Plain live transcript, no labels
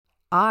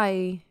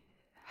I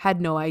had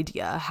no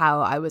idea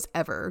how I was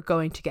ever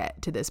going to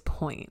get to this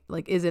point.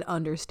 Like, is it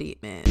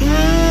understatement?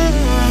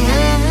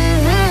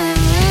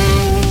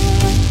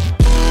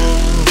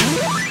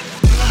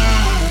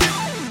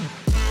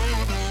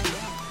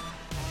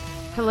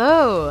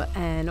 Hello,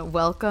 and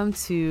welcome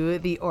to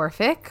The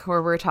Orphic,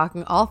 where we're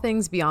talking all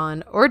things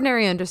beyond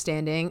ordinary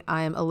understanding.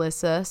 I am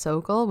Alyssa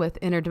Sokol with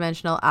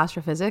Interdimensional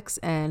Astrophysics,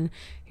 and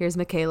here's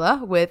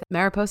Michaela with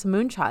Mariposa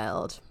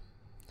Moonchild.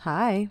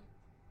 Hi.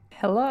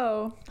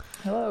 Hello.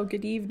 Hello.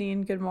 Good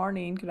evening. Good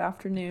morning. Good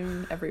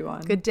afternoon,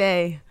 everyone. Good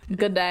day.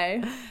 Good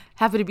day.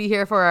 Happy to be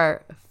here for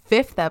our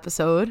 5th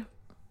episode.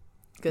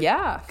 Good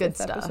stuff.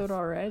 Episode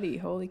already.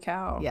 Holy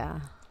cow. Yeah.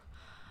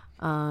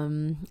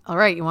 All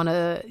right. You want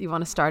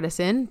to start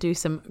us in? Do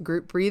some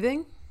group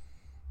breathing?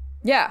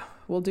 Yeah.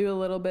 We'll do a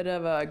little bit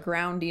of a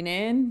grounding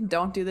in.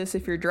 Don't do this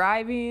if you're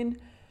driving.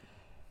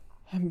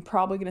 I'm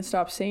probably going to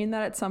stop saying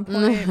that at some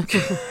point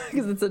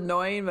because it's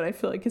annoying, but I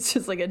feel like it's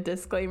just like a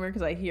disclaimer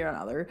because I hear on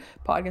other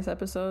podcast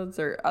episodes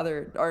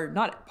or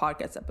not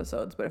podcast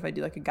episodes, but if I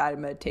do like a guided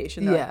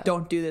meditation, they're like,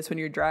 don't do this when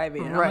you're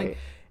driving. And I'm like,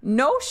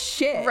 no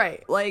shit.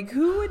 Right. Like,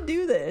 who would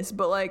do this?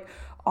 But like,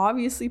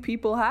 obviously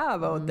people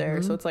have out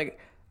there. So it's like,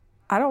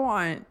 I don't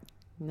want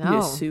you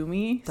to sue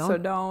me. So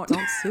don't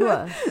sue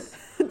us.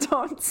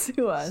 Don't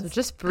sue us. So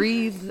just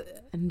breathe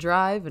and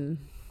drive and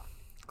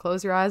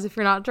close your eyes if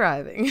you're not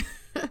driving.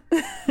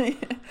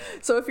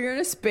 So if you're in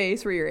a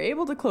space where you're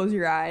able to close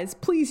your eyes,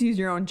 please use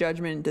your own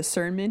judgment and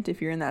discernment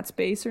if you're in that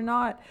space or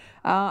not.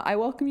 I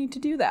welcome you to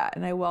do that.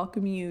 And I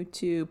welcome you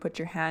to put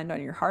your hand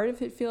on your heart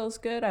if it feels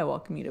good. I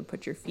welcome you to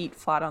put your feet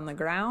flat on the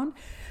ground.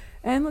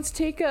 And let's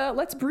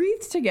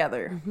breathe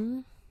together.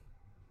 Mm-hmm.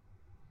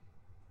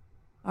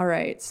 All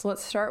right, so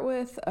let's start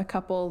with a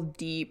couple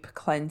deep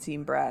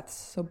cleansing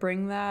breaths. So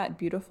bring that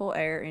beautiful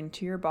air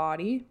into your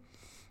body.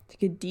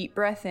 Take a deep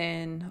breath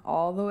in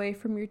all the way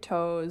from your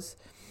toes.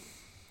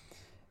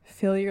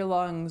 Fill your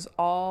lungs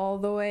all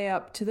the way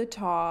up to the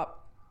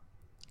top.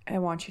 I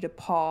want you to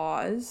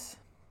pause.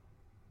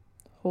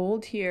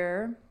 Hold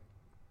here.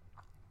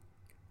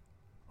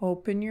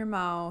 Open your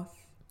mouth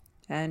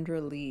and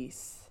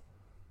release.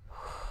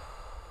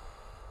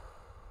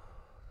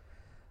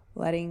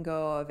 Letting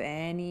go of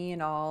any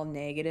and all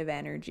negative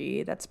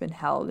energy that's been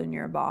held in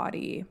your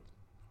body.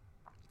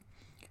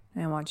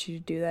 And I want you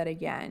to do that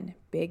again.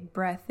 Big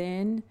breath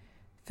in.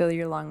 Fill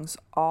your lungs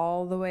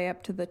all the way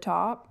up to the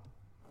top.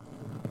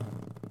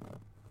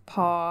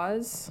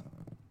 Pause.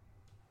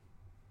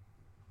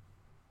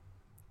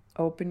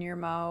 Open your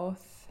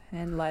mouth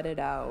and let it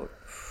out.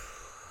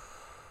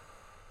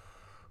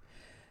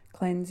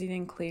 Cleansing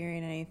and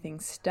clearing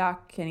anything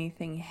stuck,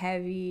 anything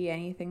heavy,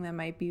 anything that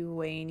might be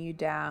weighing you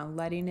down.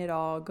 Letting it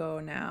all go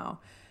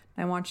now.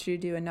 I want you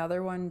to do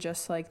another one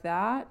just like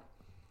that.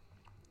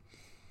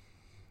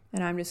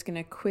 And I'm just going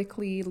to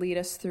quickly lead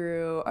us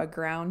through a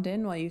ground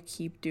in while you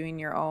keep doing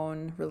your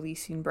own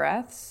releasing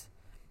breaths.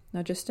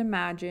 Now just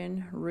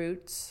imagine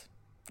roots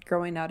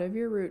growing out of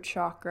your root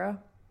chakra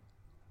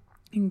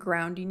and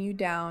grounding you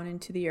down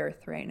into the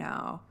earth right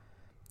now.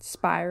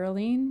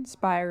 Spiraling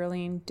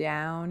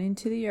down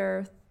into the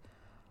earth,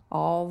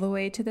 all the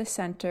way to the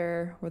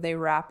center where they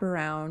wrap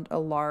around a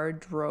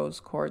large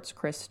rose quartz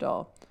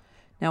crystal.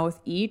 Now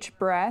with each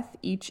breath,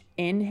 each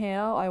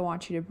inhale, I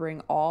want you to bring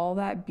all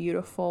that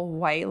beautiful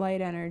white light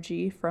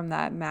energy from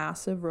that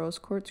massive rose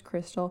quartz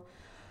crystal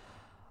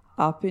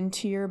up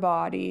into your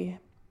body,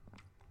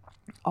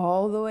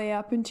 all the way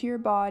up into your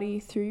body,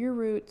 through your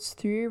roots,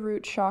 through your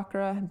root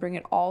chakra, and bring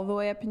it all the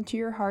way up into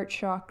your heart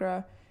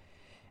chakra.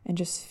 And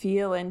just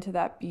feel into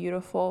that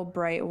beautiful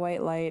bright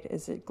white light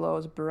as it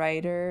glows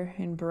brighter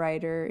and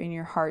brighter in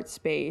your heart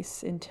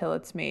space until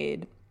it's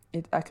made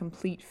it a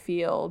complete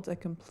field, a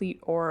complete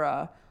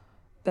aura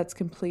that's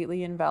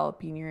completely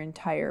enveloping your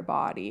entire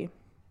body.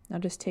 Now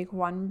just take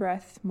one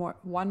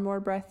more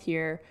breath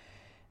here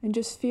and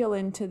just feel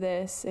into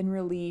this and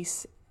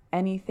release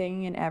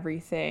anything and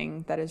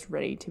everything that is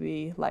ready to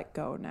be let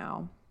go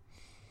now.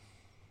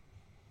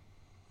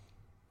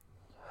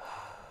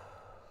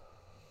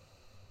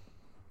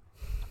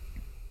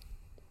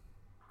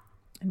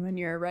 And when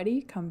you're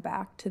ready, come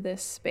back to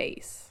this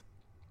space.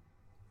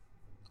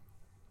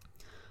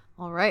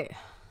 All right.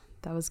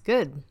 That was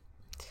good.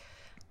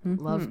 Mm-hmm.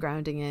 Love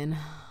grounding in.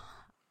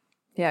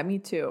 Yeah, me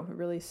too. It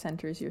really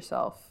centers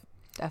yourself.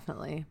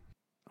 Definitely.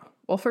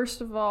 Well,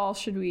 first of all,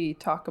 should we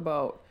talk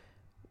about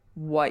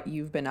what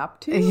you've been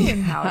up to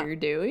and how you're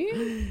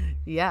doing?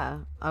 Yeah,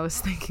 I was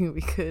thinking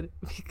we could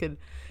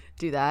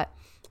do that.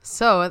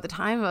 So at the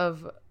time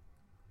of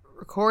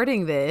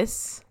recording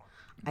this,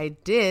 I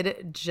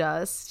did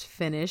just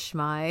finish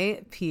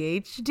my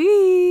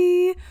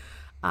PhD.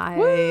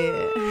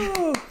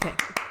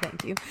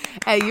 Thank you.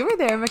 Hey, you were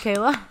there,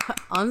 Michaela,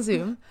 on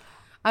Zoom.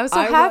 I was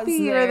so happy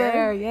you were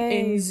there. Yay.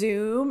 In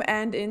Zoom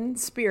and in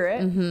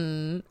spirit.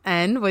 Mm-hmm.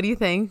 And what do you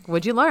think?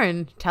 What'd you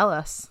learn? Tell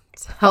us.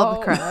 Tell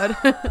the crowd.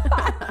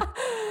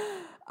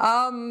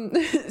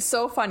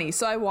 So funny.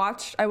 So I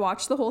watched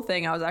the whole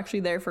thing. I was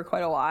actually there for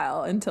quite a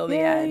while until the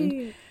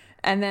end.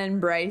 And then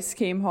Bryce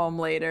came home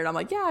later and I'm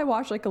like, yeah, I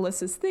watched like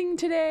Alyssa's thing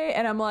today.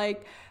 And I'm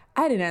like,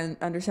 I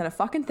didn't understand a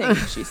fucking thing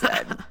she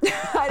said.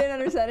 I didn't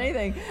understand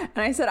anything. And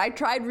I said, I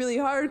tried really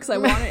hard because I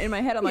want it in my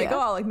head. I'm like,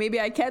 oh, like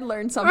maybe I can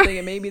learn something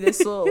and maybe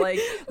this will like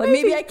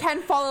maybe I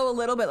can follow a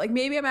little bit. Like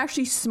maybe I'm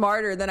actually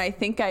smarter than I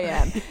think I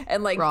am.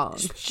 And like,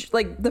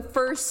 like the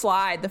first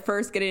slide, the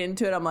first getting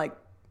into it, I'm like,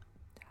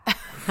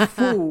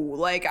 ooh,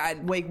 like I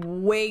like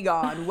way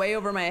gone, way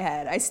over my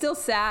head. I still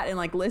sat and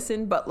like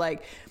listened, but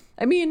like,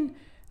 I mean,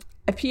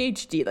 a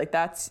PhD, like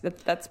that's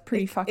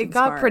pretty fucking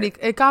smart.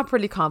 It got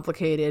pretty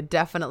complicated,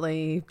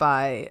 definitely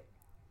by,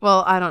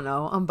 well, I don't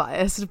know, I'm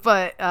biased,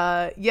 but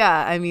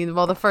yeah, I mean,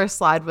 well, the first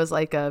slide was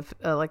like a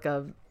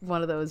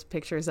one of those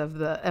pictures of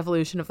the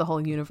evolution of the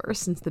whole universe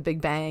since the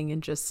Big Bang,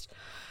 and just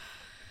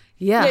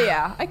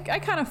yeah. I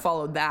kind of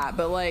followed that,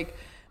 but like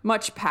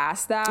much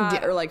past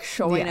that or like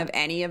showing of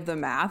any of the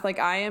math, like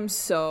I am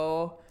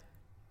so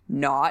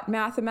not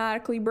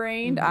mathematically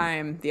brained.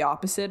 I'm the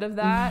opposite of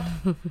that.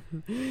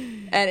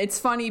 And it's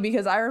funny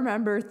because I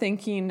remember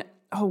thinking,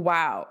 oh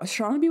wow,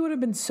 astronomy would have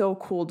been so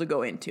cool to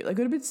go into. Like it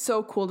would have been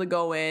so cool to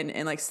go in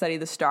and like study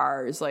the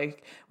stars.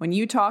 Like when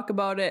you talk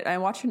about it, I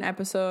watched an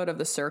episode of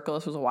The Circle,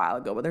 this was a while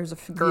ago, but there's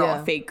a girl,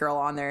 a fake girl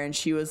on there, and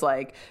she was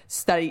like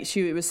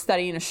she was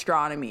studying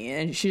astronomy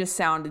and she just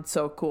sounded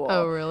so cool.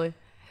 Oh really?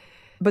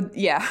 But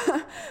yeah.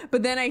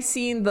 But then I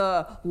seen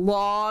the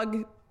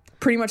log,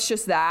 pretty much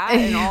just that,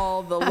 and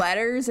all the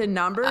letters and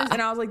numbers,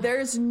 and I was like,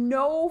 there's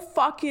no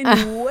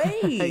fucking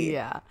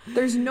way.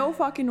 There's no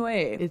fucking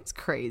way. It's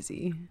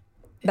crazy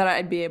that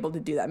I'd be able to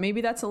do that. Maybe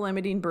that's a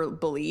limiting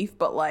belief,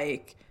 but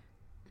like,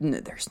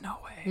 there's no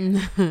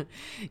way.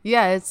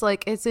 Yeah, it's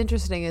like, it's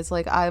interesting. It's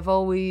like I've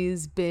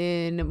always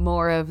been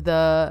more of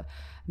the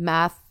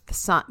math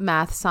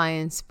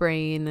science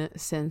brain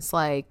since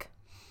like,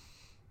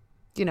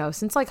 you know,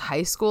 since like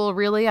high school,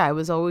 really. I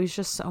was always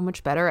just so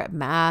much better at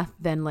math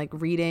than like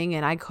reading,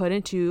 and I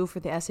couldn't do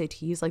for the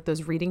SATs like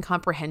those reading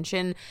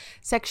comprehension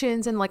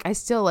sections, and like I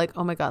still like,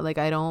 oh my god, like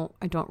I don't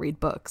read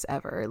books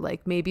ever.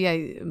 Like maybe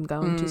I am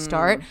going to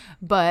start,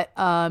 but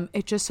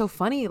it's just so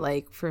funny,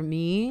 like for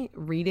me,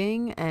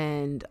 reading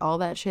and all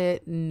that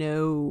shit,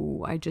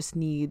 no, I just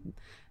need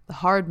the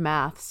hard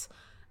maths.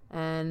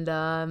 And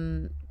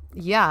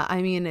yeah,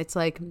 I mean, it's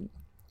like,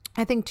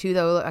 I think too,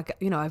 though, like,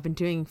 you know, I've been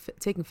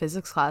taking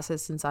physics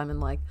classes since I'm in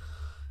like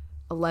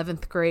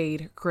 11th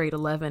grade, grade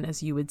 11,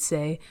 as you would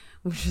say,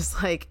 which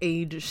is like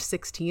age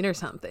 16 or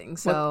something.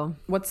 So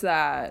what's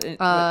that?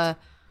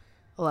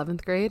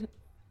 11th grade.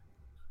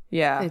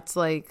 Yeah. It's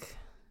like,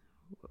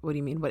 what do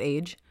you mean? What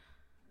age?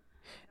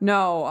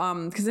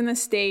 No, because in the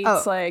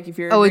States, like if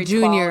you're a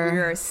junior, 12,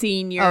 you're a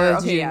senior. Oh,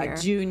 okay, junior. Yeah,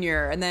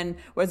 junior. And then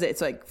what is it?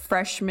 It's like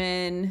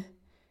freshman,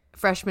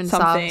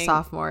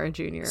 sophomore,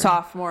 junior,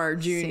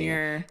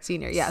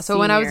 senior. Yeah. So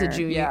when I was a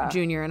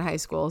junior in high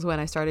school is when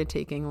I started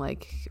taking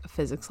like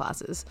physics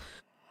classes.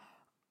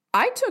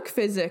 I took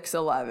physics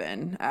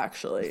 11,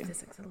 actually.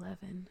 Physics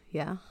 11.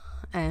 Yeah.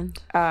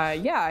 And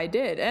yeah, I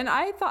did. And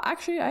I thought,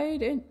 actually, I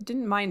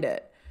didn't mind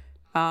it.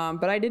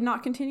 But I did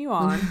not continue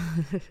on.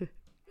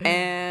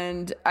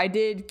 And I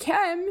did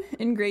chem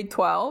in grade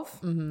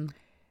 12.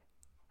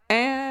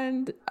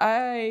 And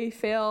I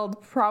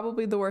failed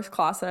probably the worst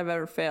class that I've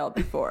ever failed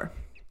before.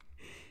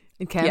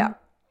 In chem?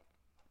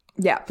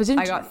 Yeah.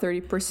 I got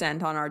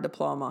 30% on our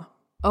diploma.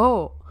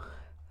 Oh,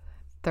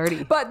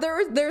 30. But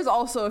there's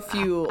also a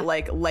few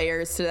like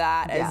layers to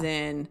that, as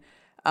in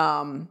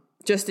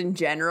just in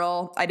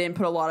general, I didn't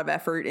put a lot of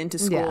effort into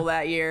school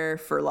that year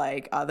for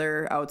like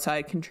other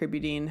outside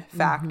contributing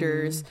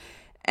factors.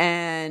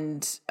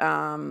 And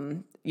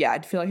I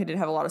feel like I didn't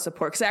have a lot of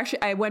support, because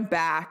actually I went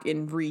back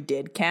and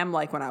redid chem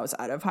like when I was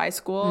out of high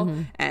school,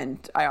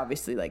 and I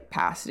obviously like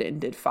passed it and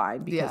did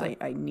fine because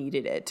I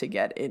needed it to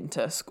get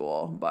into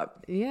school.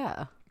 But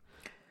yeah,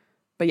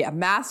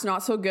 math's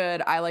not so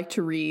good. I like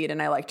to read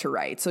and I like to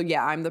write. So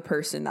yeah, I'm the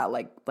person that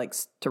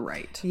likes to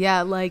write.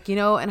 Yeah, like, you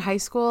know, in high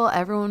school,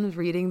 everyone was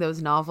reading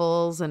those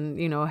novels and,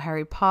 you know,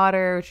 Harry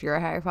Potter, which you're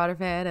a Harry Potter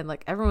fan, and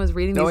like everyone was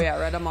reading these. Oh yeah,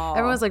 read them all.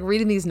 Everyone was like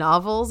reading these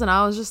novels, and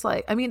I was just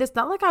like, I mean, it's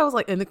not like I was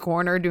like in the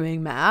corner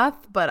doing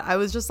math, but I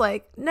was just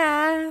like,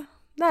 nah,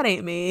 that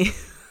ain't me.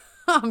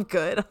 I'm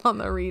good on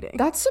the reading.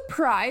 That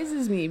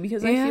surprises me,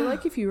 because I feel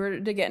like if you were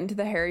to get into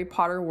the Harry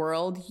Potter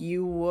world,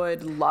 you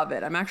would love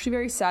it. I'm actually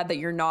very sad that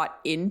you're not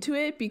into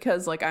it,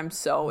 because like I'm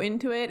so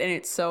into it, and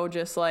it's so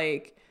just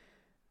like,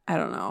 I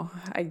don't know.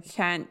 I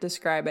can't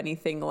describe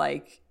anything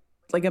like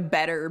a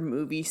better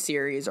movie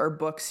series or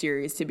book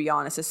series, to be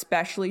honest,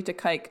 especially to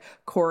like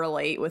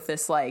correlate with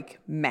this like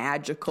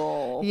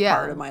magical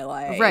part of my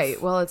life.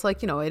 Right. Well, it's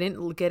like, you know, I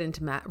didn't get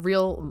into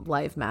real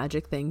life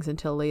magic things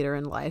until later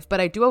in life, but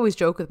I do always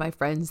joke with my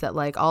friends that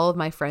like all of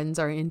my friends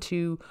are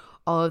into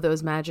all of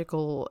those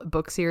magical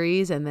book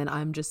series, and then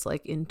I'm just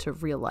like into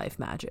real life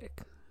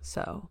magic.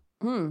 So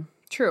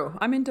true.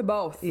 I'm into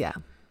both. Yeah.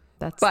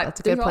 That's a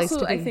good place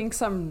also, to be. I think,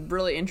 some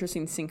really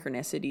interesting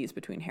synchronicities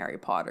between Harry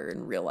Potter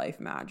and real life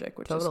magic,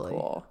 which is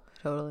cool.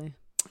 Totally.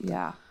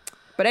 Yeah.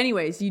 But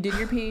anyways, you did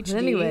your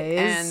PhD,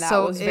 and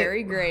that was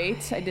very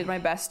great. I did my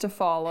best to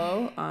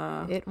follow.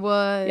 It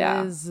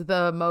was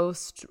the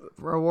most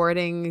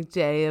rewarding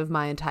day of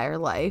my entire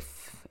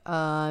life.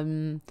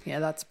 Yeah,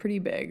 that's pretty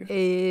big.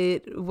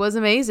 It was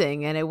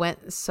amazing, and it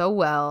went so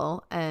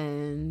well,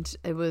 and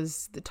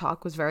the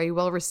talk was very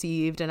well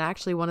received. And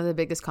actually, one of the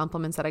biggest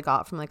compliments that I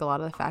got from like a lot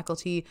of the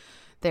faculty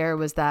there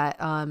was that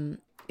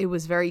it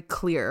was very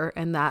clear,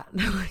 and that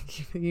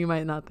like, you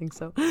might not think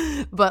so,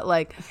 but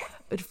like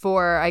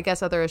for I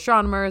guess other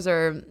astronomers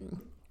or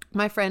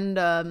my friend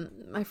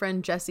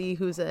Jessie,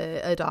 who's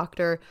a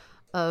doctor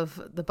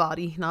of the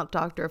body, not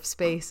doctor of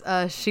space,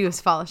 she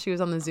was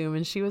on the Zoom,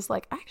 and she was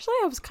like, actually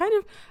I was kind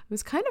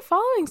of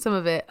following some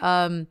of it.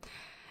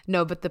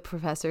 No, but the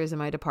professors in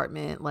my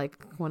department, like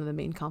one of the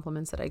main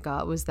compliments that I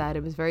got was that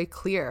it was very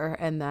clear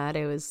and that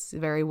it was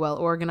very well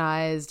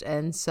organized.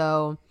 And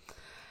so,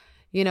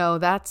 you know,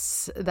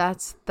 that's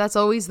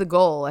always the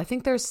goal. I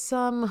think there's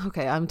some,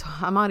 okay, I'm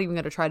not even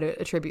going to try to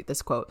attribute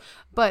this quote,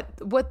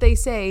 but what they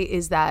say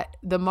is that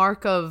the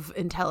mark of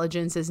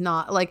intelligence is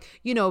not like,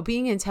 you know,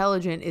 being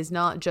intelligent is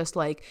not just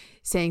like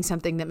saying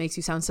something that makes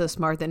you sound so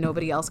smart that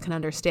nobody else can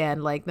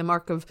understand. Like the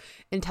mark of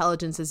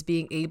intelligence is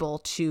being able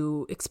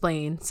to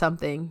explain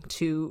something,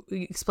 to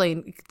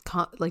explain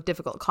like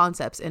difficult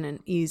concepts in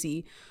an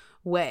easy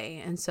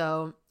way. And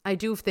so I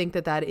do think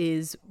that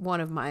is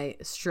one of my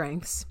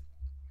strengths.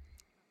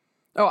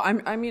 Oh,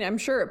 I'm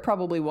sure it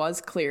probably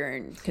was clear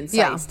and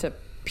concise to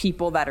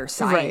people that are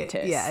scientists.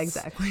 Right. Yeah,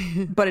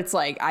 exactly. But it's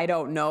like, I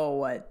don't know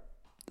what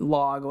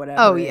log,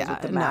 whatever is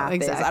with the math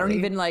exactly. is. I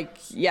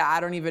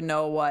don't even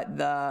know what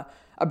the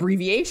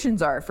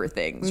abbreviations are for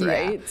things,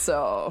 right?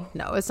 So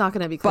no, it's not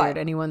going to be clear to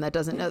anyone that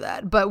doesn't know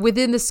that. But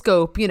within the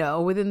scope, you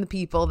know, within the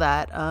people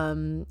that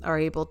are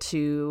able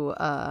to,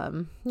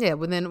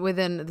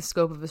 within the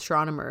scope of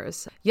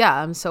astronomers,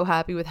 I'm so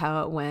happy with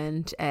how it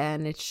went,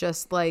 and it's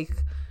just like,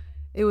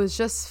 it was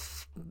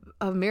just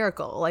a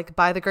miracle, like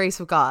by the grace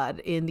of God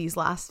in these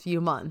last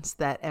few months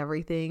that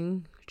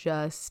everything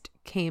just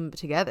came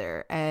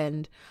together.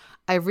 And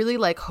I really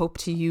like hope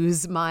to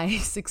use my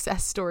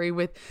success story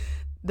with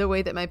the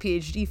way that my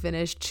PhD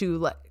finished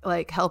to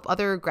like help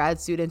other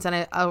grad students. And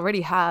I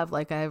already have,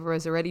 like, I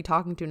was already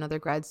talking to another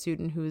grad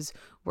student who's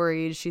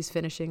worried she's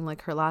finishing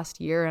like her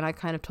last year. And I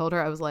kind of told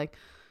her, I was like,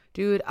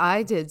 dude,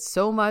 I did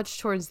so much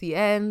towards the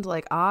end.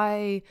 Like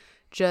I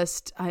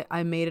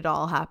made it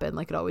all happen.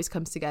 Like it always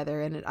comes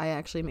together, and I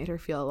actually made her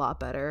feel a lot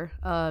better,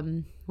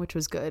 which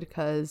was good,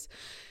 because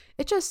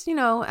it just, you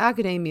know,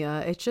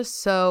 academia, it's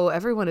just so,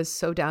 everyone is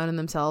so down in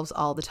themselves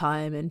all the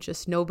time, and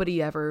just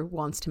nobody ever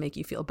wants to make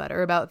you feel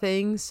better about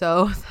things.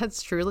 So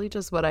that's truly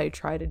just what I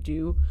try to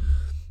do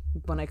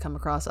when I come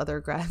across other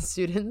grad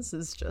students,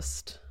 is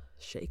just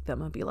shake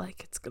them and be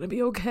like, it's gonna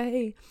be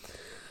okay.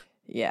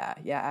 Yeah,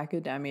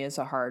 academia is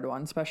a hard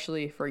one,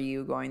 especially for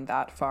you going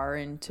that far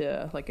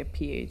into like a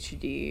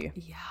PhD.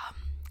 Yeah.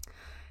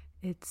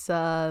 It's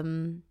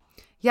so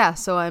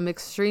I'm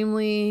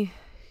extremely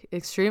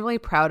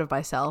proud of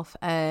myself,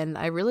 and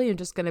I really am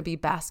just going to be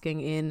basking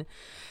in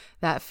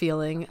that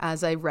feeling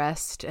as I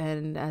rest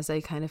and as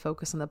I kind of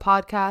focus on the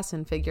podcast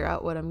and figure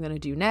out what I'm going to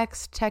do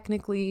next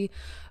technically.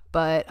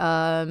 But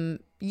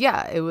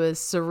it was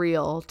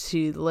surreal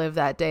to live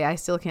that day. I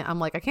still can't, I'm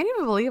like, I can't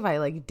even believe I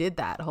like did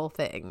that whole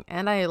thing.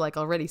 And I like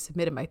already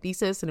submitted my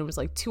thesis, and it was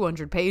like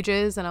 200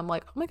 pages. And I'm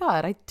like, oh my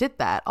God, I did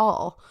that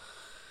all.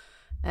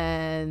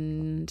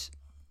 And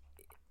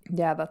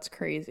yeah, that's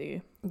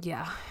crazy.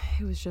 Yeah,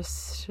 it was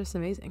just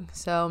amazing.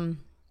 So,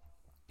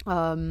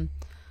 like,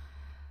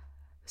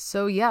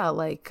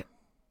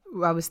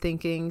 I was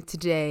thinking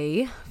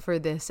today for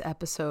this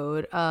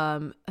episode,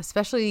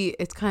 especially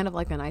it's kind of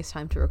like a nice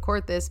time to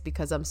record this,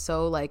 because I'm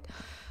so like,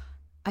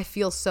 I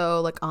feel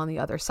so like on the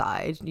other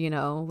side, you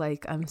know,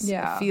 like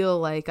I feel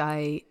like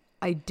I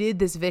did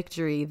this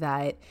victory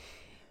that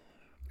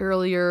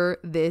earlier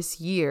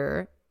this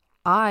year,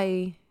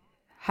 I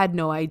had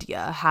no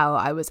idea how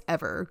I was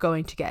ever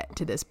going to get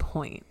to this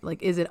point.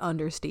 Like, is it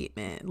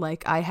understatement?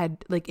 Like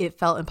it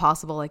felt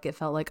impossible. Like it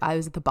felt like I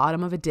was at the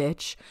bottom of a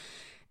ditch,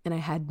 and I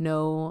had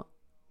no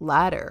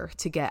ladder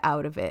to get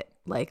out of it,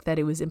 like that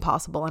it was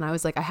impossible. And I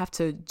was like, I have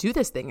to do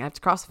this thing. I have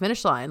to cross the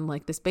finish line.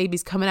 Like this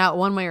baby's coming out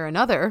one way or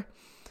another.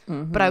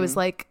 Mm-hmm. But I was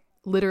like,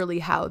 literally,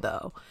 how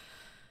though?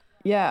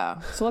 Yeah.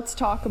 So let's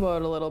talk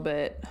about a little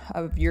bit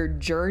of your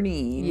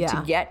journey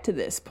to get to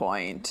this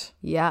point.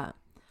 Yeah.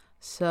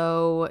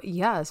 So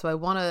I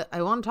want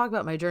to talk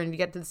about my journey to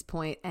get to this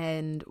point,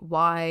 and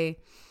why,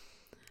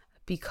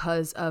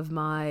 because of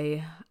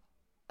my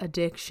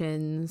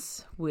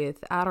addictions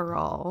with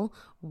Adderall,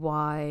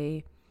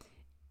 why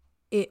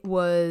it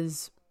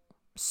was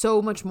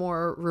so much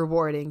more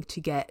rewarding to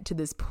get to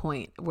this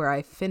point where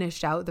I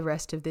finished out the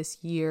rest of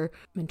this year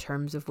in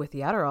terms of with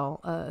the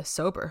Adderall,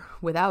 sober,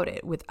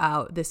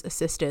 without this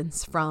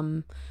assistance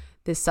from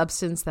this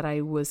substance that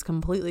I was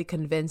completely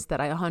convinced that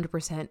I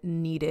 100%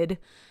 needed,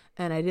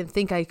 and I didn't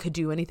think I could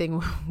do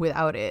anything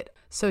without it.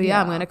 So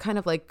I'm going to kind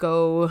of like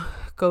go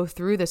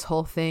through this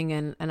whole thing,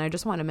 and I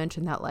just want to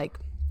mention that, like,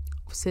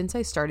 since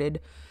I started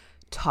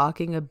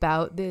talking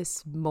about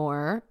this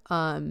more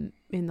in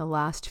the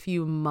last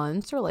few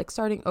months, or like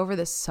starting over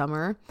this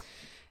summer,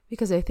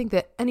 because I think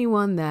that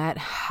anyone that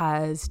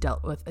has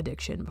dealt with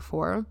addiction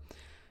before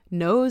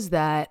knows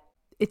that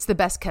it's the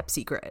best kept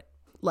secret.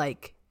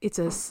 Like it's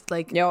a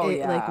like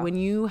like when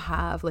you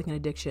have like an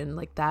addiction,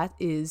 like that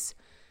is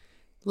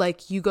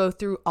like you go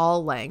through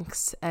all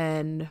lengths.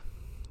 And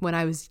when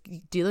I was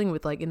dealing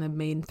with like in the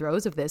main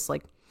throes of this,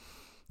 like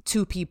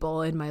 2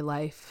 people in my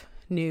life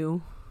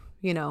knew,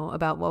 you know,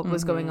 about what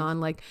was going on.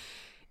 Like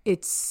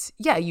it's,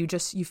 yeah, you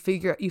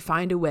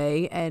find a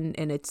way, and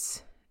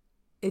it's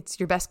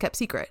your best kept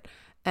secret.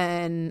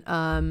 And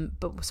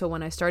but so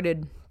when I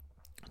started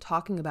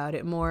talking about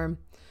it more,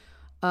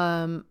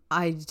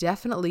 I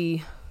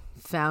definitely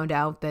found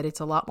out that it's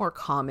a lot more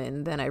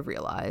common than I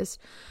realized.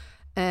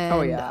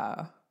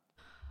 And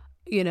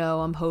you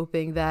know, I'm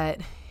hoping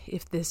that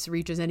if this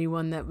reaches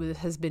anyone that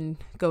has been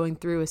going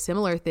through a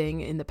similar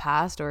thing in the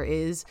past, or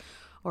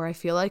I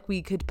feel like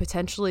we could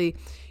potentially,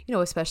 you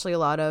know, especially a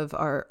lot of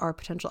our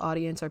potential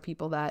audience are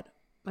people that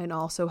might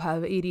also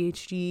have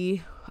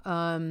ADHD,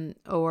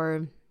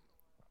 or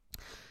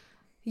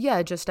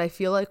yeah, just I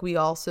feel like we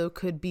also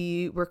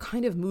we're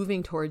kind of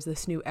moving towards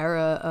this new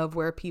era of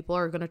where people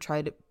are going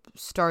to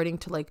starting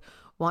to like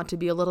want to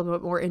be a little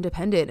bit more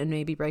independent and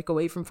maybe break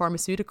away from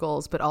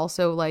pharmaceuticals, but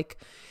also like,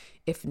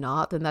 if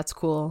not, then that's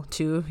cool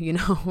too. You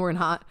know, we're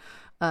not,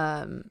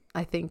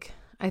 I think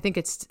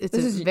it's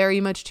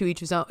very much to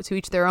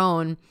each their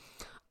own.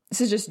 This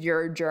is just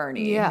your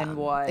journey and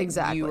what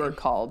you were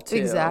called to.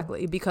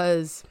 Exactly.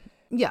 Because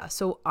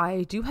so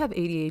I do have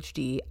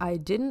ADHD. I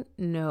didn't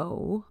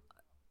know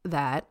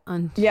that.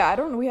 We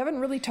haven't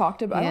really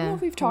talked about, I don't know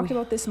if we've talked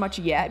about this much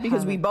yet,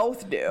 because we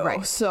both do.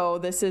 Right. So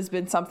this has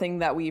been something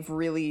that we've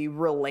really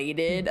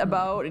related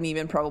about, and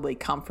even probably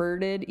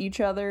comforted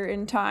each other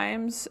in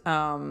times.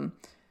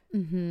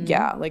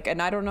 Yeah, like,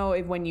 and I don't know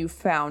if when you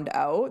found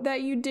out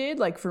that you did,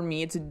 like for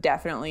me, it's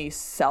definitely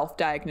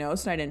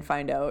self-diagnosed, and I didn't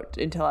find out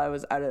until I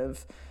was out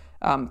of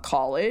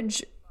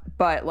college.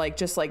 But like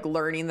just like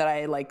learning that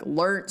I like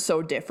learned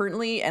so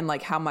differently, and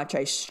like how much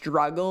I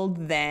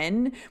struggled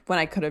then when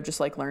I could have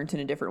just like learned in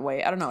a different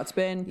way. I don't know.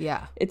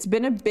 It's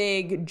been a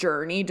big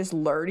journey, just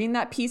learning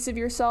that piece of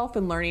yourself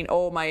and learning,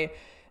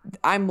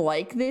 I'm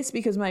like this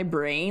because my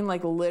brain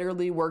like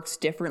literally works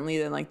differently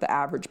than like the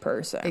average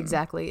person.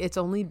 Exactly. It's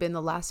only been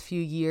the last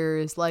few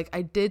years. Like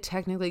I did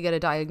technically get a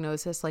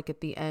diagnosis like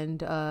at the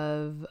end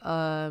of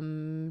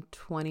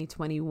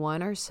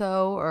 2021 or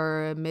so,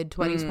 or mid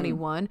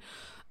 2021.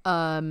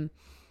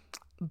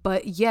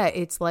 But yeah,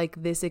 it's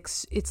like this,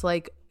 it's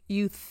like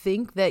you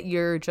think that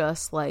you're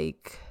just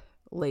like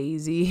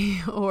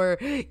lazy, or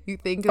you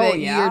think that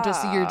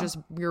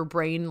your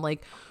brain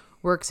like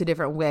works a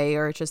different way,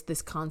 or it's just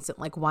this constant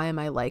like, why am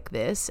I like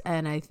this?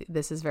 And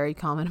this is very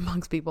common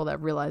amongst people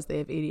that realize they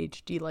have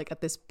ADHD like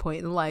at this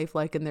point in life,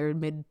 like in their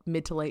mid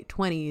to late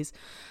 20s.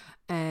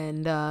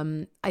 And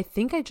I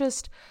think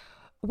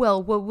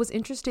what was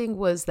interesting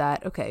was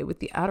that, okay, with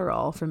the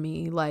Adderall for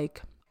me,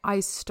 like I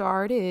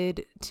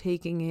started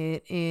taking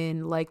it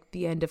in like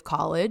the end of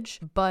college,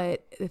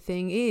 but the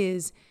thing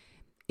is,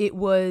 there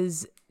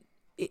was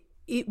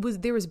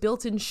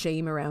built-in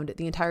shame around it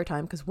the entire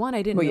time, because one,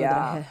 I didn't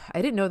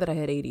know that I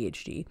had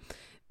ADHD,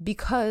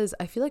 because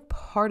I feel like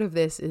part of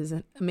this is,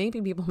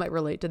 maybe people might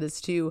relate to this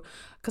too,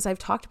 because I've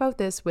talked about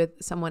this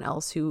with someone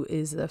else who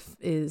is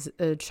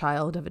a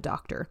child of a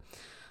doctor.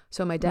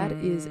 So my dad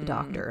is a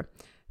doctor.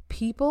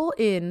 People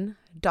in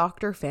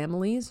doctor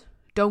families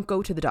don't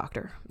go to the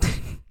doctor.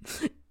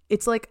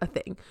 It's like a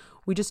thing.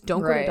 We just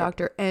don't go to the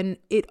doctor. And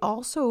it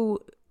also,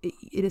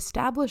 it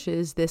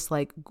establishes this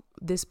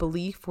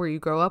belief where you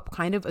grow up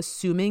kind of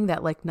assuming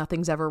that like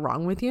nothing's ever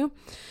wrong with you.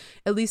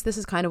 At least this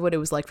is kind of what it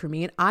was like for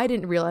me. And I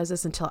didn't realize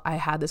this until I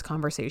had this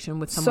conversation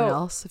with someone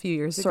else a few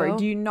years ago. Sorry,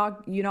 do you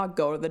not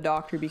go to the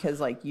doctor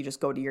because like you just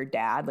go to your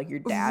dad? Like your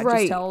dad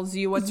just tells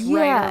you what's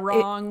right or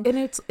wrong?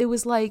 It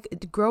was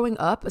like growing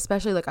up,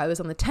 especially like I was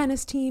on the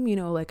tennis team, you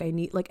know, like I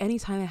need, like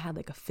anytime I had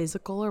like a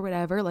physical or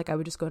whatever, like I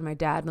would just go to my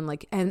dad and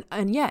like, and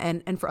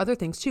for other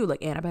things too,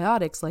 like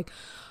antibiotics, like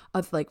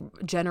of like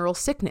general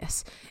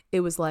sickness. It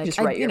was like,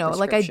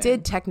 I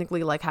did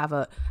technically like have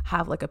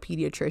like a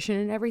pediatrician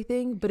and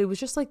everything, but it was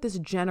just like this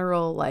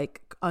general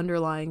like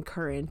underlying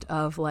current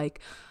of like,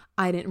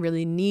 I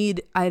didn't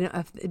need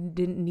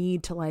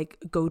to like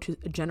go to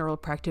a general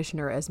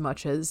practitioner as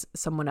much as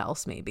someone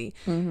else maybe.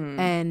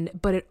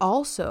 But it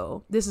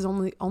also, this is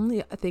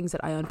only things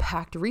that I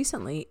unpacked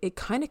recently. It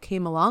kind of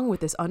came along with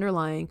this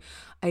underlying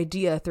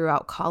idea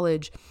throughout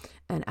college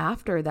and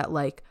after that,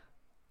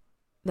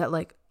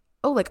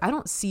 oh, like, I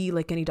don't see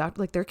like any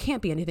doctor, like there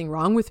can't be anything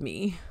wrong with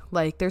me.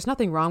 Like there's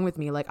nothing wrong with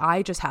me. Like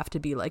I just have to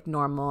be like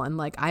normal, and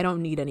like I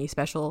don't need any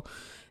special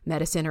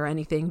medicine or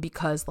anything,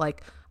 because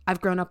like I've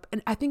grown up,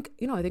 and I think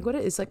what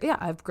it is like, yeah,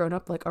 I've grown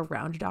up like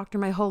around a doctor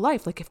my whole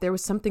life. Like if there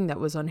was something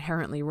that was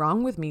inherently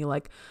wrong with me,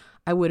 like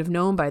I would have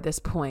known by this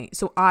point.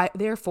 So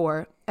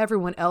therefore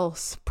everyone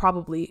else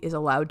probably is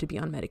allowed to be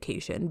on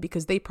medication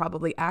because they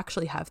probably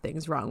actually have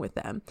things wrong with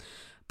them.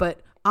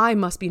 but I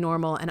must be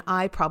normal and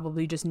I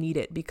probably just need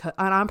it and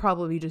I'm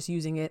probably just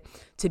using it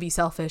to be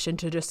selfish and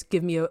to just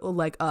give me a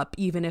leg up,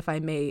 even if I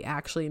may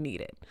actually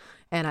need it.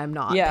 And I'm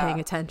not paying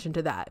attention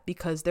to that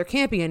because there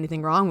can't be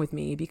anything wrong with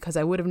me because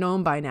I would have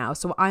known by now.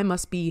 So I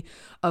must be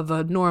of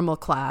a normal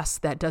class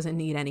that doesn't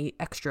need any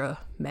extra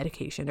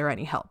medication or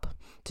any help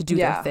to do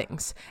their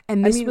things.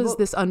 And this was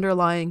this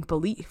underlying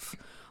belief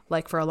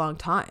like for a long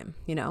time,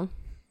 you know?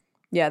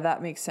 Yeah,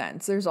 that makes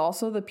sense. There's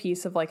also the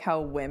piece of like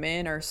how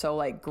women are so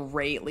like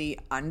greatly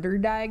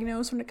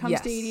underdiagnosed when it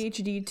comes to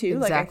ADHD too. Exactly,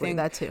 like I think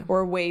that too.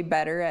 We're way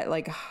better at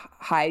like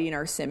hiding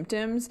our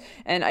symptoms.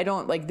 And I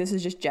don't like, this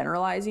is just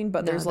generalizing,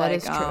 but there's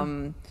like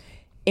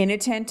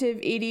inattentive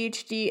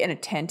ADHD and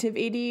attentive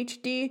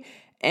ADHD.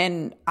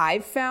 And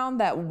I've found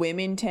that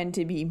women tend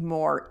to be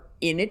more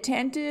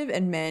inattentive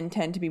and men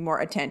tend to be more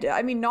attentive.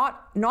 I mean,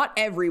 not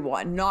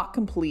everyone, not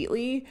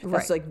completely.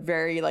 That's like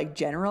very like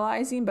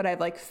generalizing, but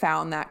I've like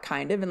found that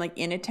kind of, and like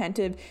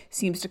inattentive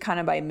seems to kind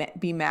of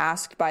be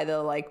masked by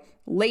the like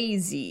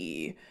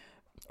lazy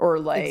or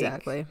like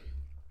exactly.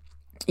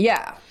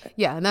 Yeah,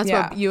 and that's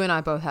what you and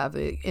I both have,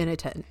 the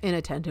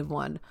inattentive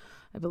one.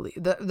 I believe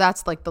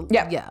that's like the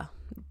yeah.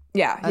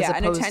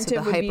 And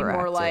attentive would be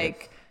more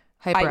like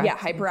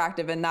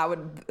hyperactive, and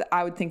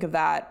I would think of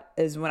that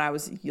as when I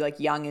was like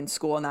young in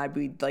school, and that'd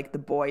be like the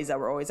boys that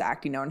were always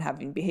acting out and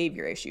having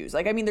behavior issues.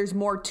 Like, I mean, there's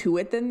more to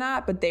it than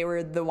that, but they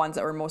were the ones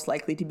that were most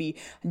likely to be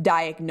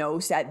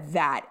diagnosed at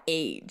that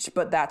age.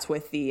 But that's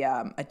with the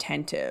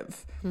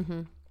attentive.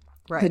 Mm-hmm.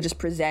 Right. It just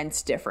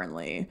presents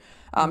differently.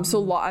 So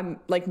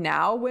like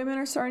now women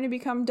are starting to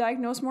become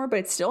diagnosed more, but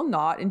it's still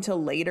not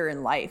until later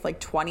in life, like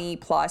 20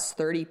 plus,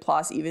 30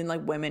 plus, even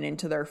like women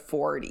into their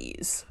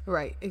 40s.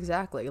 Right.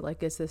 Exactly.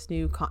 Like it's this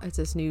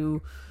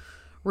new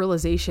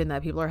realization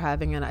that people are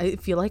having. And I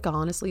feel like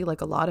honestly,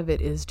 like a lot of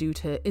it is due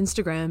to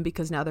Instagram,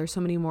 because now there's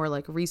so many more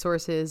like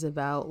resources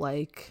about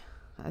like,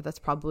 that's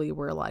probably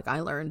where like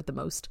I learned the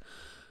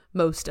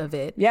most of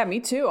it. Yeah, me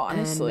too,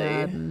 honestly.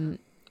 And,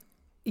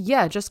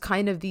 just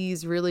kind of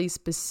these really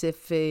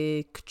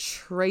specific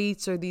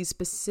traits or these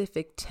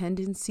specific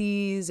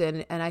tendencies.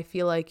 And I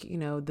feel like, you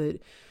know, the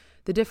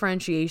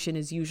differentiation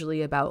is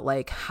usually about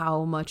like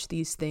how much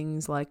these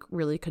things like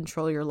really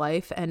control your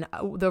life. And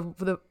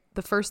the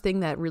first thing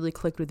that really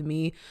clicked with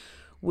me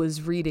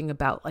was reading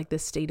about like the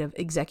state of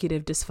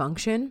executive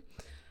dysfunction,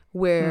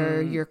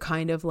 where you're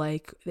kind of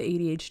like the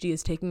ADHD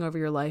is taking over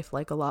your life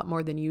like a lot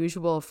more than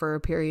usual for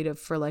a period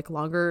of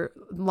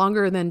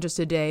longer than just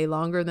a day,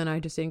 longer than I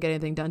just didn't get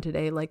anything done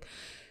today, like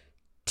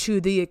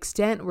to the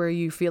extent where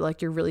you feel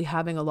like you're really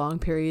having a long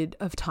period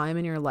of time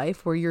in your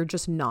life where you're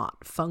just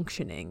not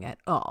functioning at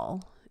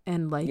all.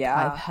 And like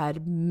I've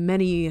had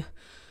many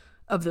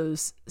of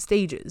those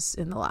stages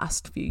in the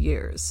last few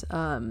years.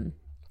 And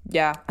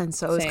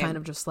so it's kind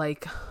of just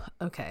like,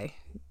 okay,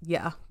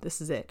 this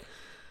is it.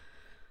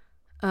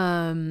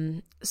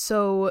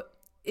 So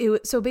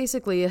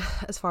basically,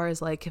 as far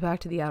as like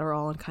back to the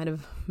Adderall and kind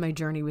of my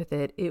journey with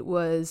it, it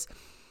was,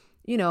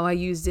 you know, I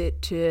used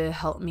it to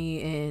help me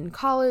in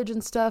college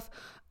and stuff.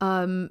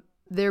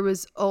 There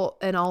was,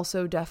 and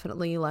also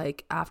definitely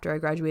like after I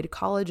graduated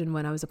college and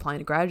when I was applying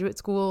to graduate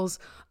schools,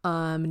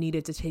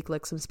 needed to take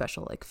like some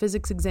special like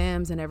physics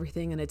exams and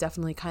everything. And it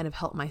definitely kind of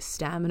helped my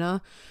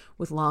stamina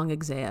with long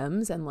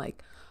exams and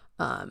like,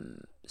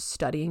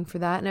 studying for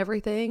that and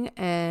everything.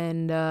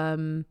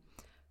 And,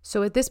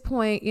 so at this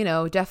point, you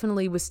know,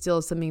 definitely was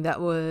still something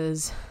that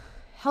was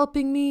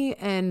helping me,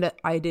 and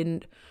I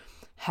didn't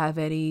have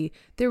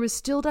there was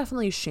still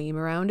definitely shame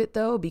around it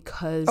though,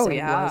 because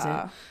I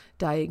wasn't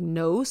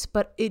diagnosed,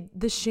 but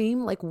the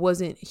shame like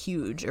wasn't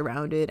huge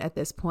around it at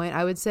this point,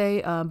 I would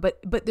say.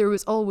 But there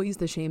was always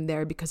the shame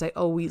there because I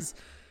always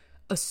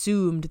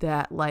assumed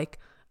that like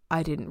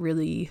I didn't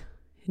really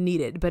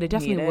need it, but it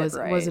definitely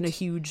wasn't a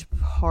huge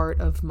part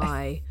of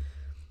my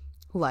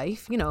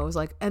life, you know. It was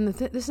like, and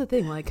this is the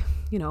thing, like,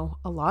 you know,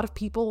 a lot of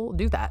people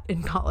do that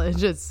in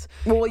college. It's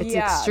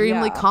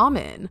extremely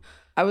common.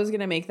 I was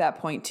gonna make that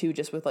point too,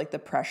 just with like the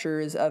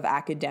pressures of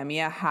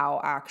academia, how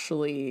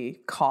actually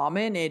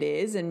common it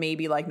is, and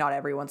maybe like not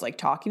everyone's like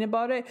talking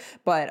about it,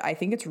 but I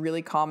think it's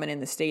really common in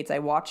the States. I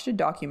watched a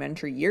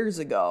documentary years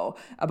ago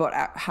about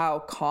how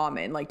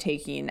common like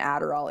taking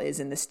Adderall is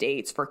in the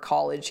States for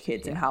college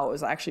kids, and how it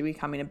was actually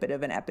becoming a bit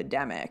of an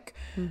epidemic.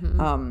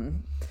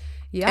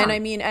 And I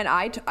mean, and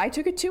I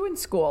took it too in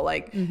school,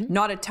 like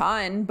not a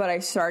ton, but I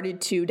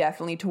started to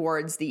definitely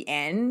towards the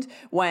end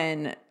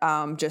when,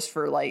 just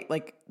for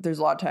like there's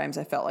a lot of times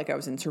I felt like I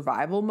was in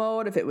survival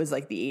mode if it was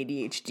like the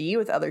ADHD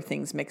with other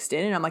things mixed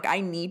in. And I'm like,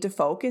 I need to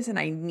focus and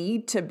I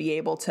need to be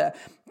able to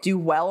do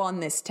well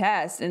on this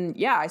test.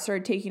 And I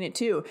started taking it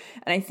too.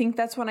 And I think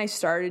that's when I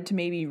started to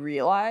maybe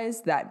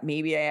realize that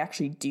maybe I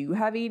actually do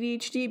have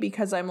ADHD,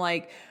 because I'm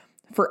like,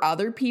 for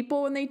other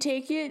people when they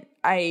take it,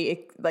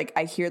 I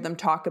hear them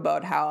talk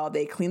about how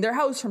they clean their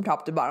house from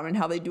top to bottom and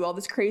how they do all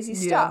this crazy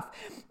stuff.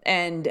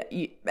 And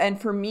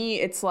for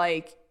me, it's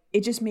like,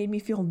 it just made me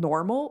feel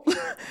normal.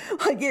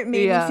 Like it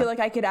made me feel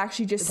like I could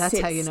actually just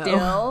sit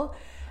still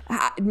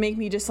make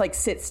me just like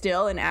sit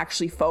still and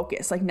actually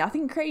focus. Like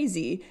nothing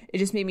crazy. It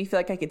just made me feel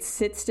like I could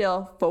sit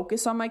still,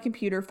 focus on my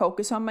computer,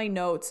 focus on my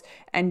notes,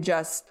 and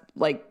just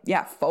like,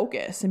 yeah,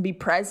 focus and be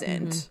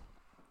present.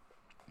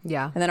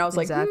 Yeah. And then I was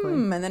exactly.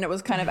 like, and then it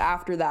was kind of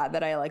after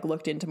that I like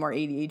looked into more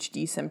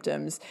ADHD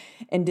symptoms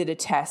and did a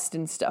test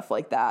and stuff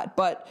like that.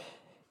 But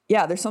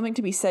yeah, there's something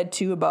to be said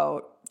too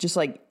about just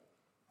like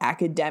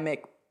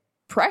academic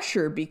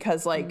pressure,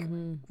 because like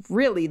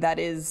really that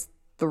is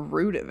the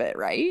root of it,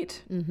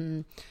 right?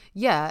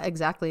 Yeah,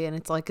 exactly. And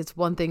it's like, it's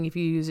one thing if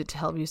you use it to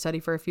help you study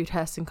for a few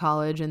tests in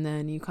college and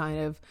then you kind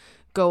of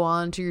go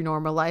on to your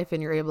normal life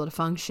and you're able to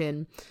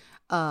function.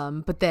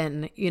 But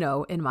then, you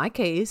know, in my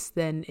case,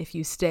 then if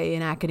you stay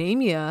in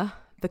academia,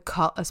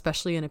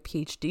 especially in a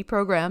PhD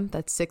program,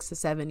 that's 6 to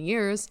 7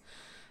 years,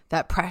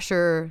 that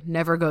pressure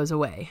never goes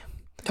away.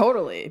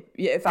 Totally.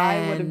 Yeah, if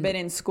I would have been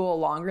in school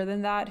longer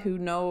than that, who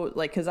knows?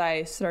 Like, because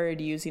I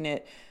started using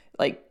it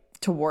like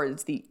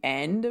towards the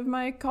end of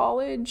my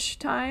college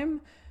time.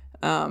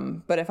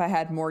 But if I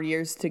had more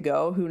years to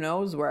go, who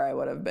knows where I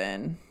would have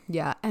been.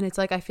 Yeah. And it's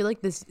like, I feel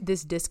like this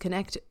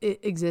disconnect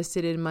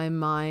existed in my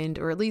mind,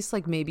 or at least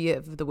like maybe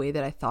of the way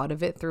that I thought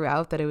of it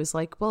throughout, that it was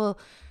like, well,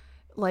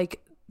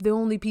 like the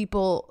only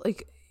people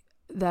like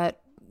that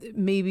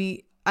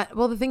maybe,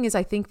 well, the thing is,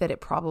 I think that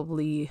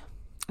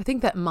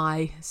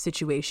my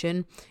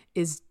situation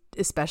is,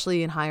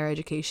 especially in higher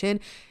education,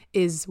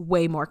 is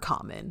way more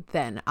common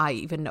than I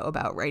even know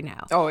about right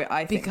now. Oh,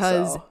 I think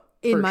because so.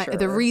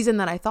 The reason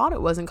that I thought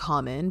it wasn't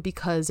common,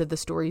 because of the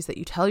stories that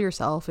you tell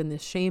yourself in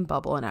this shame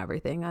bubble and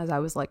everything, as I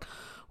was like,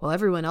 well,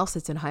 everyone else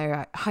that's in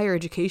higher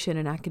education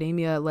and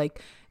academia,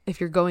 like if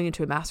you're going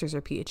into a master's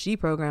or PhD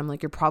program,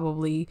 like you're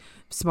probably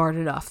smart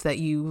enough that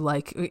you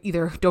like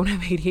either don't have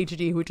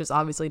ADHD, which is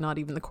obviously not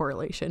even the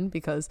correlation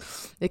because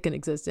it can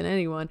exist in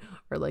anyone,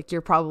 or like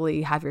you're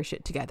probably have your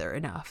shit together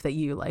enough that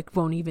you like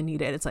won't even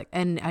need it. It's like,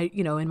 and I,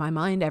 you know, in my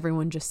mind,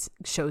 everyone just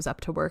shows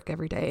up to work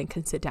every day and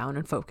can sit down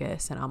and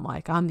focus. And I'm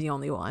like, I'm the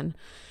only one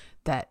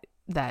that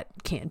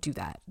can't do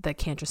that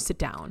can't just sit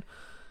down.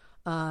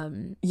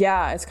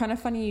 Yeah, it's kind of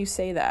funny you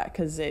say that,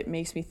 because it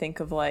makes me think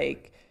of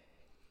like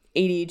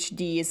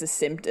ADHD is a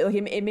symptom. Like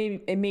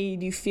it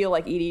made you feel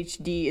like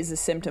ADHD is a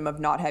symptom of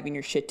not having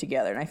your shit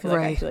together, and I feel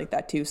like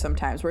that too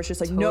sometimes, where it's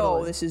just like,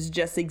 no, this is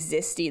just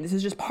existing. This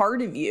is just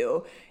part of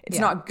you. It's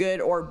not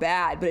good or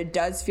bad, but it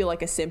does feel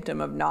like a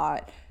symptom of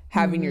not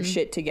having your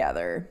shit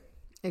together.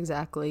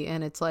 Exactly,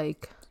 and it's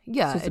like,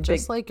 yeah, it's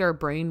just like our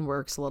brain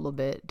works a little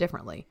bit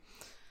differently.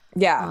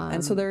 Yeah,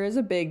 and so there is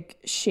a big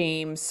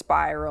shame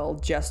spiral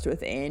just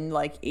within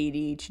like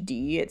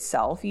ADHD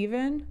itself,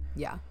 even.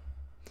 Yeah.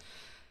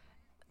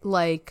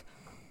 Like,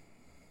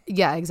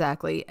 yeah,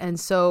 exactly. And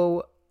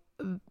so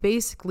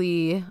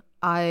basically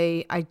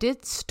I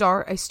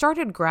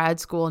started grad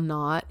school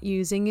not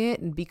using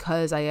it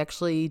because I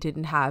actually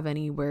didn't have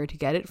anywhere to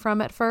get it from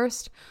at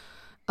first.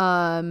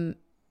 And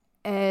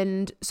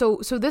so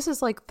this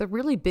is like the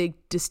really big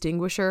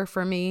distinguisher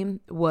for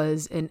me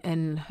was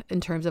in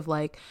terms of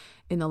like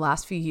in the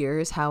last few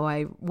years,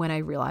 when I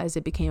realized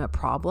it became a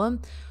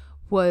problem,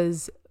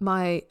 was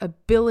my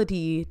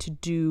ability to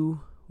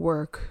do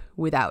work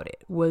without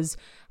it, was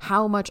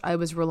how much I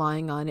was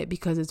relying on it,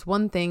 because it's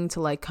one thing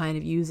to like kind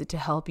of use it to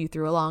help you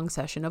through a long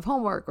session of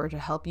homework or to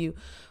help you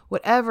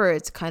whatever.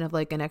 It's kind of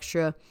like an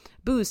extra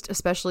boost,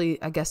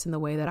 especially I guess in the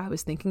way that I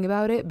was thinking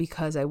about it,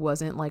 because I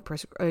wasn't like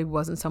I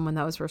wasn't someone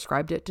that was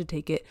prescribed it to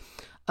take it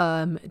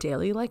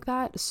daily like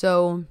that.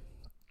 So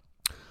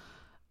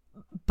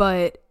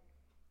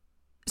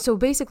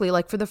basically,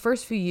 like for the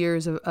first few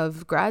years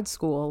of grad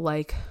school,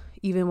 like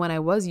even when I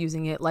was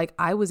using it, like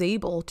I was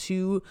able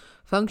to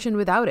function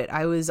without it.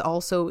 I was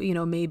also, you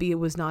know, maybe it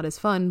was not as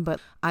fun, but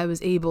I was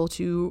able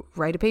to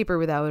write a paper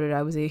without it.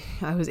 I was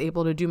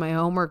able to do my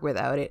homework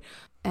without it.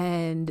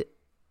 And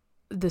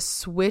the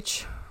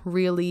switch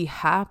really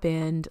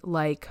happened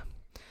like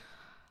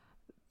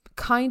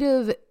kind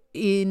of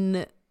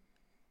it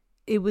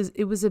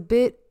was a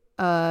bit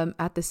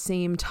at the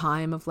same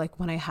time of like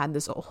when I had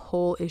this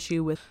whole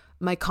issue with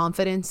my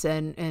confidence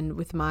and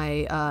with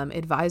my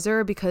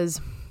advisor,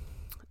 because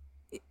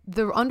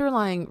the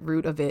underlying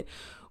root of it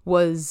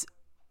was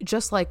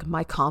just like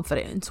my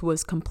confidence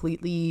was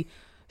completely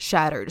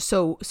shattered.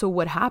 So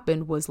what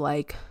happened was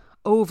like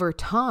over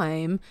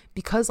time,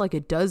 because like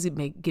it does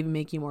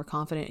make you more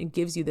confident, it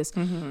gives you this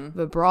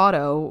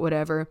bravado, I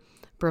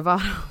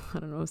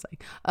don't know what it's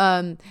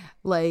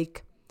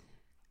like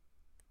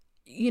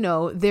you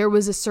know, there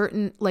was a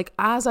certain like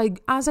as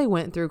I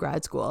went through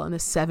grad school in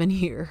this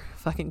 7-year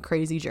fucking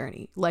crazy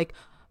journey, like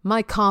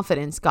my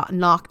confidence got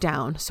knocked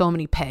down so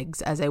many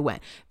pegs as I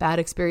went. Bad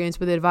experience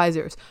with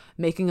advisors,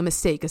 making a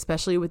mistake,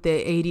 especially with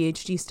the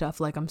ADHD stuff.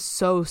 Like I'm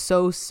so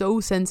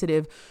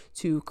sensitive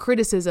to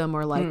criticism,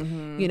 or like,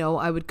 you know,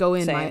 I would go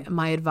in,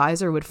 my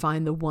advisor would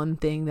find the one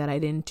thing that I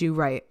didn't do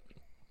right.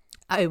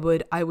 I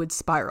would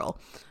spiral.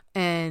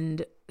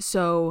 And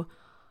so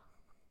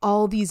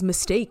all these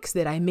mistakes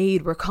that I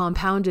made were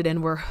compounded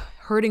and were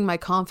hurting my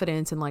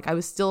confidence, and like I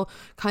was still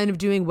kind of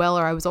doing well,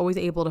 or I was always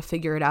able to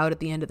figure it out at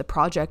the end of the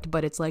project,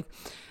 but it's like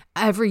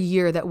every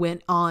year that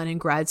went on in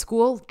grad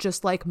school,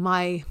 just like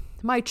my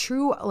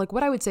true, like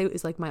what I would say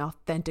is like my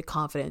authentic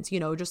confidence, you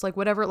know, just like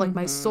whatever, like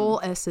my soul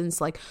essence,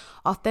 like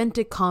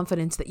authentic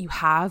confidence that you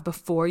have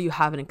before you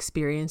have an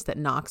experience that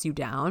knocks you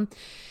down,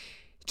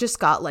 just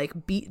got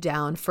like beat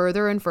down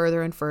further and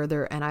further and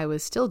further. And I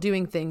was still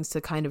doing things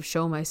to kind of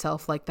show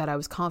myself like that I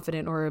was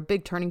confident. Or a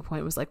big turning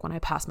point was like when I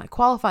passed my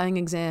qualifying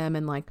exam,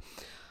 and like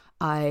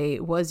I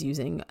was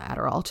using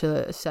Adderall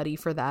to study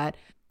for that.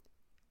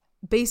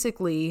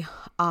 Basically,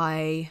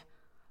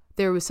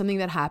 there was something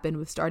that happened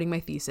with starting my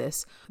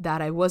thesis that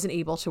I wasn't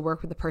able to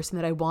work with the person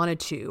that I wanted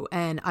to.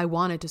 And I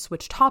wanted to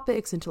switch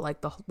topics into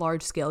like the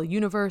large scale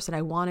universe. And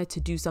I wanted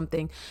to do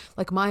something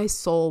like my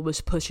soul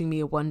was pushing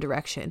me in one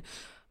direction.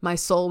 My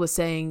soul was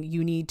saying,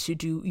 you need to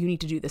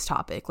do this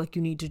topic. Like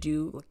you need to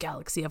do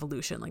galaxy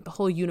evolution, like the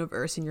whole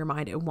universe in your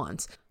mind at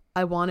once.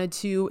 I wanted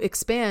to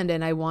expand,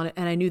 and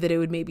I knew that it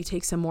would maybe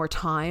take some more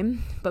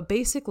time. But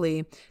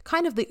basically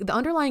kind of the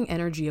underlying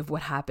energy of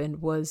what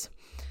happened was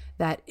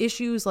that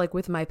issues like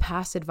with my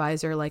past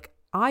advisor, like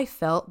I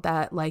felt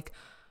that like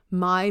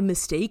my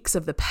mistakes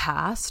of the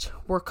past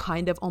were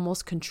kind of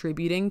almost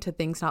contributing to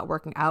things not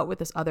working out with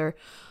this other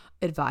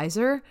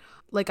advisor.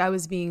 Like I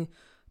was being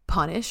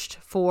punished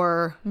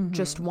for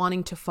just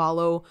wanting to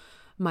follow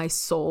my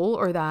soul,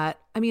 or that,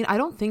 I mean, I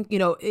don't think, you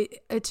know,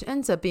 it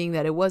ends up being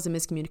that it was a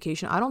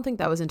miscommunication. I don't think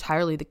that was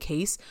entirely the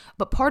case,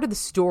 but part of the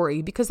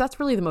story, because that's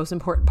really the most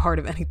important part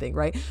of anything,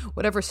 right?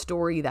 Whatever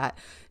story that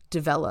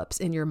develops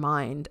in your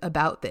mind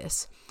about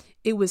this,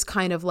 it was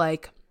kind of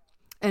like,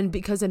 and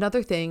because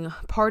another thing,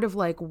 part of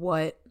like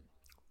what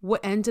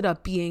ended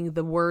up being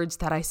the words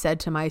that I said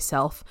to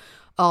myself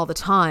all the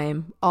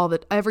time,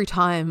 every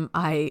time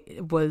I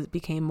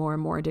became more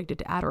and more addicted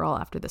to Adderall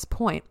after this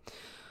point,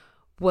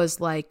 was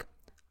like,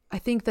 I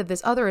think that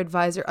this other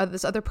advisor,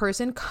 this other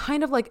person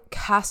kind of like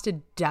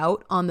casted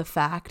doubt on the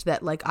fact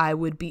that like I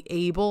would be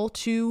able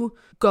to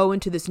go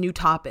into this new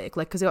topic.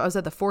 Like, cause I was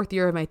at the 4th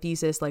year of my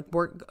thesis, like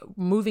we're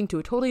moving to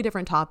a totally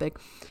different topic,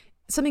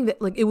 something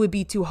that like it would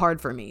be too hard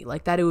for me,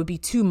 like that it would be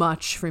too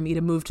much for me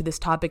to move to this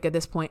topic at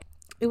this point.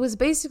 It was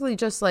basically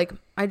just like,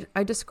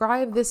 I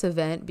describe this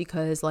event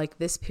because like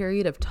this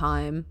period of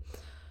time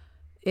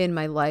in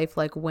my life,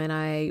 like when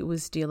I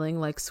was dealing,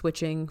 like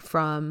switching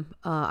from,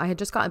 I had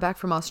just gotten back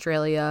from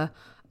Australia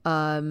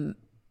in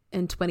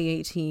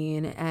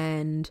 2018,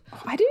 and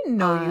I didn't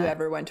know you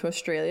ever went to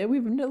Australia.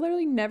 We've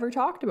literally never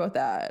talked about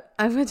that.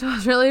 I went to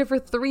Australia for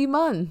 3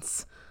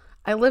 months.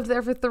 I lived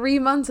there for 3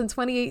 months in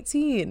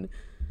 2018.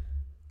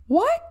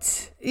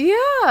 What? Yeah.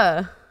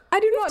 I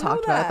did not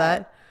talked know about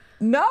that.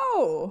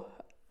 No.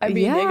 I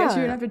mean, I guess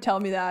you're gonna have to tell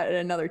me that at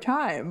another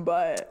time,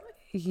 but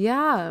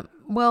yeah.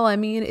 Well, I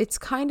mean, it's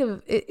kind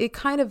of, it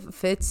kind of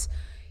fits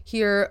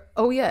here.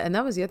 Oh yeah. And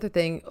that was the other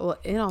thing. Well,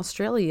 in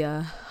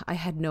Australia, I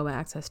had no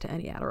access to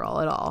any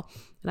Adderall at all.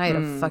 And I had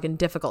a fucking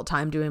difficult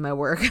time doing my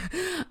work.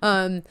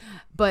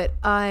 But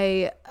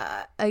I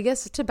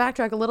guess to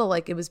backtrack a little,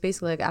 like it was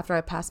basically like after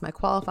I passed my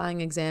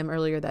qualifying exam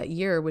earlier that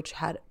year, which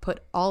had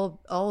put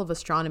all of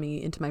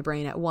astronomy into my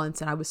brain at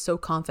once. And I was so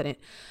confident.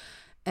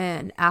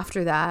 And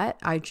after that,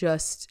 I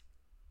just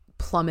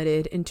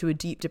plummeted into a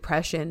deep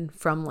depression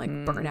from like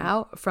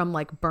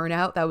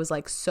burnout that was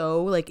like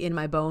so like in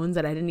my bones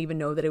that I didn't even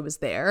know that it was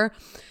there.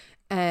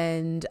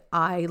 And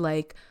I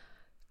like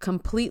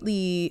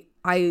completely,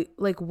 I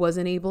like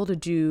wasn't able to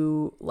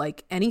do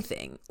like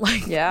anything,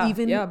 like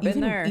even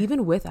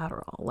with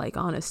Adderall, like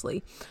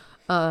honestly.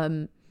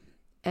 And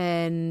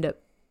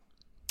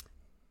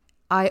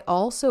I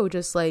also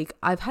just like,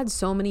 I've had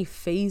so many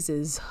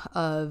phases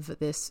of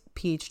this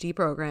PhD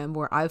program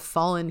where I've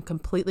fallen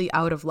completely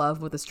out of love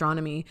with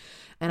astronomy,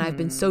 and I've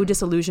been so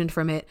disillusioned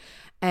from it.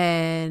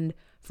 And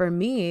for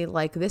me,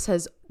 like this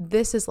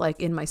is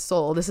like in my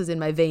soul, this is in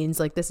my veins.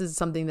 Like this is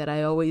something that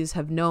I always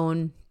have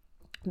known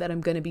that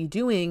I'm going to be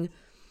doing.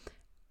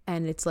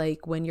 And it's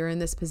like when you're in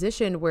this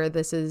position where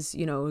this is,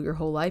 you know, your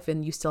whole life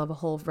and you still have a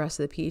whole rest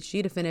of the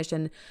PhD to finish.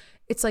 And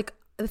it's like,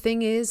 the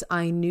thing is,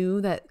 I knew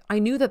that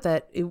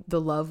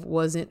the love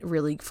wasn't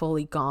really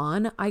fully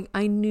gone.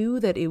 I knew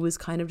that it was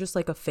kind of just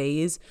like a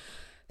phase,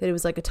 that it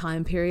was like a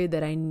time period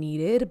that I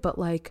needed, but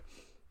like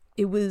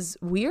it was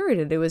weird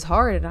and it was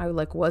hard, and I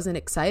like wasn't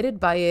excited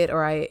by it,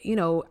 or I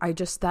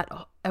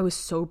was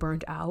so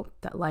burnt out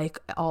that like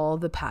all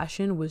the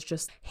passion was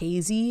just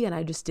hazy and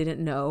I just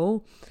didn't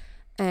know.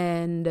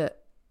 And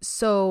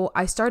so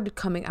I started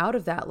coming out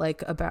of that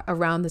like about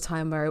around the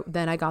time where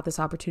then I got this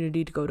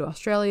opportunity to go to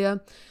Australia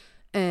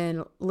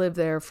and live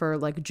there for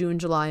like June,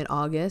 July, and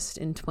August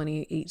in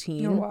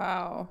 2018. Oh,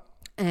 wow.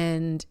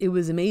 And it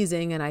was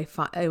amazing. And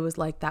it was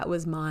like, that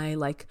was my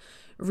like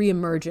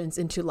reemergence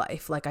into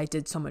life. Like I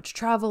did so much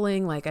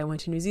traveling, like I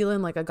went to New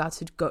Zealand, like I got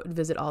to go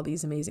visit all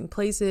these amazing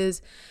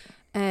places.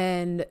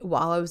 And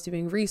while I was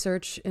doing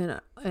research in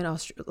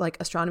like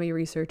astronomy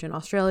research in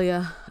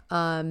Australia,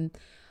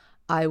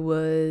 I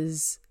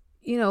was,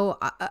 you know,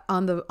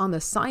 on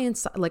the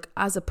science side, like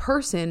as a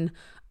person,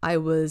 I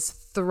was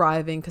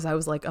thriving because I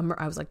was like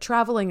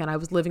traveling, and I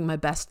was living my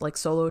best like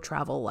solo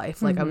travel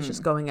life. Like I was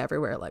just going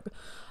everywhere like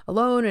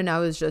alone, and I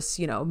was just,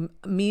 you know,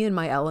 me and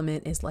my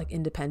element is like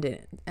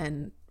independent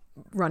and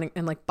running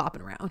and like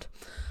bopping around.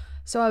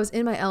 So I was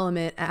in my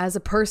element as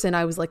a person.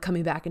 I was like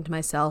coming back into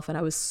myself, and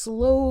I was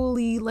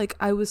slowly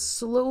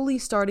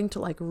starting to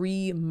like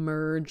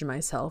re-merge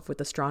myself with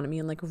astronomy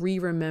and like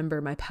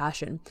re-remember my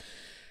passion.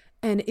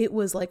 And it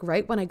was like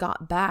right when I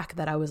got back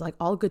that I was like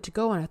all good to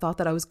go. And I thought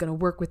that I was going to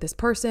work with this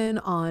person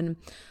on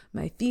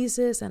my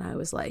thesis. And I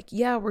was like,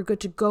 yeah, we're good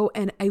to go.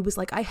 And I was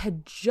like, I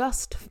had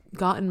just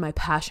gotten my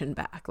passion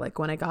back. Like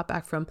when I got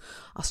back from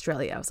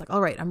Australia, I was like,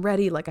 all right, I'm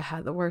ready. Like I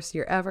had the worst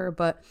year ever.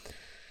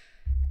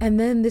 And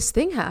then this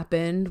thing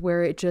happened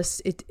where it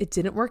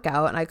didn't work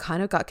out. And I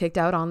kind of got kicked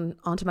out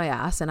onto my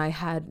ass, and I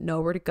had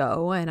nowhere to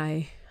go.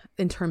 And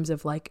in terms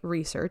of like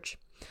research.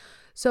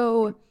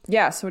 So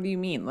yeah. So what do you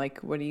mean? Like,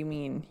 what do you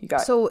mean you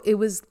got? So it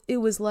was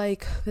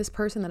like this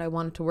person that I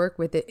wanted to work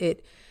with.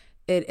 It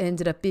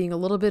ended up being a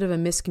little bit of a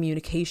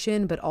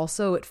miscommunication, but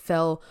also it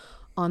fell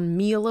on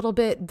me a little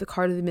bit. The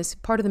part of the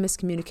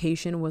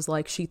miscommunication was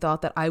like she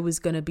thought that I was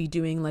going to be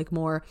doing like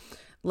more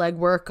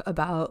legwork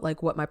about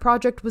like what my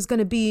project was going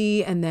to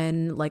be, and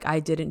then like I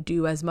didn't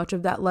do as much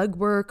of that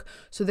legwork.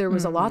 So there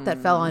was a lot that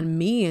fell on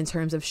me in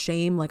terms of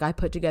shame. Like I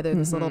put together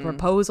this little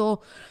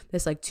proposal,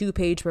 this like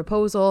 2-page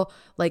proposal.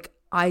 Like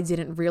I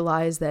didn't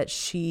realize that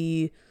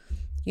she,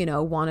 you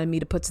know, wanted me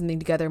to put something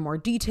together more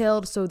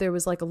detailed. So there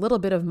was like a little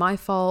bit of my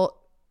fault,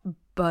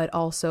 but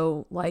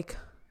also a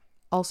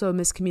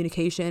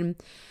miscommunication.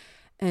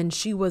 And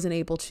she wasn't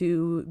able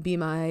to be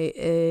my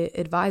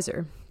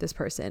advisor, this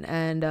person.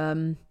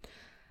 And,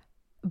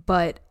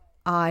 but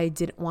I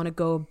didn't want to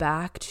go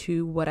back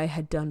to what I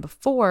had done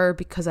before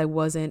because I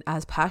wasn't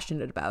as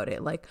passionate about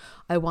it. Like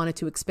I wanted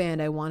to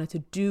expand. I wanted to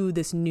do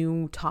this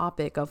new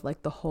topic of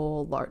like the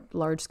whole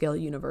large scale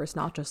universe,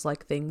 not just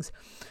like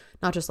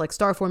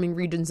star forming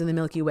regions in the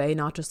Milky Way,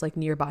 not just like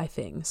nearby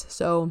things.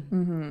 So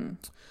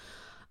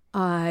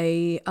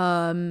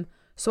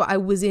so I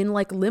was in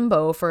like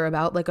limbo for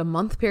about like a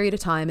month period of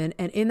time. And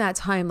in that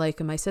time, like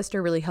my sister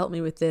really helped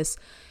me with this.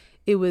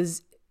 It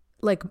was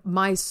like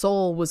my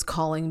soul was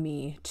calling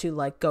me to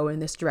like go in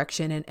this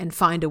direction and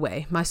find a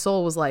way. My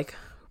soul was like,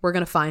 we're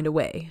going to find a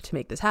way to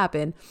make this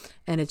happen.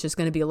 And it's just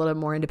going to be a little bit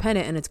more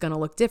independent and it's going to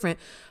look different,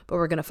 but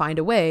we're going to find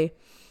a way.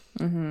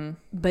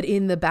 But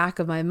in the back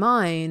of my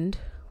mind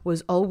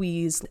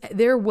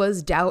there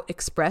was doubt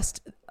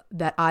expressed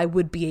that I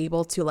would be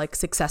able to like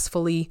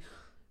successfully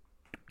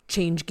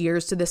change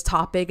gears to this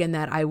topic, and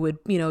that I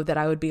would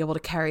be able to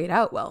carry it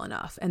out well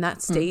enough. And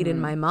that stayed in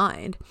my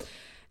mind.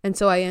 And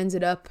so I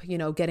ended up, you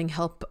know, getting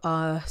help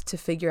to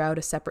figure out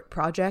a separate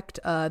project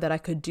that I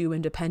could do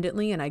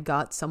independently. And I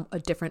got a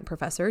different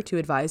professor to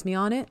advise me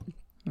on it,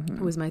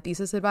 who was my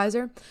thesis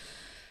advisor.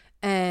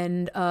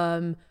 And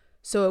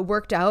so it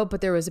worked out, but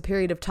there was a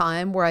period of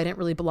time where I didn't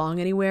really belong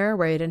anywhere,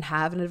 where I didn't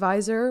have an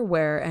advisor,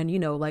 and, you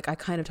know, like I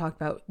kind of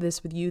talked about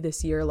this with you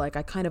this year, like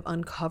I kind of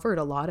uncovered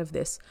a lot of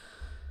this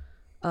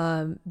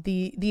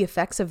the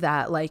effects of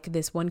that, like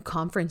this one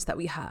conference that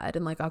we had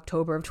in like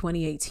October of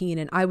 2018,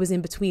 and I was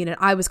in between, and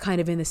I was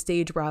kind of in the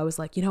stage where I was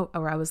like,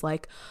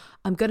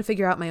 I'm going to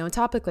figure out my own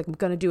topic. Like I'm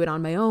going to do it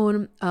on my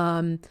own.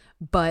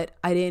 But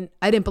I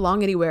didn't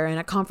belong anywhere. And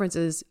at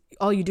conferences,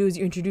 all you do is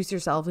you introduce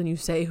yourself and you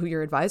say who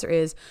your advisor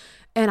is.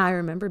 And I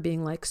remember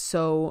being like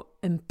so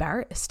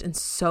embarrassed and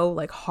so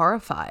like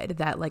horrified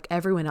that like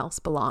everyone else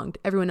belonged,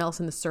 everyone else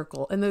in the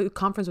circle. And the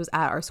conference was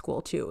at our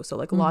school too. So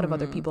like a lot of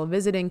other people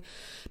visiting.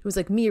 It was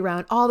like me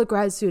around all the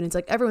grad students,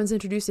 like everyone's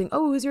introducing,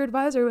 oh, who's your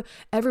advisor?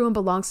 Everyone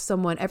belongs to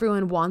someone.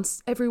 Everyone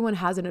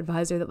has an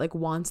advisor that like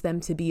wants them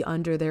to be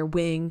under their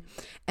wing.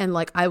 And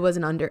like I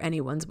wasn't under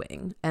anyone's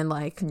wing. And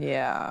like,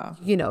 yeah,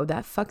 you know,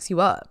 that fucks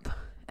you up.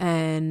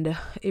 And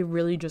it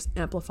really just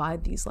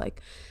amplified these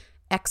like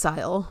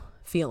exile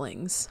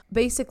feelings.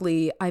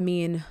 Basically, I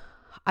mean,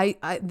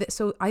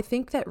 so I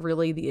think that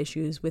really the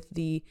issues with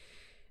the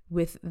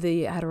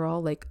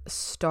Adderall like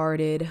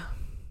started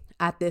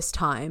at this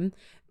time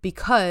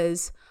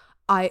because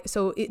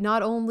it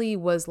not only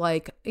was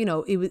like, you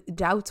know,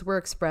 doubts were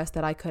expressed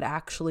that I could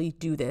actually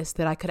do this,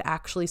 that I could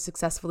actually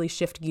successfully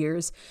shift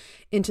gears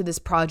into this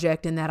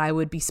project, and that I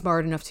would be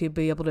smart enough to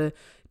be able to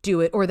do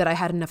it, or that I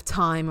had enough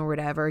time or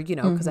whatever, you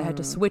know, because I had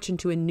to switch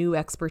into a new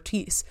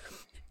expertise,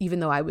 even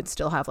though I would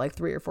still have like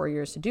 3 or 4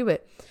 years to do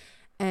it.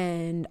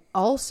 And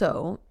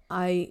also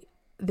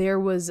there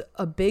was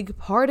a big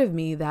part of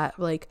me that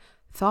like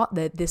thought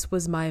that this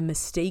was my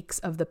mistakes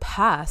of the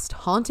past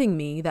haunting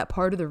me, that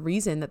part of the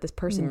reason that this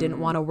person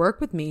didn't want to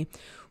work with me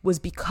was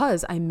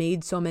because I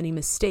made so many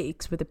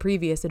mistakes with the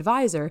previous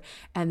advisor,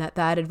 and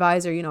that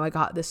advisor, you know, I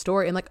got this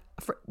story, and like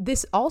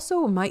this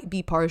also might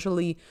be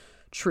partially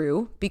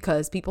true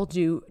because people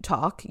do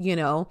talk, you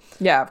know.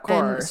 Yeah, of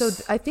course. And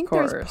so I think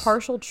there's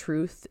partial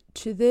truth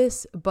to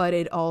this, but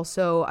it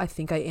also, I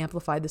think I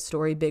amplified the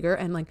story bigger.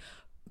 And like,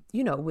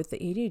 you know, with the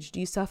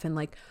ADHD stuff and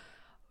like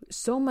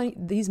so many,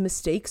 these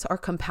mistakes are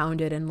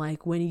compounded. And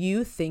like, when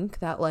you think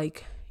that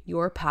like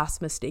your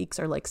past mistakes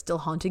are like still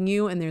haunting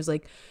you, and there's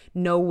like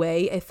no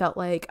way. It felt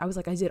like I was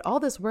like, I did all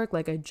this work,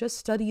 like I just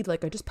studied,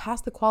 like I just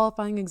passed the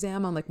qualifying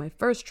exam on like my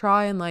first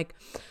try, and like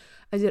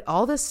I did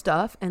all this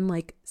stuff, and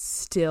like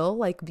still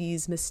like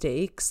these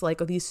mistakes, like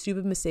these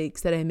stupid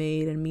mistakes that I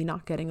made, and me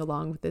not getting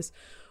along with this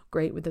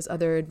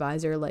other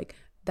advisor, like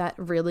that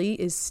really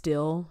is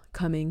still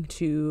coming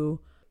to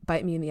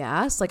bite me in the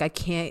ass. Like I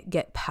can't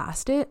get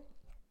past it.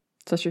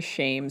 Such a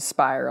shame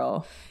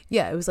spiral.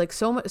 Yeah, it was like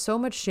so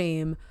much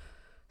shame.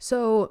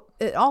 So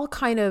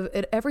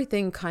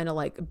everything kind of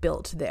like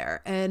built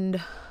there.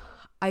 And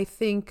I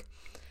think,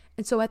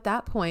 and so at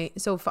that point,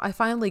 I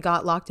finally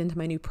got locked into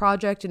my new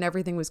project and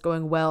everything was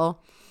going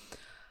well.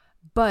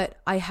 But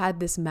I had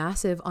this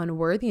massive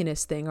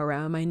unworthiness thing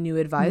around my new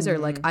advisor.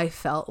 Like I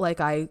felt like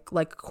I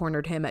like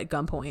cornered him at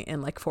gunpoint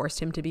and like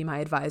forced him to be my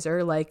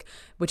advisor, like,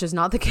 which is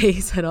not the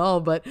case at all.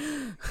 But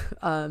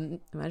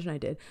imagine I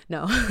did.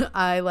 No,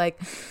 I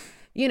like,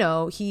 he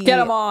get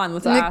him on.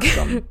 Let's ask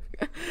him.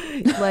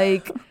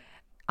 Like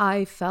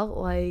I felt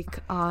like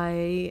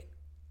I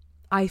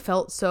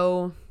felt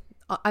so.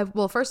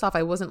 Well, first off,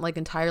 I wasn't like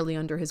entirely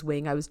under his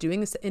wing. I was doing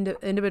this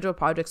individual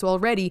project. So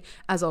already,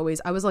 as always,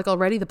 I was like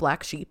already the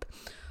black sheep.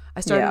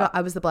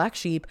 I was the black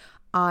sheep.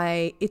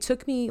 It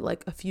took me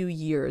like a few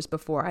years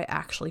before I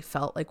actually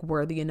felt like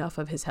worthy enough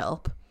of his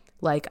help.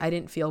 Like I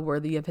didn't feel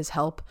worthy of his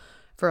help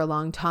for a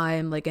long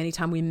time. Like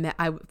anytime we met,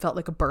 I felt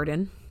like a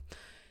burden.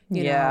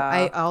 You know,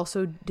 I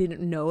also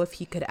didn't know if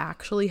he could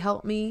actually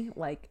help me,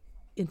 like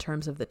in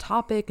terms of the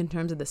topic, in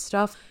terms of the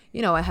stuff.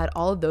 I had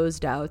all of those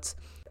doubts.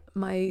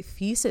 My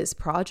thesis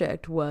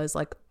project was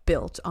like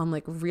built on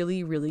like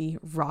really, really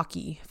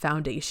rocky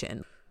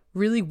foundation,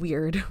 really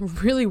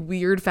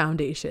weird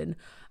foundation.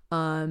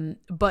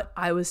 But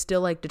I was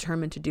still like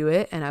determined to do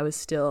it, and I was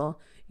still,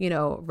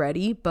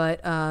 ready. But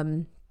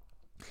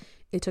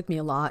it took me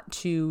a lot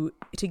to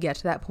get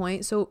to that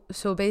point. So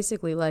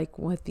basically, like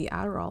with the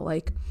Adderall,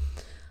 like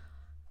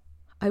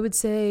I would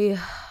say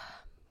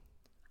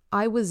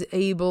I was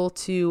able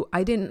to,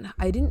 I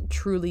didn't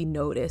truly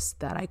notice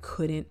that I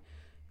couldn't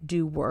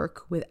do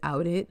work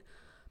without it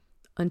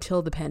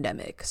until the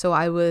pandemic. So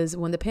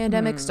when the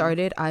pandemic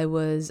started, I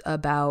was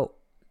about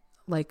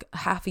like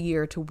half a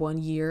year to 1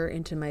 year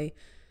into my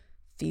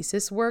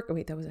thesis work. Oh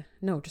wait,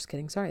 just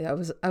kidding. Sorry. I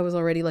was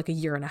already like a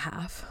year and a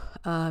half.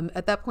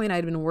 At that point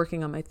I'd been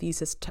working on my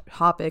thesis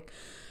topic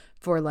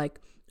for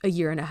like a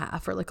year and a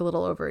half, or like a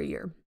little over a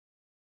year.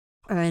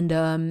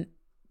 And,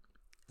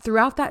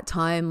 throughout that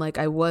time, like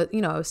I was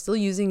still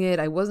using it.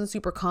 I wasn't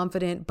super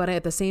confident, but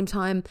at the same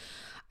time,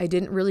 I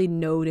didn't really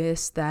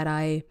notice that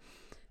I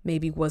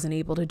maybe wasn't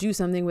able to do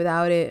something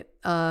without it.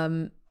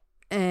 And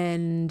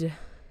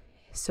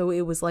so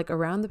it was like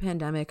around the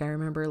pandemic, I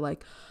remember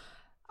like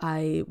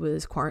I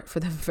was for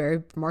the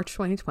very March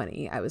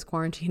 2020, I was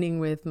quarantining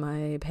with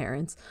my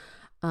parents.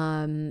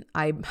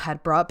 I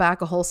had brought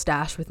back a whole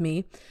stash with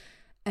me,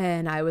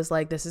 and I was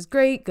like, this is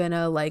great,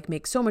 gonna like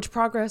make so much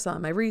progress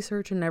on my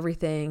research and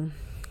everything.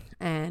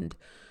 And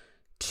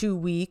 2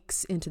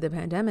 weeks into the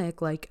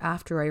pandemic, like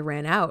after I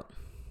ran out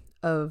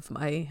of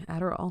my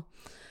Adderall,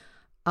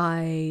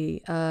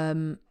 I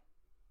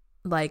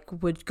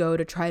like would go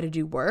to try to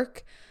do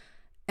work,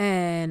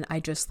 and I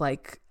just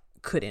like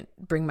couldn't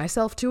bring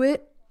myself to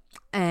it.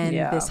 And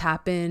this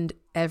happened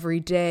every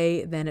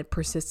day. Then it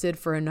persisted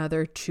for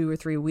another 2 or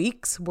 3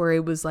 weeks, where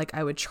it was like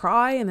I would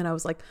try, and then I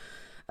was like,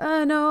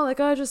 no, like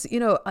I just,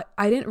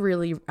 I didn't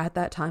really, at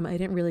that time, I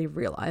didn't really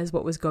realize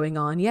what was going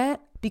on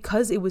yet,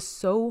 because it was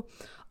so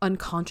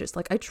unconscious.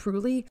 Like I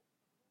truly,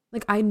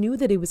 like I knew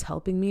that it was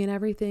helping me and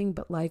everything,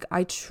 but like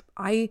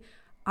I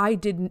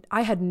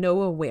had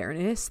no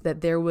awareness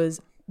that there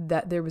was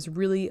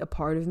really a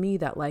part of me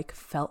that like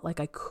felt like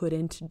I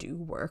couldn't do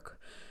work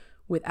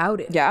without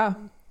it. Yeah.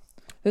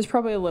 There's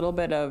probably a little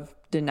bit of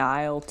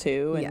denial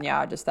too.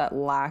 And just that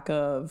lack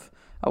of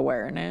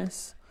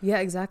awareness. Yeah,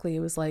 exactly.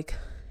 It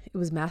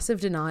was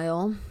massive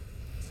denial.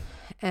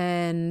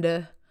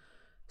 And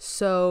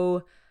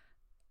so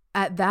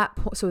at that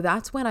point, so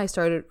that's when I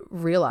started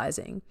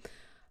realizing,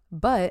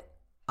 but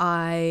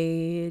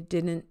I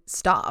didn't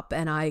stop,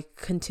 and I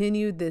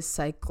continued this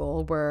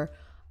cycle where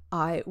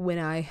I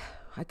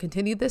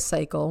continued this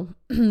cycle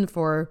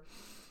for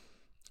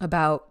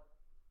about,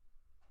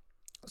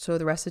 so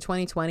the rest of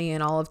 2020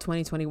 and all of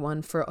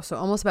 2021, so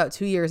almost about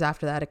 2 years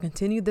after that, I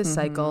continued this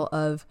cycle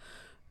of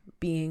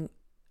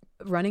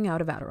running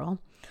out of Adderall.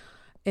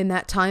 In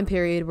that time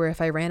period where if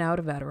I ran out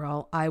of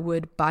Adderall, I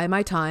would buy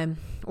my time,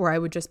 or I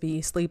would just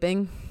be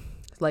sleeping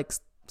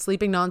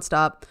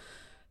nonstop,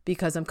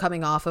 because I'm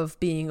coming off of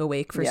being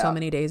awake for so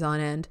many days on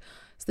end,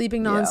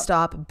 sleeping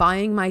nonstop,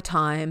 buying my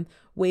time,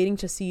 waiting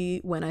to see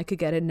when I could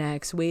get it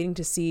next, waiting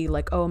to see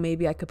like, oh,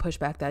 maybe I could push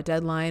back that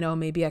deadline. Oh,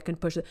 maybe I can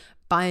push it,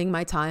 buying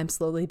my time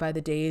slowly by the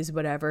days,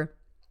 whatever.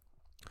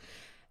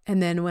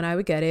 And then when I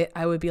would get it,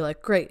 I would be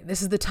like, great,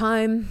 this is the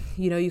time.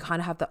 You kind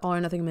of have the all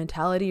or nothing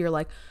mentality. You're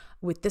like,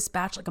 with this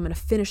batch, like I'm going to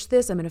finish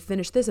this. I'm going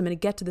to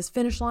get to this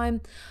finish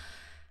line.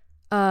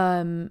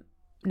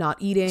 Not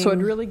eating. So it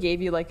really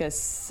gave you like a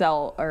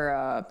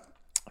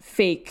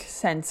fake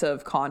sense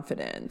of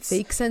confidence.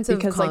 Fake sense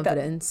of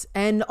confidence.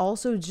 And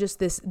also just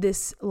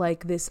this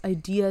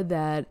idea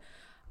that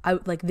I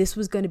like this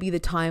was going to be the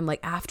time, like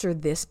after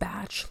this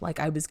batch, like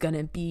I was going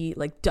to be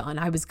like done.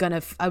 I was going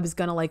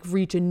to like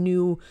reach a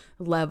new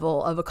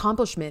level of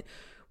accomplishment,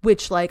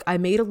 which like I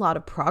made a lot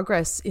of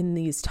progress in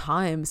these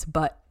times,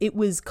 but it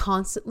was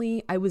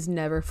constantly, I was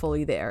never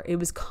fully there. It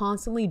was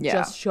constantly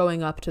just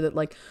showing up to the,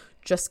 like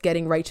just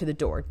getting right to the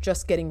door,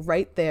 just getting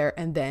right there.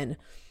 And then.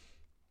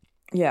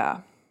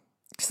 Yeah.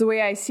 So the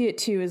way I see it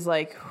too is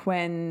like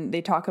when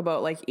they talk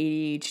about like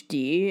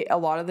ADHD, a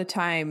lot of the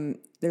time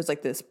there's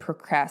like this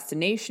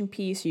procrastination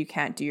piece. You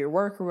can't do your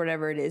work or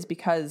whatever it is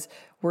because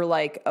we're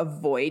like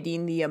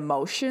avoiding the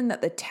emotion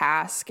that the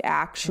task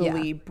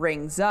actually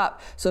brings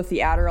up. So if the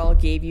Adderall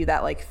gave you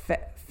that like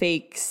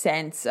fake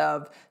sense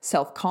of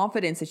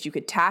self-confidence that you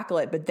could tackle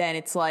it, but then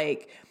it's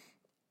like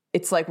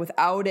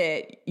without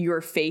it,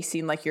 you're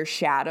facing like your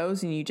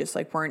shadows and you just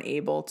like weren't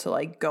able to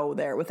like go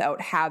there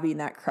without having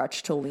that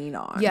crutch to lean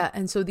on. Yeah.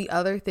 And so the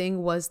other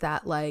thing was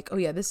that like, oh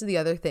yeah, this is the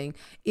other thing.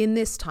 In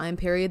this time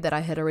period that I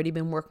had already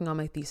been working on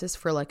my thesis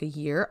for like a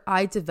year,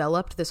 I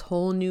developed this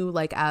whole new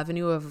like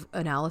avenue of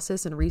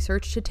analysis and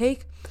research to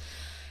take.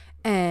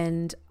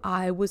 And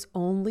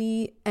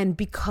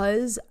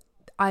because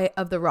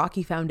of the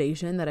rocky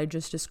foundation that I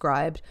just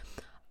described,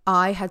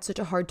 I had such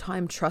a hard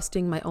time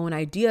trusting my own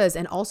ideas.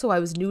 And also I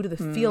was new to the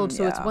field.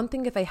 So it's one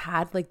thing if I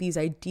had like these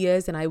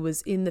ideas and I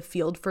was in the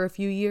field for a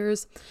few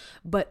years,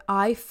 but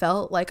I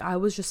felt like I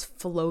was just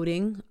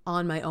floating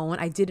on my own.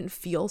 I didn't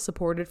feel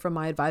supported from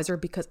my advisor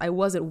because I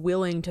wasn't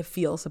willing to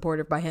feel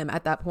supported by him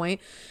at that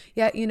point.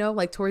 Yeah, you know,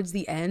 like towards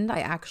the end, I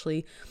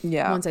actually,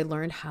 once I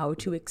learned how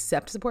to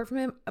accept support from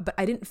him, but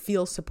I didn't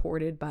feel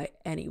supported by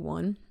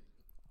anyone.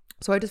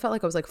 So I just felt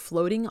like I was like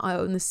floating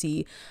out in the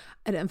sea.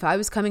 And if I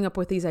was coming up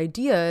with these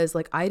ideas,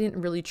 like I didn't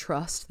really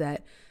trust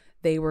that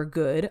they were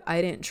good. I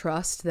didn't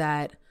trust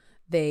that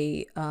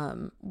they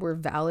were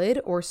valid.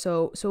 Or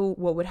so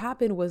what would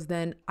happen was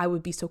then I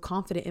would be so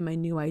confident in my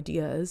new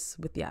ideas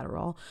with the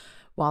Adderall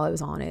while I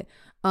was on it.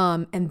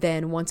 And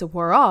then once it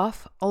wore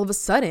off, all of a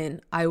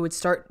sudden I would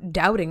start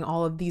doubting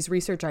all of these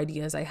research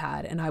ideas I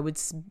had. And I would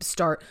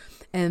start,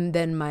 and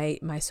then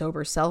my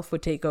sober self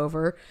would take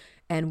over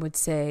and would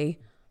say,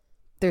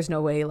 there's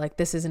no way, like,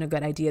 this isn't a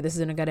good idea. This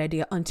isn't a good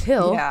idea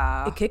until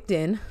it kicked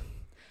in.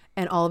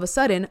 And all of a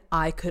sudden,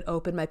 I could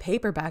open my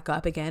paper back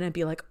up again and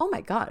be like, oh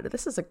my God,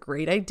 this is a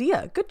great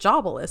idea. Good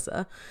job,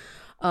 Alyssa.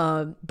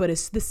 But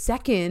it's the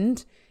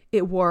second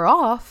it wore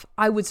off,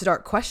 I would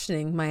start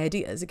questioning my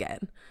ideas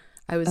again.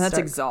 That's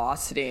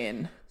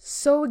exhausting.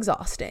 So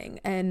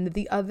exhausting. And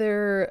the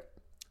other,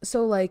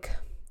 so like,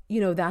 you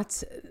know,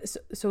 that's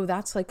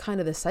like kind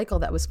of the cycle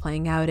that was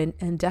playing out.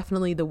 And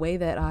definitely the way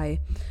that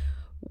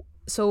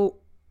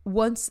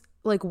once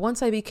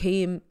I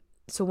became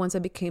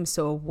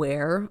so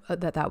aware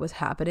that was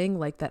happening,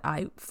 like that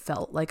I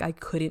felt like I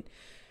couldn't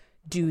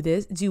do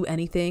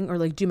anything or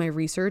like do my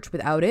research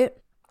without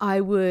it,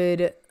 I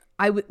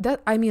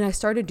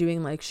started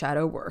doing like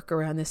shadow work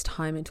around this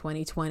time in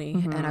 2020.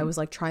 And I was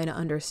like trying to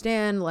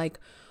understand like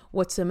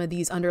what some of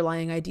these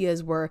underlying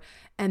ideas were.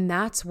 And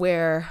that's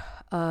where,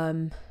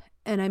 and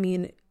I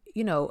mean,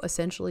 you know,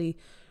 essentially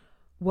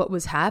what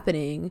was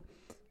happening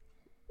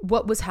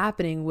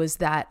was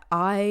that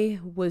my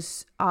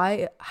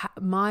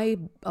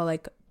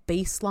like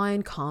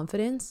baseline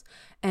confidence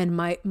and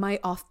my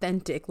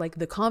authentic, like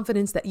the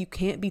confidence that you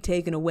can't be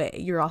taken away.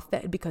 You're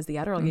authentic because the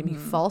Adderall gave me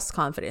false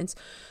confidence.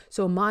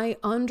 So my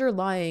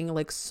underlying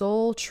like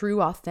soul, true,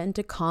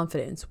 authentic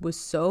confidence was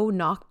so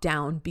knocked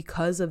down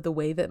because of the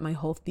way that my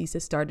whole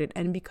thesis started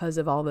and because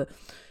of all the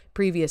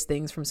previous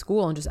things from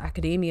school and just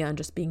academia and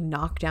just being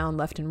knocked down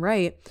left and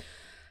right.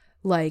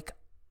 Like,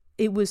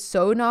 it was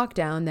so knocked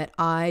down that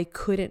I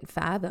couldn't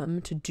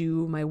fathom to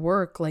do my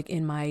work like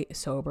in my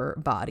sober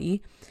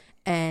body.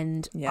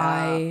 And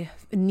I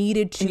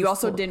needed to. And you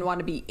also didn't want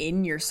to be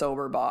in your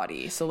sober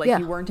body. So like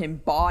you weren't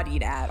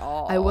embodied at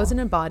all. I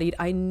wasn't embodied.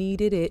 I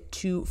needed it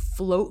to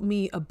float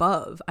me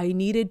above. I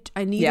needed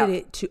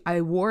it to,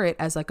 I wore it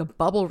as like a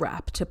bubble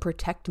wrap to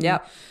protect me,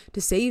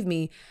 to save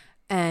me.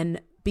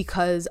 And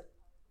because,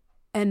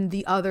 and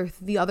the other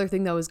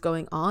thing that was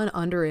going on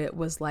under it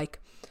was like,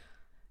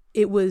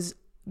 it was,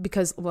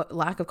 because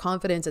lack of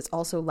confidence, it's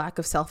also lack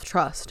of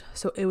self-trust.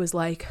 So it was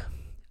like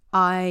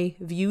I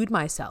viewed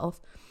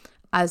myself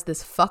as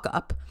this fuck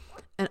up,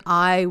 and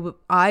I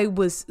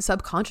was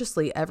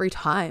subconsciously every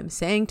time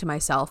saying to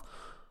myself,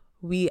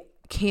 we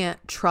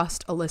can't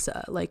trust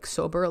Alyssa. Like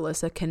sober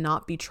Alyssa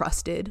cannot be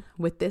trusted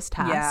with this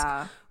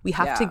task. We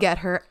have to get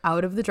her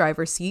out of the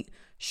driver's seat.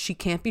 She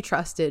can't be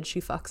trusted.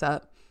 She fucks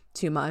up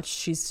too much.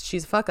 She's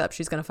a fuck up.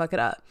 She's gonna fuck it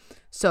up.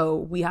 So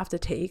we have to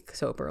take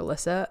sober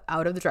Alyssa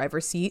out of the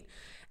driver's seat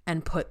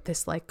and put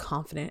this like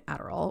confident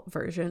Adderall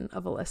version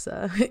of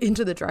Alyssa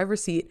into the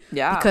driver's seat.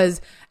 Yeah.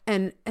 Because,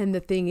 and the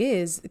thing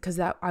is, because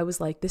that I was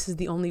like, this is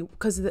the only,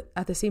 because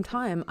at the same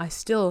time, I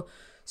still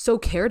so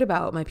cared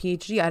about my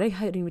PhD. I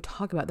didn't even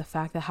talk about the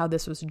fact that how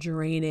this was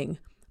draining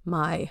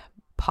my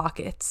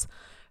pockets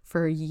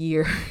for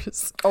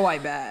years. Oh, I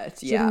bet.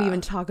 She didn't even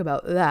talk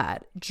about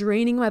that.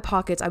 Draining my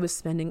pockets. I was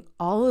spending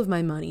all of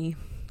my money,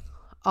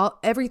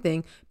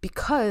 everything,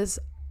 because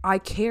I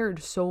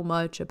cared so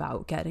much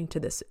about getting to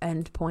this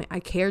end point. I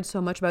cared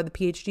so much about the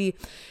PhD,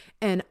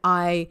 and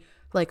I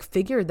like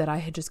figured that I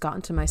had just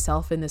gotten to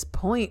myself in this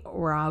point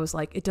where I was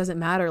like, it doesn't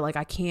matter. Like,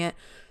 I can't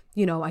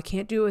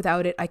do it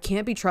without it. I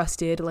can't be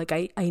trusted. Like,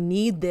 I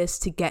need this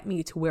to get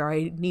me to where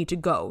I need to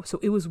go. So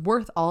it was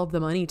worth all of the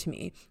money to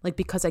me, like,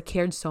 because I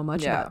cared so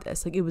much about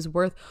this. Like, it was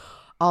worth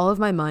all of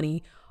my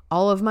money,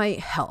 all of my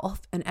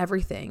health and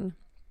everything,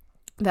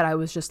 that I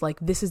was just like,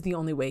 this is the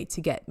only way to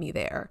get me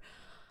there.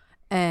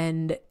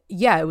 And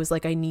yeah, it was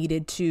like I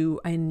needed to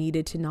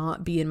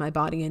not be in my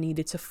body. I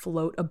needed to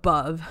float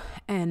above.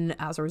 And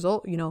as a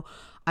result,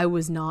 I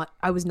was not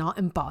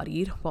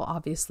embodied. Well,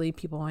 obviously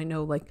people I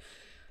know, like,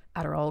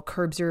 Adderall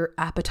curbs your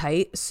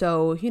appetite.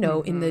 So,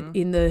 in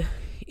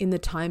the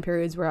time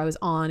periods where I was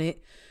on it,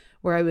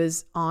 where I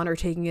was on or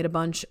taking it a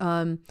bunch,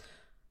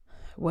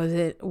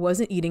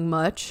 wasn't eating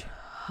much.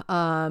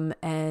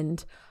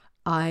 And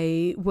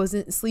I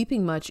wasn't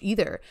sleeping much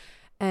either.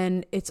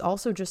 And it's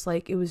also just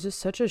like, it was just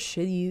such a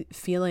shitty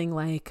feeling,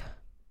 like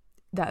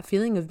that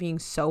feeling of being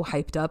so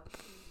hyped up,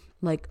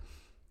 like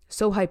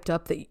so hyped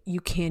up that you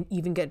can't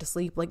even get to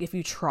sleep. Like, if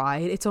you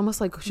tried, it's almost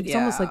like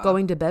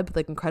going to bed with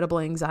like incredible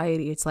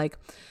anxiety. It's like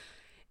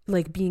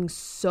being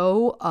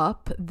so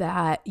up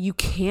that you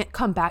can't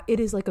come back. It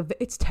is like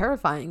it's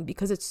terrifying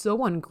because it's so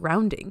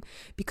ungrounding,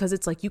 because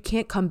it's like you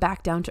can't come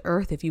back down to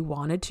earth if you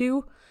wanted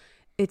to.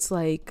 It's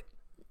like,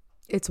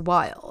 it's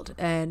wild.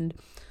 And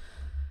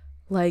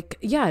like,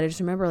 yeah, I just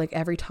remember like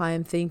every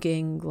time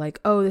thinking like,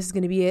 oh, this is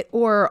going to be it.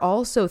 Or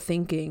also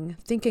thinking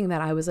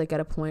that I was like at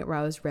a point where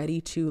I was ready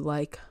to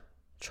like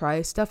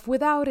try stuff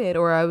without it.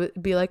 Or I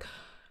would be like,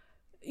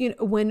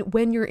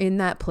 when you're in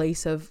that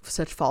place of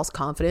such false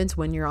confidence,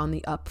 when you're on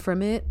the up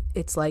from it,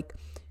 it's like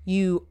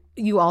you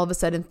all of a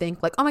sudden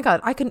think like, oh my God,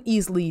 I can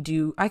easily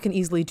do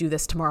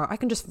this tomorrow. I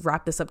can just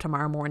wrap this up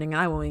tomorrow morning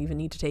and I won't even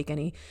need to take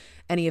any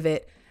of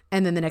it.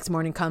 And then the next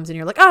morning comes and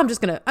you're like, oh, I'm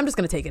just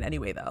gonna take it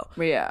anyway though.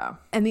 Yeah.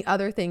 And the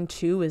other thing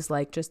too is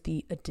like just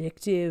the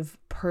addictive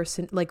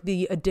person, like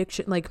the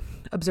addiction, like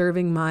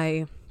observing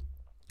my,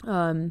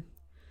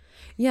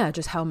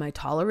 just how my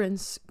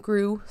tolerance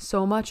grew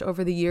so much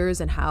over the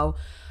years, and how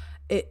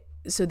it.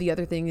 So the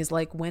other thing is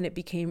like when it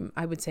became,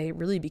 I would say it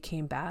really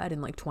became bad in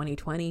like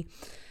 2020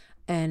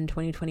 and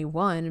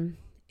 2021.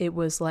 It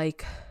was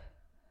like,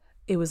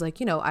 I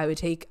would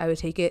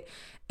take it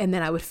and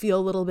then I would feel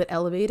a little bit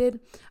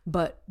elevated.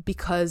 But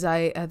because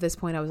at this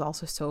point, I was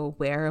also so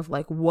aware of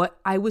like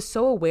I was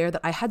so aware that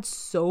I had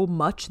so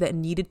much that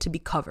needed to be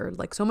covered,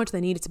 like so much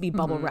that needed to be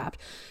bubble wrapped,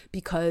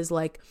 because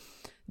it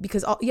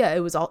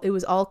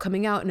was all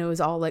coming out, and it was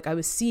all like, I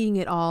was seeing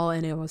it all.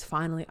 And it was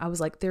finally, I was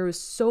like, there was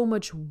so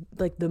much,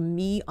 like the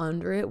me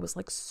under it was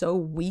like so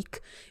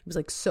weak. It was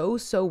like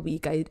so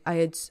weak. I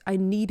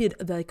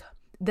needed like,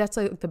 that's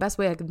like the best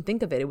way I can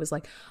think of it. It was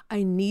like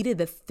I needed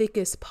the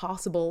thickest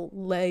possible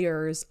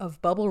layers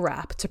of bubble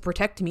wrap to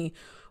protect me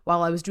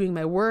while I was doing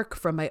my work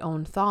from my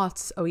own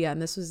thoughts. Oh yeah, and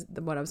this was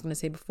what I was going to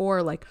say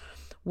before, like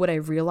what I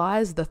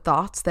realized, the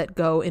thoughts that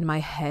go in my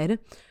head,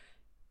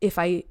 if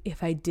I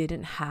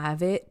didn't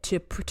have it to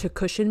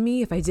cushion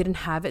me, if I didn't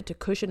have it to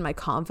cushion my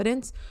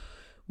confidence,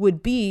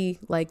 would be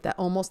like that,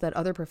 almost that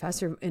other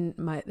professor in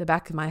the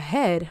back of my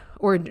head,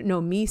 or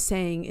no, me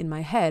saying in my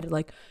head,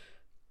 like,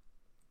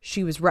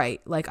 she was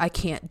right. Like, I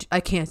can't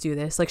do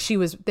this. Like,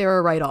 they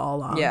were right all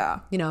along.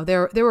 Yeah.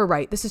 They were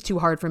right. This is too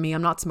hard for me.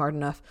 I'm not smart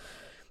enough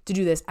to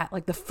do this at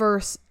like the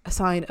first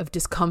sign of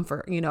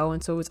discomfort,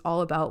 and so it was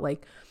all about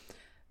like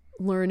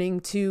learning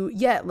to,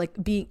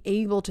 like being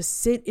able to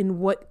sit in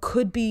what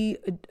could be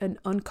an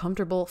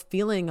uncomfortable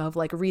feeling of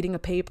like reading a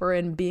paper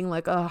and being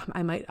like, oh,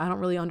 I don't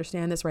really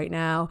understand this right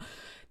now.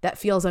 That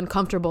feels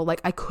uncomfortable.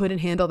 Like, I couldn't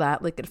handle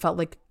that. Like, it felt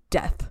like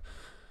death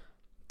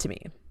to me,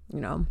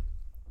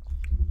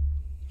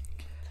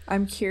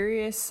 I'm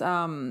curious,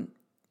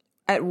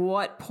 at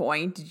what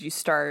point did you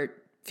start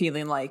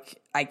feeling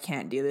like I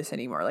can't do this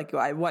anymore? Like,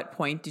 at what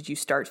point did you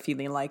start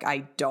feeling like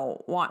I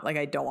don't want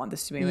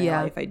this to be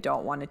my life. I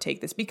don't want to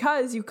take this,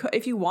 because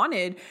if you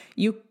wanted,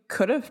 you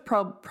could have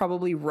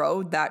probably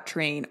rode that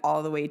train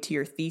all the way to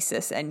your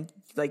thesis and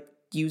like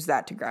use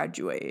that to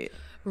graduate.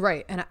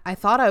 Right. And I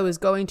thought I was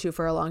going to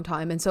for a long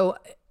time. And so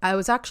I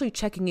was actually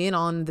checking in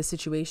on the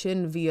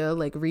situation via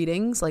like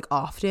readings, like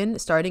often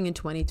starting in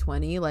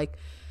 2020, like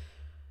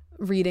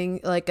reading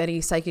like any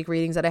psychic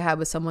readings that I had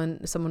with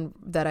someone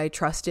that I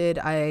trusted.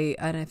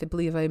 I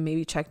believe I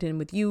maybe checked in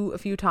with you a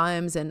few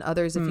times and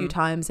others a few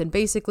times. And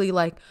basically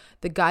like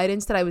the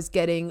guidance that I was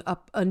getting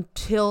up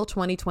until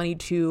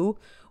 2022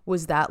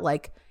 was that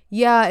like,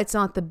 yeah, it's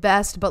not the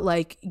best, but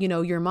like,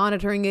 you're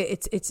monitoring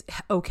it. It's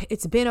okay.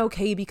 It's been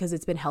okay because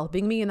it's been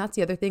helping me. And that's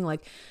the other thing.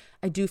 Like,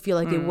 I do feel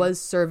like it was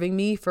serving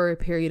me for a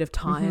period of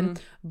time,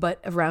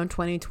 but around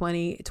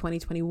 2020,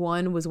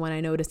 2021 was when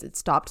I noticed it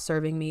stopped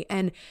serving me.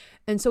 And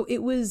so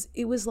it was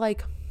really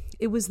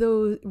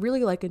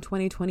like in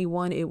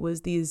 2021, it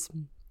was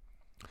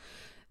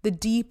the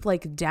deep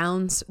like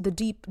downs, the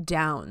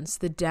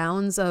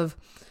downs of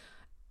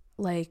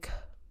like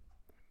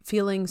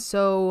feeling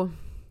so,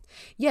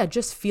 yeah,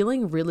 just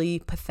feeling really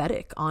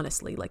pathetic,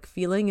 honestly, like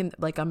feeling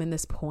like I'm in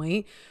this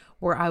point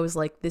where I was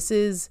like, this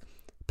is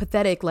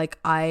pathetic. Like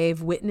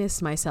I've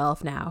witnessed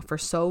myself now for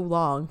so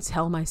long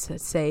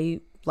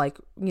say like,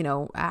 you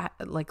know,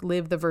 like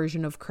live the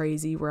version of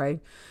crazy where I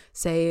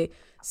say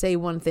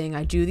one thing,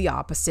 I do the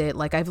opposite.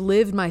 Like I've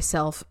lived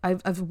myself,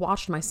 I've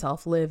watched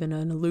myself live in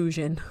an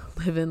illusion,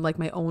 live in like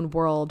my own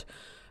world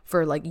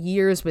for like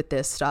years with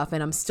this stuff,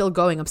 and I'm still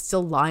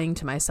lying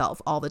to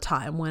myself all the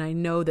time when I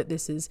know that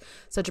this is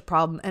such a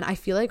problem. And I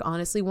feel like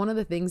honestly one of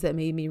the things that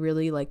made me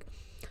really like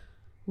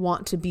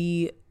want to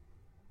be,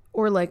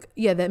 or like,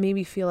 yeah, that made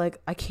me feel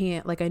like I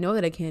can't, like I know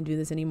that I can't do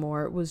this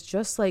anymore, was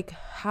just like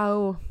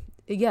how,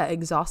 yeah,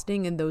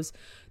 exhausting, and those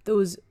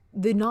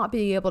the not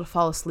being able to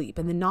fall asleep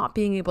and the not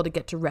being able to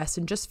get to rest,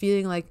 and just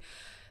feeling like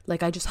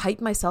I just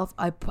hyped myself,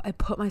 I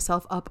put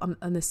myself up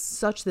on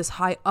this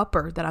high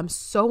upper that I'm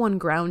so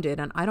ungrounded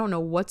and I don't know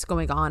what's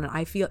going on, and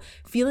I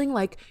feeling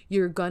like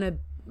you're gonna,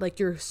 like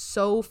you're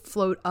so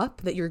float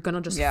up that you're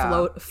gonna just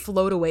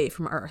float away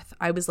from earth.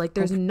 I was like,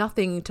 there's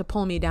nothing to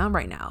pull me down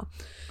right now.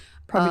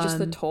 Probably just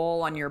the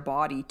toll on your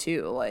body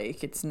too.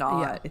 Like it's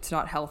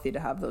not healthy to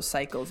have those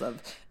cycles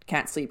of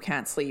can't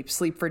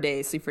sleep for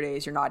days.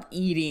 You're not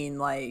eating,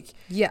 like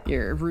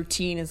your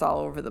routine is all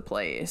over the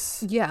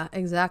place. Yeah,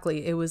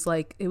 exactly. It was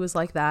like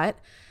that.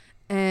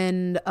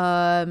 And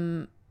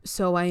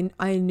so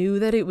I knew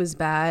that it was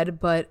bad,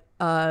 but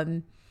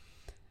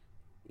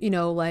you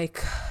know,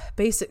 like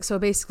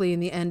basically in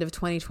the end of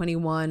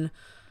 2021,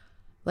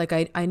 like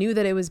I knew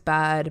that it was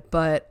bad,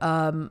 but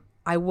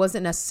I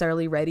wasn't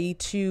necessarily ready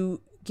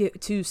to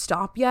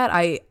stop yet.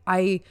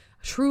 I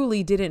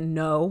truly didn't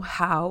know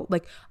how.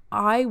 Like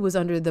I was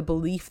under the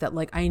belief that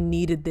like I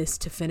needed this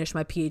to finish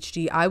my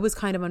PhD. I was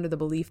kind of under the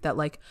belief that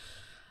like,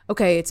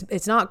 okay,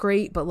 it's not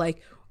great, but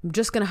like I'm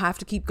just gonna have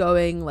to keep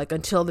going like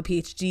until the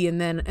PhD, and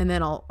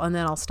then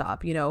I'll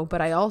stop, you know.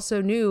 But I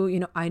also knew, you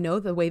know, I know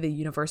the way the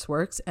universe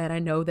works, and I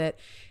know that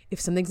if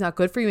something's not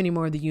good for you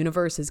anymore, the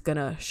universe is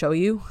gonna show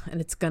you,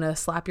 and it's gonna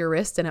slap your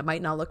wrist, and it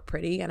might not look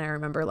pretty. And I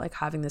remember like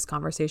having this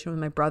conversation with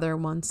my brother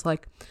once,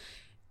 like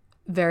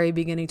very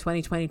beginning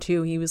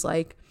 2022. He was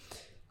like,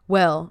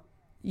 well,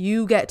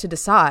 you get to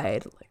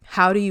decide, like,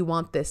 how do you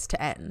want this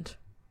to end,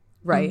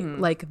 right?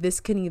 Mm-hmm. Like this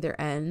can either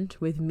end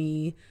with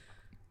me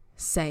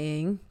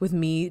deciding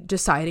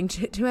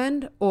to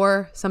end,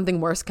 or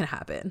something worse can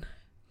happen,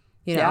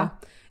 you know.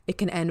 It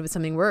can end with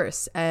something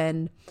worse.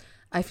 And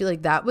I feel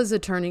like that was a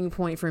turning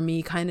point for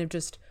me, kind of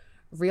just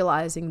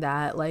realizing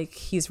that like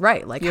he's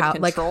right, like you how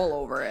have control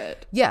over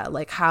it. Yeah,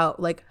 like how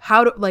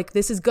do, like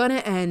this is gonna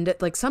end,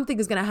 like something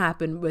is gonna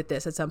happen with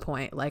this at some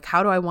point. Like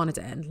how do I want it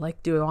to end?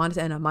 Like do I want it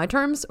to end on my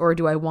terms, or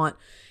do I want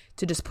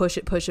to just push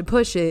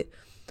it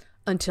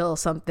until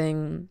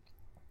something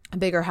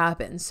bigger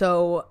happens?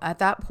 So at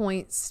that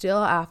point,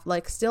 still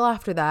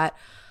after that,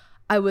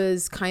 I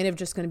was kind of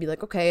just going to be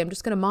like, okay, I'm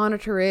just going to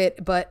monitor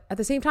it. But at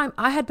the same time,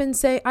 I had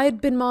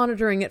been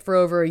monitoring it for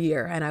over a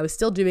year, and I was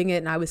still doing it,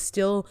 and I was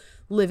still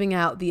living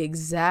out the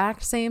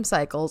exact same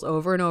cycles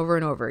over and over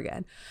and over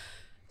again.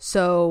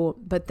 So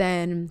it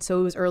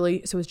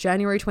was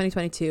January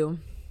 2022.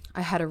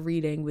 I had a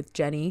reading with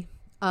Jenny.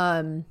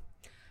 And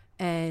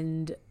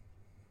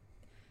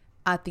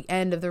at the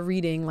end of the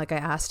reading, like I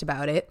asked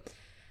about it.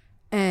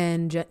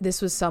 And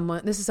this is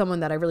someone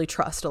that I really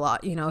trust a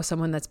lot, you know,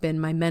 someone that's been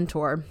my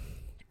mentor.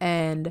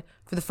 And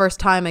for the first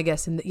time, I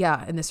guess, in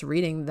this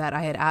reading that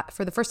I had,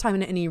 for the first time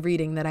in any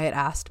reading that I had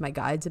asked my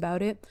guides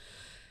about it,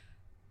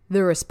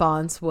 the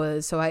response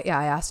was, so I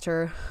asked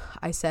her,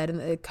 I said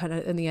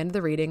in the end of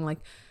the reading, like,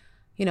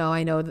 you know,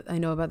 I know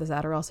about this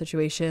Adderall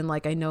situation.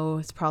 Like, I know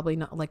it's probably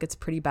not, like, it's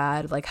pretty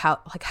bad. Like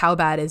how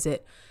bad is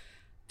it?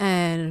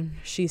 And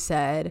she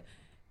said,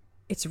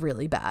 it's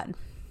really bad.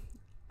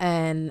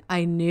 And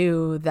I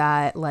knew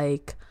that,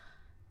 like,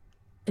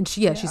 and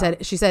she said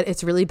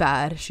it's really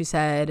bad. She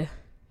said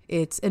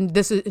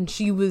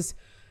she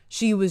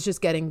was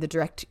just getting the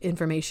direct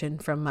information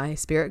from my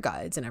spirit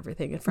guides and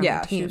everything, and from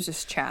her team. She was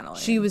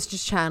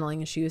just channeling,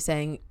 and she was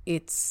saying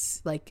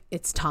it's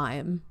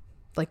time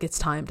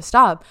to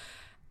stop.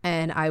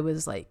 And I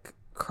was like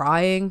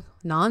crying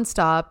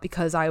nonstop,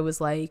 because I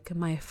was like,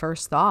 my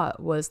first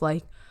thought was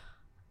like,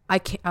 I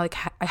can't, like,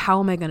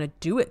 how am I going to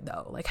do it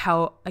though? Like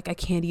how, like, I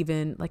can't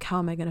even, like, how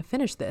am I going to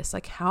finish this?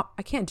 Like how,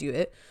 I can't do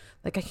it.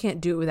 Like I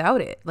can't do it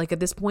without it. Like at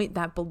this point,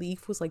 that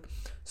belief was like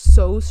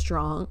so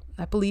strong.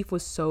 That belief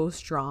was so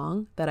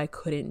strong that I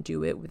couldn't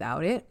do it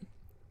without it.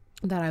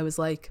 That I was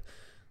like,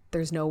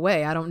 there's no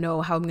way. I don't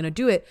know how I'm going to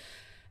do it.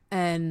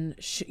 And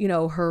she, you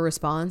know, her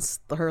response,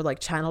 her like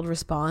channeled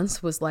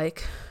response was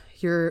like,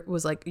 you're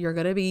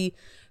going to be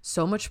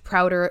so much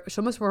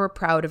more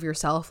proud of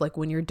yourself. Like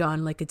when you're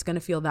done, like it's going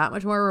to feel that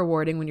much more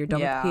rewarding when you're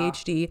done with the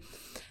PhD,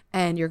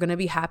 and you're going to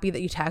be happy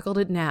that you tackled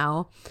it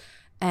now.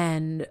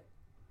 And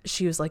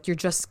she was like, you're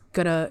just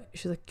gonna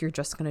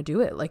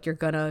do it. Like you're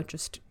gonna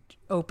just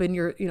open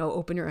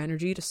your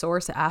energy to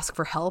source, ask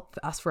for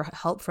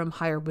help from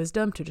higher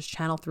wisdom to just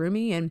channel through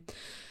me, and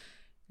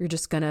you're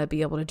just gonna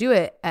be able to do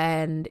it.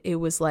 And it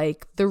was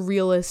like the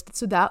realest.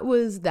 So that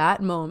was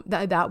that moment.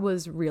 That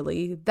was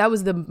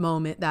the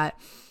moment that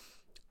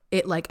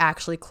it like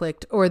actually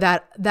clicked, or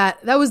that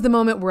was the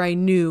moment where I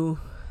knew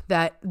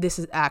that this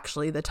is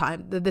actually the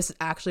time, that this is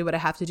actually what I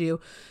have to do,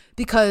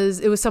 because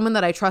it was someone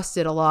that I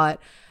trusted a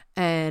lot,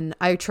 and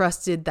I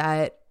trusted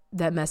that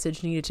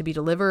message needed to be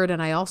delivered,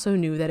 and I also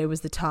knew that it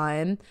was the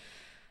time.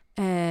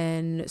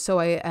 And so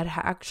I had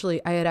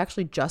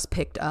actually just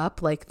picked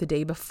up, like the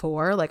day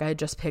before, like I had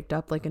just picked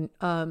up like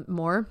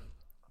more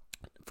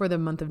for the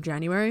month of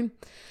January.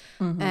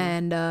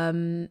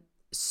 And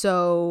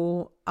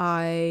so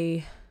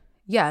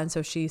and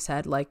so she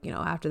said, like, you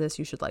know, after this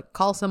you should like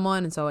call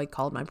someone. And so I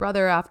called my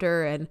brother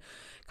after and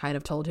kind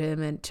of told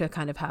him, and to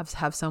kind of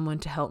have someone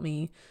to help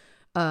me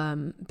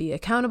be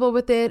accountable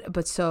with it.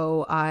 But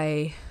so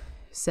I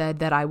said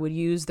that I would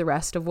use the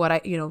rest of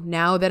what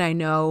now that I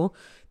know,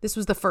 this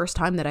was the first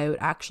time that I would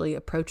actually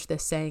approach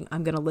this saying,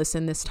 I'm going to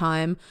listen this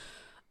time.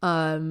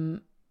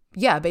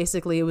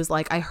 Basically it was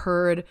like, I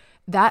heard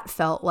that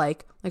felt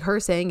like her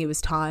saying it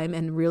was time,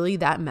 and really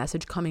that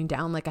message coming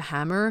down like a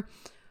hammer.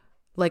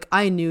 Like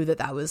I knew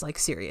that was like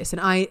serious.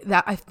 And I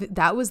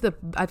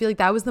feel like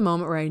that was the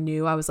moment where I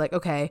knew, I was like,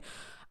 okay,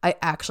 I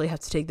actually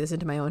have to take this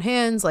into my own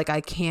hands. Like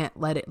I can't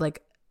let it,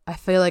 like, I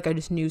feel like I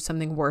just knew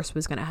something worse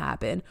was going to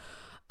happen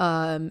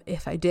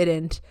if I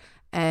didn't.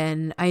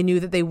 And I knew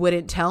that they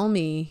wouldn't tell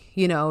me,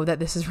 you know, that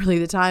this is really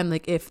the time,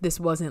 like if this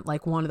wasn't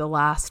like one of the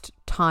last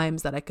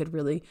times that I could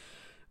really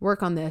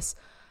work on this.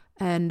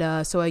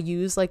 And so I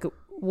used like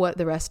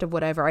the rest of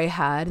whatever I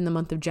had in the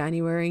month of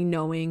January,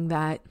 knowing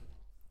that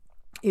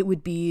it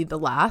would be the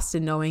last,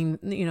 and knowing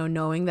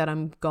that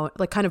I'm going,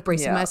 like kind of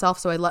bracing myself.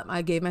 So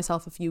I gave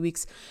myself a few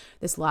weeks,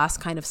 this last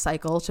kind of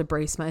cycle, to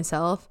brace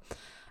myself.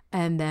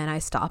 And then I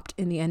stopped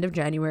in the end of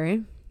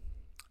January.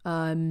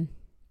 And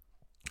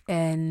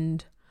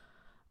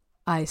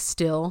I'm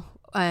still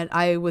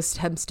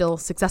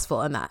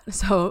successful in that.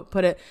 So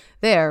put it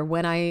there.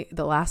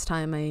 The last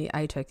time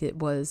I took it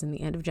was in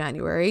the end of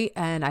January,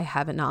 and I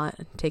haven't not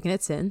taken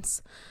it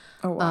since.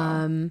 Oh,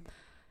 wow.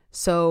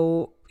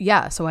 So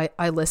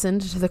I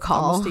listened to the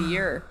call. Almost a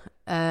year.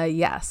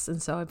 Yes. And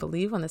so I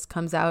believe when this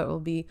comes out, it will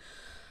be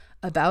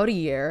about a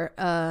year.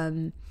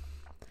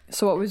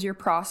 So what was your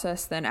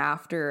process then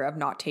after of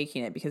not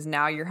taking it? Because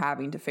now you're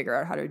having to figure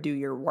out how to do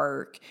your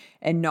work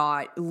and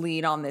not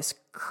lean on this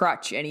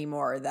crutch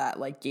anymore that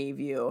like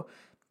gave you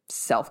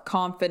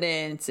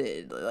self-confidence.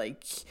 It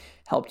like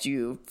helped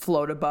you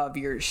float above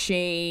your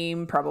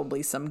shame,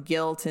 probably some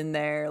guilt in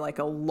there, like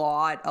a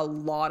lot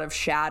of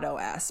shadow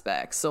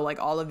aspects. So like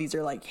all of these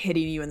are like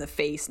hitting you in the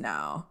face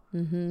now.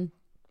 Mm-hmm.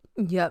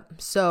 Yep.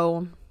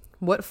 So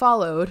what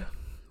followed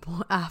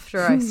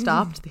after I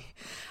stopped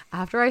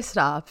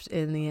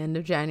in the end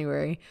of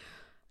January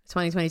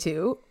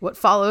 2022, what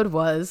followed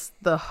was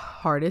the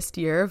hardest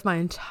year of my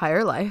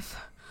entire life.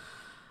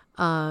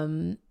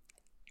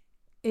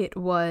 It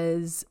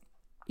was,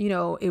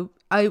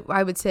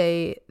 I would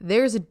say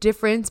there's a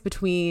difference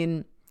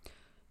between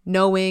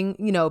knowing,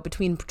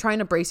 between trying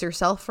to brace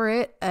yourself for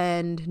it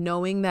and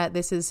knowing that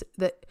there's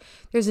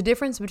a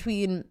difference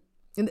between,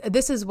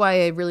 this is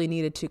why I really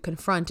needed to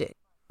confront it.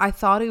 I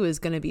thought it was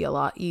going to be a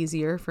lot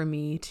easier for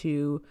me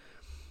to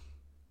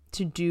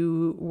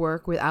do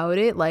work without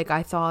it. Like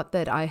I thought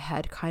that I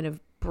had kind of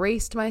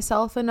braced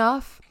myself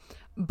enough,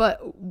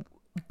 but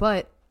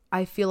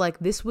I feel like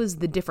this was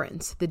the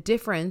difference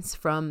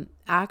from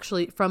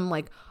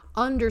like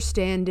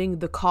understanding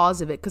the cause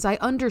of it. Cause I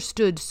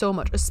understood so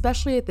much,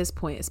 especially at this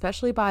point,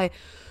 especially by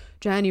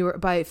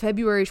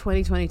February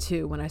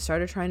 2022, when I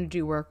started trying to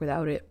do work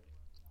without it.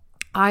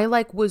 I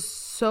like was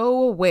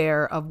so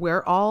aware of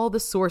where all the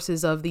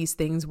sources of these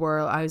things were.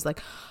 I was like,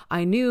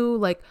 I knew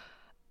that,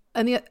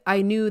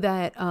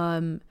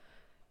 I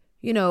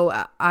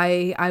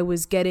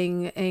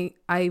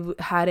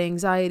had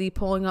anxiety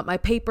pulling up my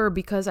paper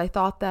because I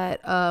thought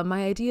that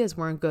my ideas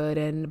weren't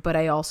good. But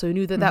I also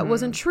knew that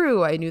wasn't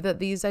true. I knew that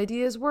these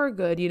ideas were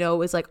good. It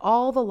was like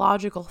all the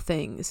logical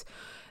things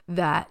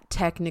that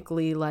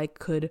technically like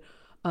could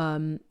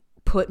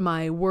put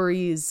my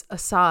worries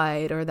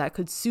aside, or that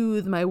could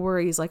soothe my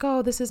worries, like,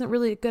 oh, this isn't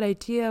really a good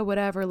idea,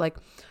 whatever, like,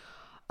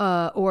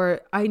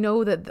 or I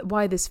know that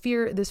why this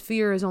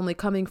fear is only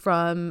coming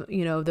from,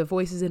 the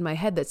voices in my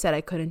head that said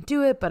I couldn't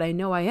do it, but I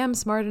know I am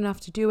smart enough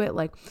to do it.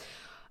 Like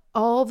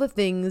all the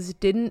things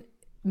didn't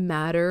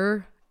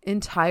matter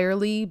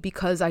entirely,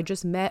 because I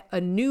just met a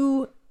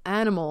new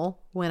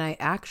animal when I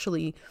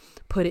actually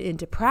put it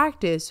into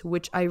practice,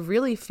 which I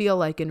really feel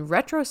like in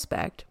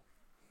retrospect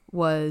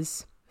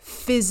was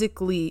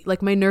physically,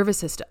 like my nervous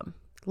system,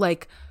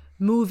 like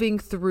moving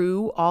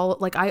through all,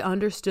 like I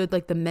understood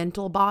like the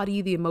mental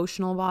body, the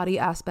emotional body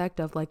aspect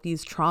of like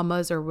these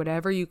traumas or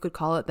whatever you could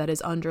call it that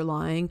is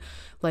underlying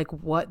like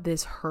what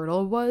this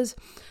hurdle was.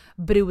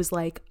 But it was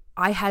like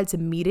I had to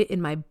meet it in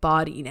my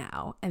body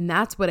now. And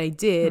that's what I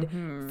did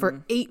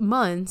for 8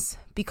 months,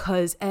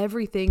 because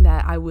everything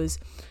that I was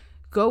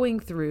going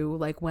through,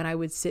 like when I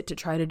would sit to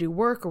try to do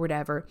work or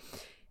whatever,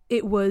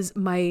 it was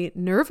my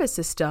nervous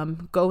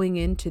system going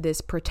into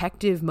this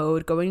protective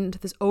mode, going into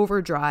this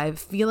overdrive,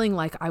 feeling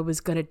like I was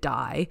going to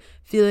die,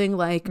 feeling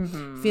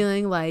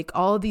like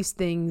all of these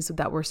things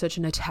that were such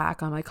an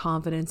attack on my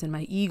confidence and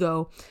my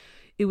ego.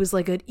 It was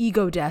like an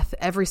ego death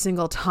every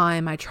single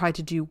time I tried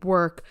to do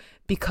work,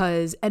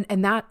 because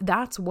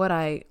that's what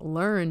I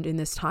learned in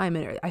this time.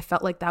 And I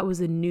felt like that was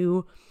a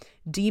new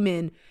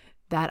demon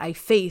that I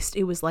faced.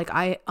 It was like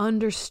I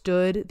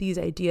understood these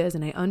ideas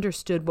and I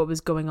understood what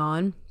was going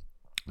on,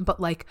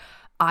 but like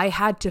I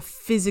had to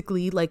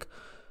physically like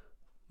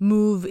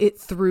move it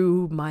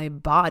through my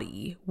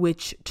body,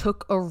 which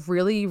took a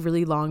really,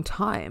 really long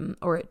time,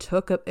 or it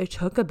took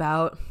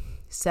about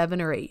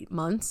 7 or 8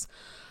 months.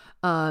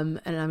 And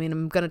I mean,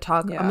 I'm going to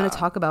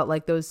talk about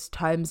like those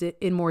times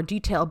in more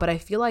detail, but I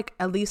feel like,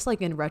 at least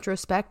like in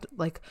retrospect,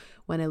 like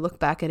when I look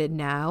back at it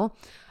now,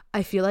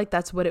 I feel like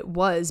that's what it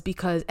was,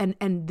 because, and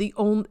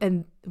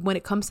when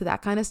it comes to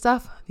that kind of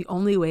stuff, the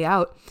only way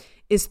out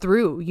is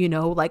through, you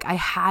know, like I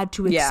had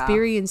to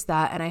experience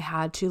that, and I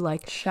had to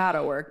like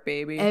shadow work,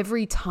 baby.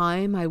 Every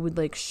time I would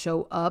like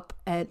show up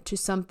to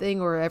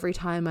something, or every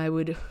time I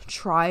would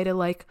try to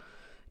like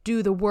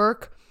do the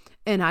work,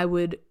 and I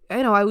would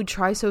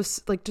try to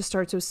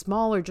start so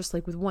small, or just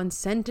like with one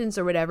sentence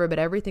or whatever, but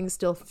everything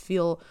still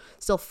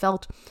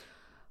felt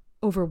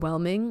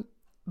overwhelming.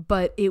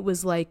 But it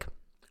was like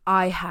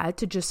I had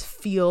to just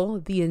feel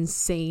the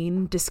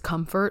insane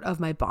discomfort of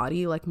my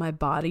body. Like my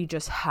body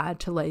just had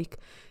to like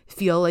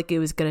feel like it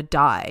was gonna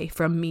die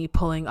from me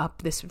pulling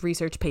up this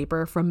research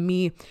paper, from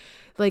me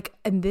like,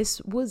 and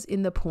this was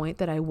in the point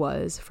that I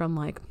was from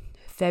like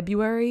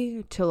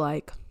February to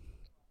like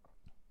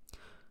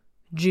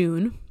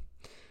June.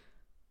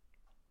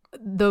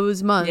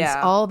 Those months,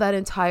 all that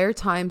entire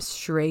time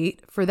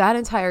straight, for that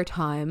entire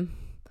time,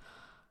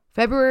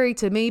 February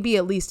to maybe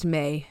at least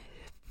May,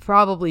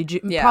 probably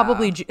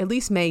at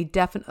least May,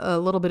 definitely a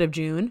little bit of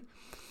June,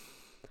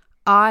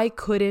 I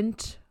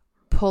couldn't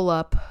pull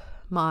up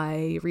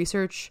my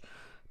research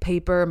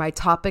paper, my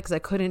topics. I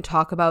couldn't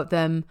talk about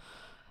them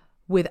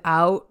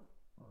without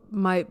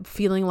my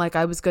feeling like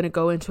I was going to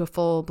go into a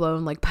full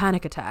blown like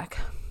panic attack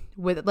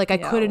with like, I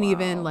couldn't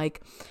even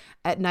like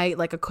at night,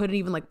 like I couldn't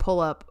even like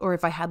pull up, or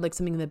if I had like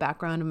something in the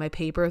background of my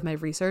paper with my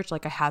research,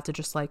 like I had to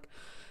just like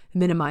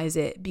minimize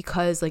it,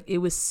 because like it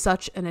was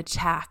such an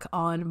attack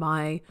on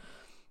my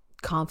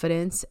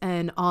confidence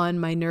and on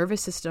my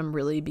nervous system,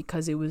 really,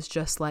 because it was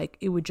just like,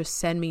 it would just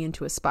send me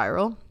into a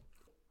spiral.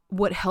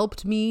 What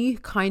helped me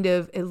kind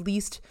of at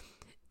least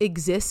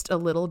exist a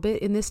little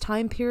bit in this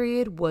time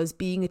period was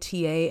being a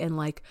TA and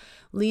like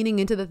leaning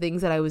into the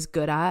things that I was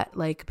good at,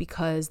 like,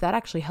 because that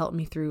actually helped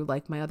me through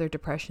like my other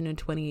depression in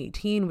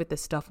 2018 with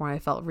this stuff where I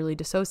felt really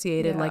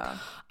dissociated. Like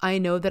I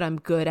know that I'm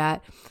good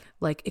at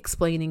like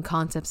explaining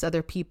concepts to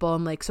other people,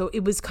 and like, so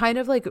it was kind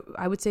of like,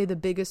 I would say the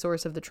biggest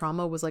source of the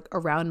trauma was like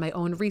around my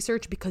own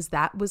research, because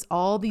that was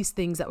all these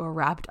things that were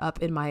wrapped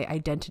up in my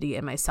identity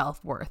and my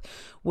self-worth,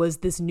 was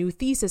this new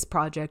thesis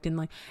project and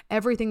like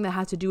everything that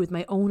had to do with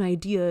my own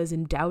ideas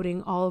and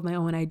doubting all of my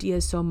own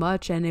ideas so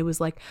much. And it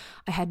was like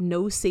I had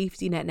no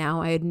safety net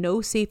now. I had no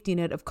safety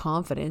net of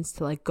confidence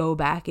to like go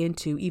back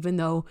into, even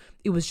though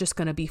it was just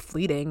going to be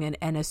fleeting,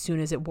 and as soon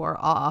as it wore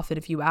off in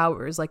a few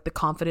hours, like the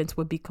confidence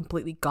would be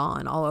completely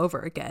gone all over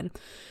again.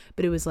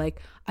 But it was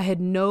like I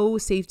had no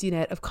safety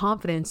net of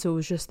confidence, so it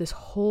was just this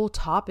whole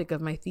topic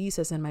of my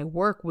thesis and my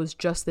work was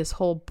just this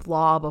whole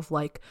blob of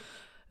like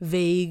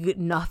vague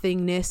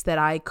nothingness that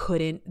I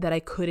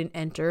couldn't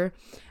enter.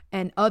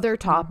 And other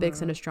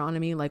topics in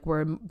astronomy like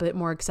were a bit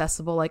more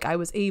accessible. Like I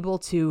was able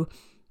to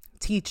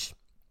teach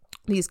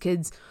these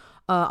kids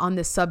on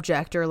this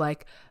subject, or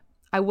like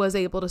I was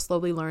able to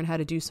slowly learn how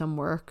to do some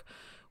work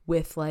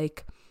with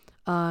like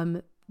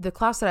the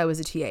class that I was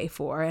a TA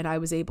for, and I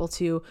was able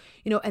to,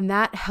 you know, and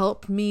that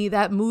helped me,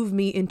 that moved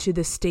me into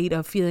the state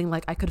of feeling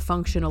like I could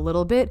function a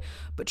little bit.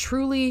 But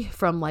truly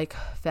from like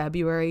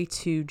February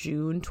to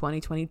June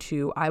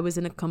 2022, I was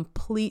in a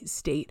complete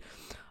state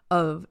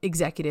of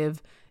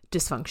executive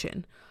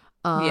dysfunction.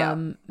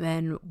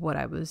 And what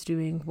I was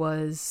doing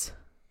was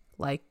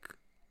like,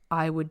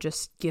 I would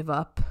just give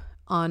up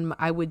on,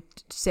 I would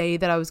say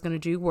that I was going to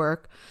do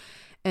work,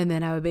 and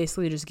then I would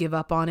basically just give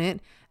up on it.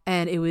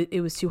 And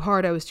it was too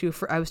hard. I was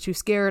too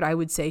scared. I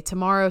would say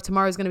tomorrow's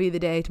going to be the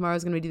day.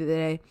 Tomorrow's going to be the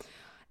day.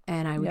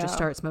 And I would just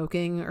start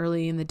smoking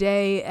early in the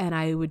day, and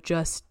I would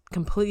just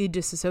completely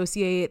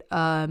disassociate.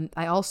 I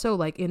also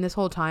like in this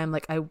whole time,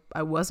 like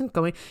I wasn't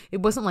going,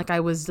 it wasn't like I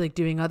was like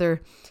doing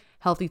other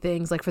healthy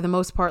things. Like for the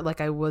most part,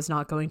 like I was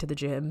not going to the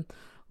gym.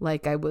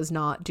 Like I was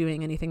not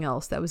doing anything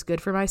else that was good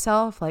for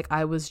myself. Like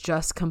I was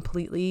just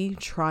completely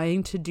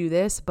trying to do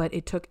this, but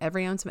it took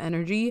every ounce of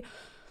energy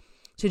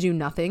to do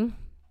nothing.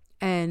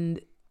 And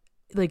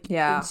like,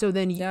 so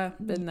then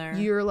been there.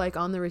 You're like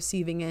on the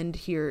receiving end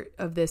here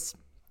of this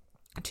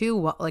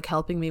too, like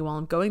helping me while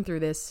I'm going through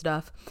this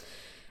stuff.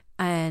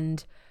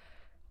 And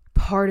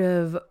part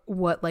of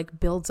what like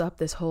builds up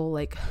this whole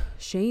like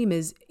shame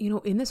is, you know,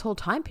 in this whole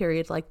time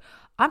period, like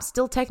I'm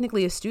still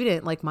technically a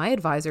student. Like my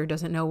advisor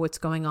doesn't know what's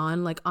going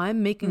on. Like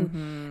I'm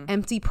making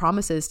empty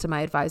promises to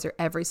my advisor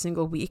every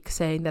single week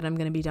saying that I'm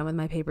going to be done with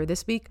my paper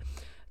this week,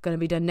 going to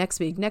be done next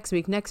week,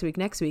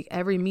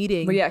 every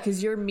meeting. Well, yeah,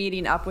 because you're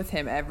meeting up with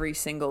him every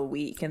single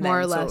week, and more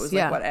then or less, so it was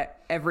like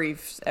what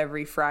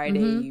every Friday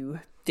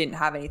you didn't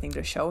have anything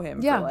to show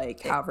him for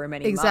like however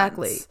many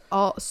months.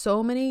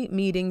 So many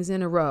meetings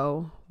in a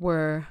row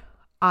where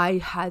I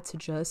had to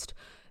just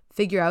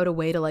figure out a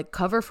way to like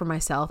cover for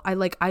myself. I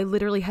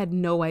literally had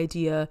no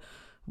idea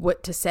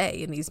what to say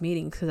in these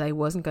meetings because I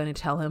wasn't going to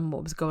tell him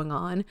what was going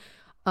on.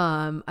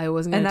 I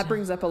wasn't and that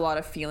brings up a lot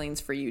of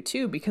feelings for you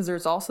too, because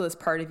there's also this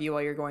part of you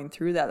while you're going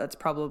through that's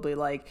probably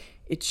like,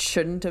 it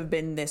shouldn't have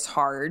been this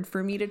hard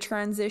for me to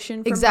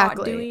transition from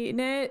not doing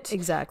it.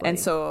 Exactly. And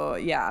so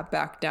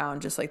back down,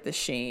 just like the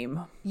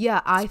shame.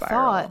 I spiral.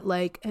 thought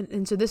like,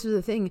 and so this was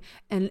the thing,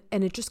 and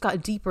it just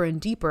got deeper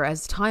and deeper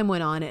as time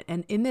went on.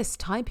 And in this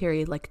time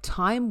period, like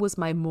time was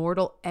my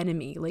mortal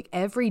enemy. Like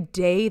every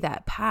day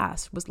that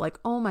passed was like,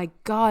 oh my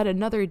God,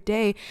 another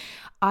day.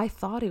 I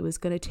thought it was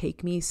going to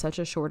take me such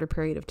a shorter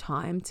period of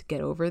time to get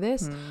over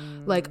this.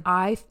 Like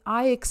I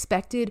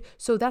expected,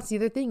 so that's the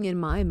other thing in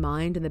my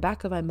mind, in the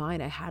back of my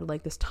mind, I had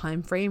like this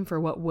time frame for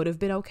what would have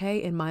been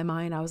okay. In my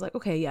mind, I was like,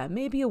 okay, yeah,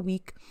 maybe a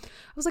week.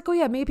 I was like, oh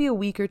yeah, maybe a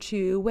week or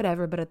two,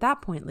 whatever. But at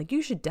that point, like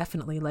you should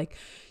definitely like,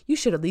 you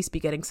should at least be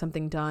getting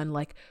something done.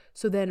 Like,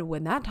 so then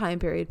when that time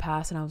period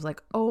passed and I was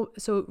like, oh,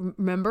 so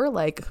remember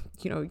like,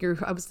 you know,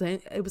 I was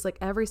saying, it was like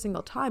every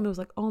single time it was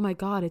like, oh my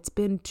God, it's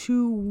been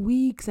 2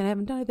 weeks and I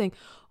haven't done anything.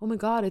 Oh my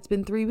God, it's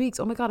been 3 weeks.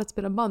 Oh my God, it's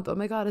been a month. Oh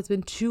my God, it's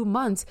been 2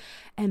 months.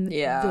 And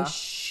the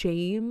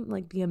shame,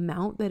 like the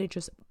amount that it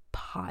just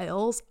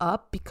piles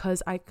up,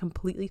 because I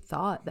completely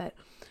thought that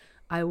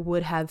I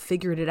would have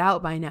figured it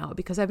out by now,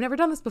 because I've never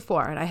done this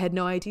before and I had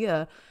no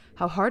idea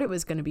how hard it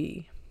was going to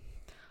be.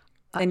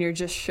 And you're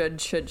just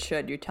should.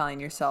 You're telling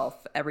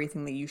yourself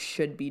everything that you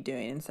should be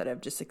doing instead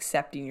of just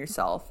accepting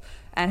yourself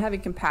and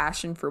having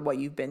compassion for what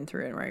you've been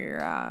through and where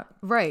you're at.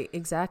 Right,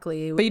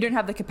 exactly. But you didn't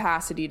have the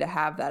capacity to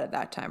have that at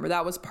that time, or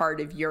that was part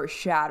of your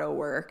shadow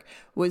work,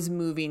 was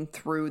moving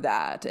through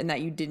that, and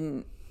that you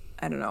didn't,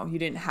 I don't know, you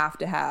didn't have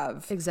to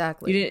have.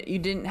 Exactly.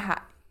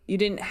 You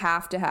didn't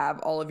have to have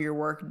all of your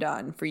work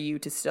done for you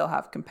to still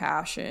have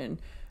compassion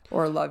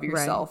or love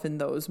yourself in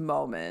those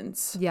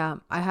moments. Yeah,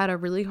 I had a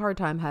really hard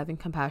time having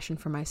compassion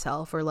for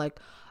myself, or like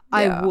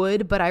I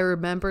would, but I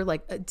remember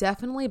like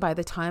definitely by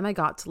the time I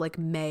got to like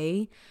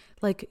May,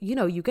 like, you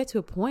know, you get to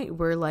a point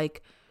where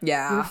like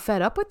you're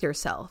fed up with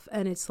yourself,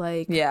 and it's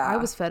like I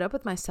was fed up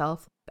with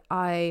myself.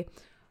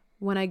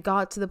 When I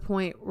got to the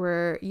point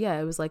where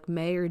it was like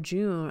May or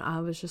June, I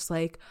was just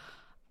like,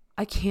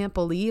 I can't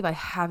believe I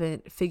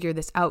haven't figured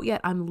this out yet.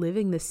 I'm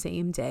living the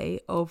same day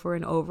over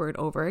and over and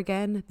over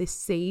again. The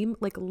same,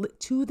 like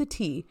to the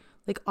T,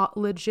 like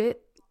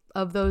legit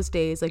of those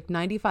days, like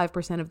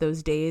 95% of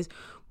those days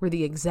were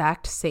the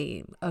exact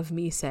same of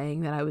me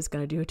saying that I was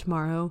going to do it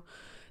tomorrow,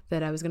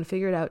 that I was going to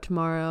figure it out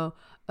tomorrow,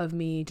 of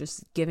me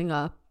just giving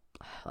up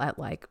at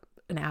like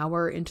an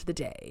hour into the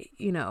day,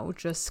 you know,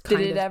 just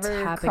kind of Did it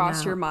ever cross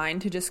out. your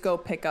mind to just go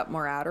pick up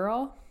more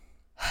Adderall?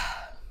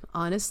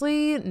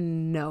 Honestly,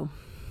 no.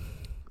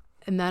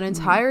 And that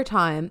entire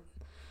time,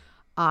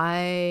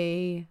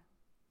 I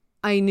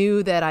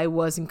knew that I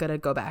wasn't going to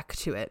go back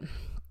to it.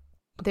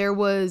 There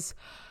was...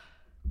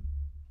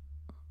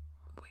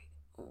 Wait,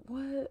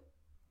 what?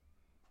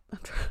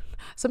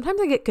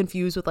 Sometimes I get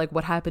confused with like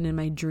what happened in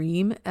my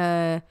dream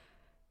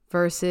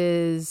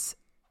versus...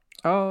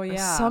 Oh,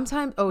 yeah.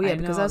 Sometimes... Oh, yeah,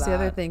 because that's the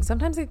other thing.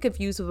 Sometimes I get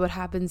confused with what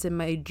happens in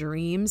my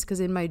dreams,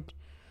 because in my...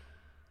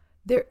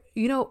 There,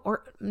 you know,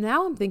 or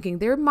now I'm thinking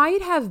there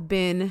might have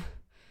been...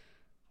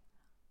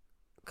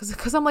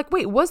 Because I'm like,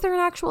 wait, was there an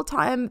actual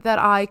time that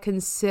I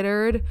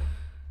considered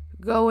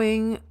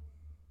going?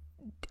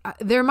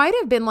 There might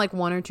have been like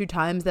 1 or 2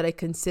 times that I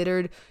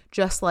considered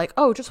just like,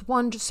 oh, just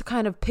one, just to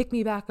kind of pick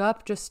me back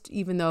up, just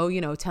even though,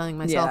 you know, telling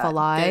myself a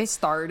lie. Get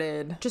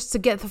started. Just to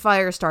get the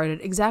fire started.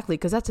 Exactly.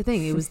 Because that's the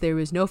thing. There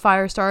was no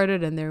fire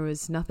started and there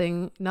was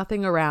nothing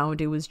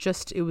around. It was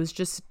just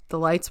the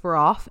lights were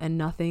off and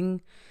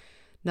nothing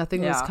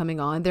was coming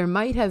on. There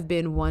might have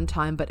been one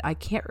time, but I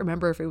can't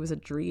remember if it was a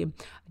dream.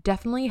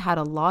 Definitely had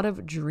a lot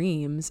of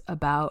dreams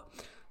about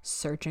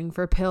searching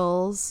for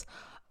pills,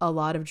 a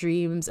lot of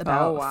dreams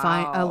about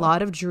a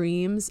lot of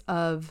dreams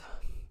of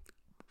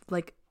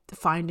like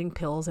finding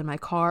pills in my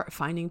car,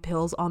 finding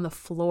pills on the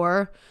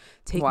floor,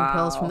 taking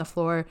pills from the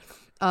floor.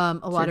 A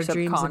lot of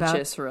dreams about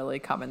subconscious really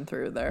coming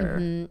through there.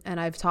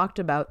 And I've talked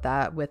about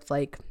that with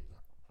like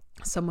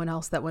someone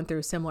else that went through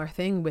a similar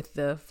thing with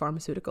the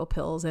pharmaceutical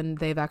pills, and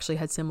they've actually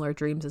had similar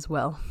dreams as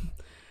well.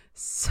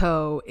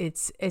 So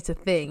it's a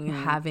thing,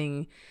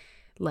 having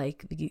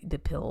like the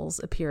pills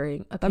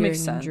appearing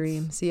in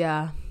dreams.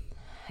 Yeah.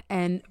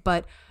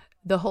 But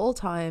the whole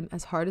time,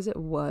 as hard as it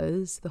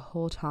was, the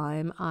whole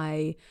time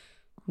I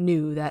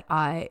knew that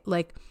I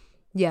like,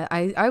 Yeah,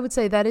 I would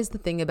say that is the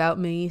thing about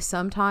me.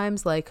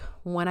 Sometimes, like,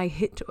 when I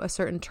hit to a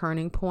certain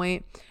turning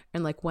point,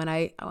 and like when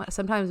I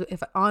sometimes,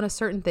 if on a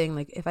certain thing,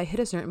 like if I hit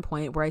a certain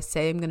point where I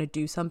say I'm going to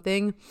do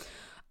something,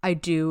 I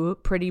do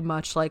pretty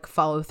much like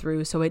follow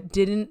through. So it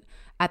didn't,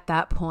 at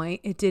that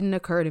point, it didn't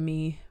occur to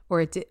me,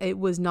 or it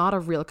was not a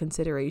real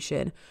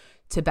consideration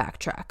to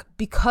backtrack,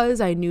 because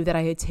I knew that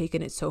I had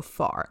taken it so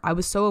far. I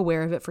was so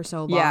aware of it for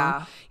so long.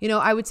 Yeah. You know,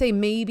 I would say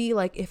maybe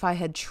like if I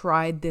had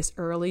tried this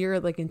earlier,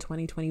 like in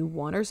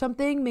 2021 or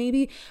something,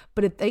 maybe.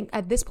 But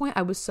at this point,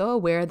 I was so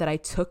aware that I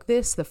took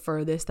this the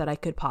furthest that I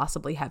could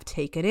possibly have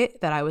taken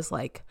it, that I was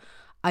like,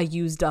 I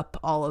used up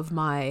all of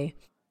my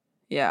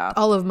Yeah.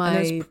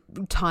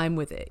 time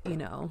with it, you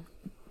know.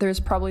 There's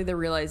probably the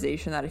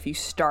realization that if you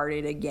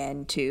started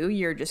again too,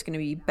 you're just going to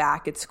be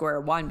back at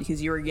square one,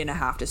 because you were going to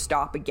have to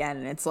stop again.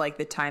 And it's like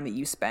the time that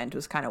you spent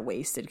was kind of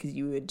wasted because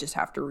you would just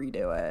have to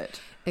redo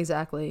it.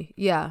 Exactly.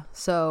 Yeah.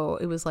 So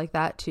it was like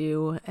that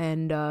too.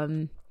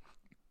 And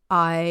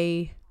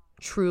I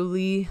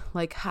truly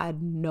like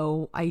had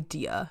no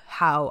idea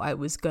how I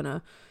was going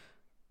to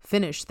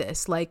finish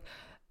this. Like,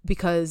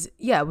 because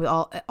yeah, with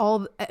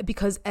all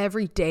because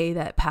every day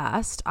that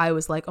passed, I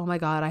was like, oh my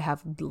God, I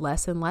have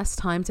less and less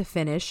time to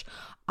finish.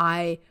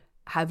 I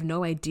have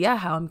no idea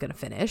how I'm going to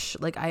finish.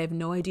 Like, I have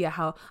no idea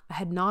how. I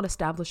had not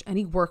established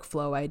any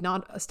workflow. I had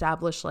not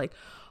established like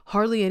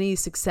hardly any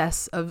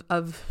success of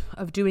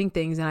doing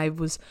things.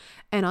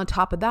 And on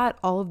top of that,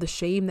 all of the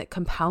shame that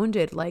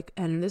compounded, like,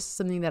 and this is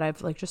something that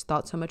I've like just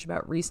thought so much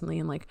about recently,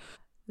 and like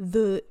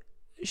the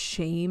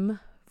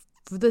shame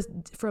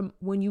from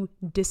when you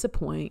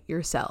disappoint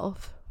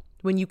yourself,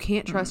 when you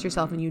can't trust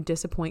yourself and you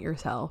disappoint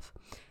yourself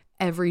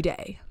every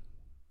day,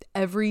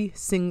 every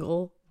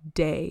single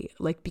day,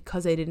 like,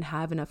 because I didn't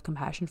have enough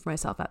compassion for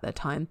myself at that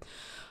time,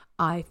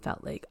 I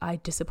felt like I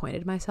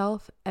disappointed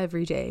myself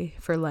every day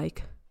for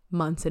like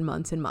months and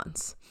months and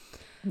months.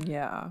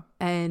 Yeah.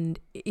 And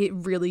it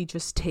really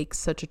just takes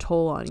such a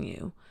toll on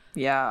you.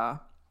 Yeah.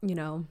 You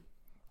know,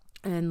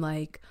 and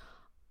like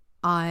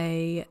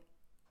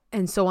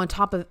and so on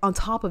top of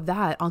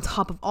that, on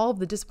top of all of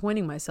the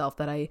disappointing myself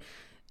that I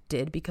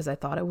did, because I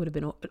thought I would have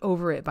been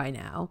over it by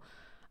now,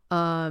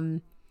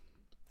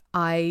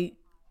 I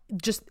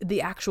just, the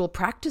actual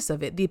practice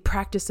of it, the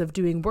practice of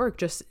doing work,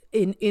 just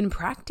in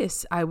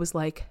practice, I was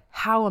like,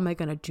 how am I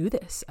going to do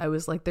this? I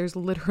was like, there's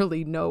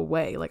literally no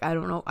way. Like, I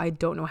don't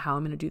know how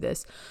I'm going to do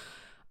this.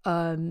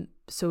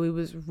 So it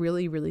was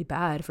really, really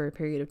bad for a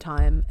period of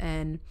time.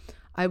 And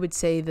I would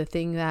say the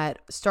thing that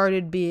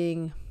started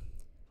being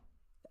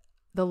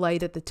the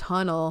light at the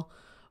tunnel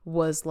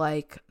was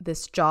like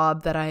this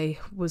job that I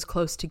was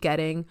close to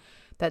getting,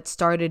 that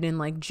started in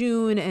like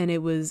June, and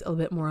it was a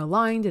bit more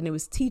aligned, and it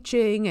was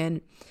teaching,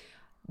 and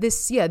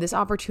this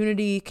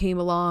opportunity came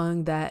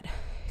along that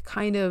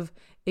kind of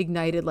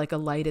ignited like a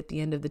light at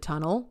the end of the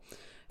tunnel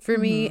for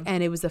me.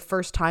 And it was the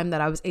first time that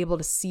I was able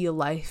to see a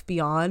life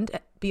beyond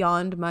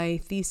my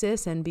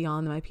thesis and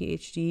beyond my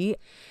PhD.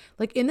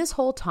 Like, in this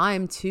whole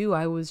time too,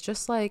 I was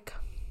just like,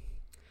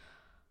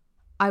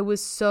 I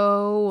was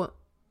so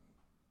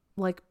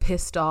like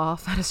pissed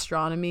off at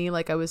astronomy.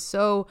 Like, I was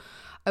so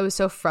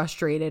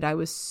frustrated. I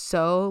was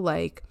so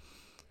like,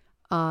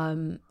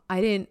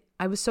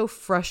 I was so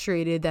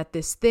frustrated that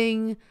this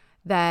thing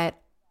that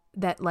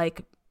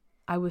like,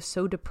 I was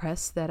so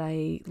depressed that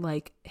I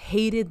like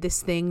hated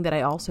this thing that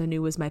I also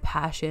knew was my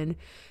passion,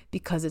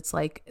 because it's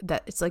like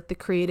that, it's like the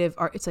creative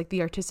art, it's like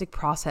the artistic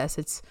process.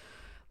 It's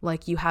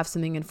like you have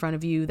something in front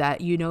of you that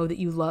you know that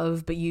you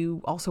love, but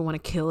you also want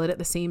to kill it at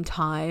the same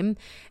time.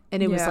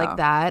 And it was like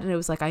that. And it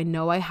was like, I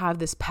know I have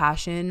this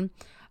passion,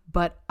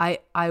 but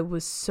I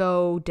was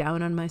so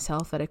down on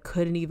myself that I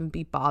couldn't even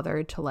be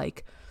bothered to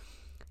like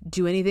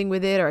do anything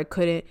with it, or I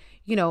couldn't,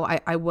 you know,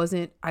 I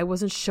wasn't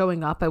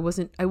showing up. I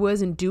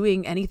wasn't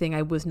doing anything.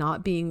 I was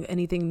not being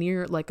anything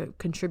near like a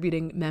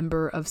contributing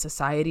member of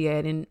society.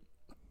 I didn't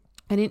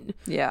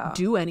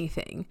do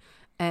anything.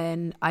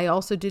 And I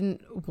also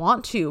didn't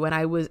want to, and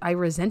I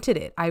resented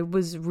it. I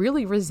was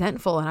really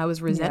resentful, and I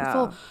was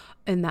resentful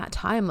in that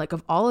time, like,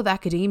 of all of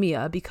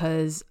academia,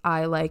 because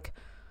I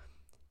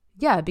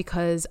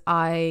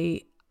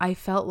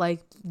felt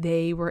like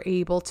they were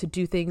able to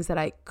do things that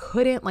I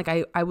couldn't. Like,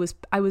 I was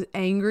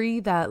angry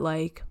that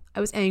like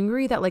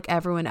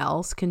everyone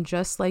else can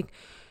just like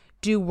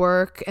do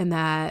work, and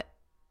that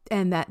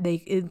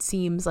it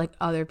seems like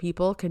other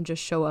people can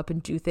just show up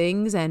and do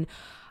things. And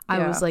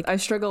I was like, I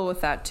struggle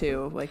with that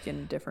too, like in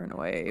a different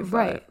way. But...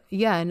 Right.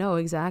 Yeah, no,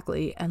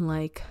 exactly. And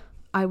like,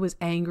 I was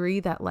angry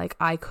that like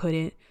I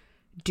couldn't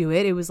do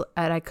it. It was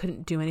that I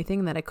couldn't do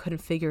anything, that I couldn't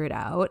figure it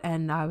out.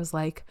 And I was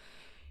like,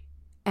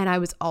 and I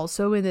was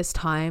also in this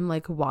time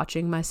like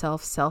watching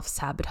myself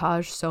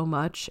self-sabotage so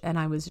much, and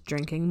I was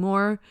drinking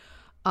more.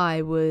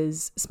 I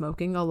was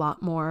smoking a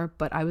lot more,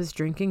 but I was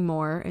drinking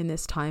more in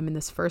this time. In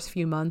this first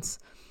few months,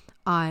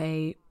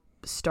 I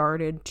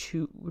started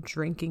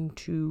drinking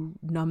to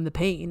numb the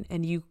pain.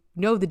 And you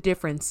know the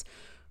difference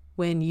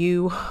when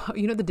you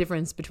know the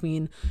difference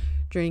between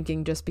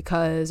drinking just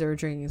because, or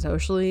drinking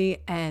socially,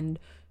 and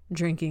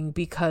drinking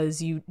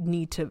because you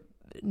need to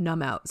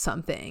numb out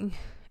something.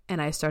 And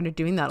I started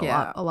doing that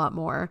a lot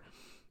more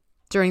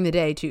during the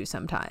day too,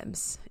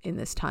 sometimes in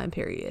this time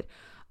period.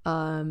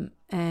 And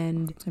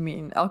I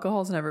mean,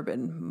 alcohol's never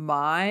been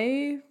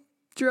my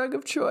drug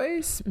of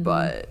choice,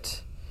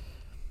 but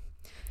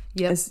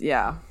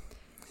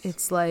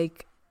it's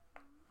like,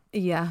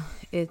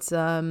 it's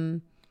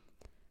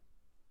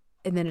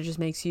and then it just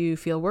makes you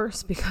feel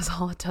worse because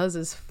all it does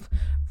is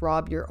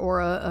rob your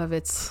aura of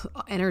its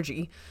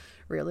energy.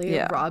 Really,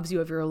 it robs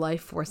you of your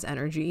life force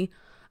energy.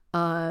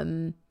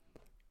 And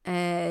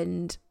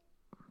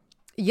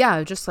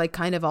just like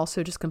kind of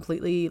also just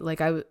completely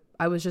like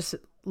I was just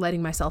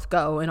letting myself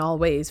go in all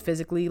ways,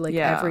 physically, like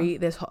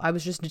I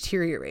was just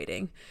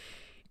deteriorating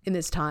in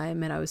this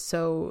time, and I was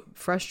so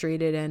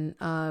frustrated, and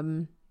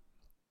and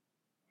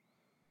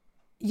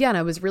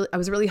I was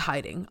really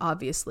hiding,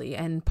 obviously.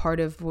 And part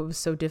of what was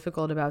so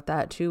difficult about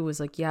that too was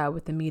like,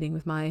 with the meetings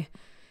with my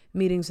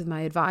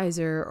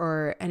advisor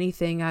or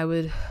anything, I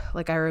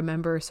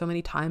remember so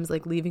many times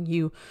like leaving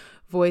you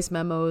voice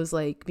memos,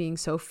 like being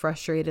so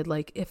frustrated.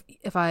 Like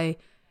if I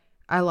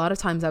a lot of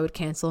times I would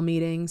cancel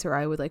meetings, or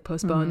I would like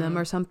postpone them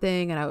or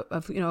something. And I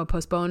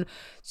postpone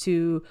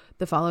to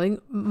the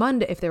following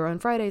Monday. If they were on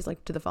Fridays,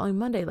 like to the following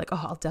Monday, like,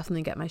 I'll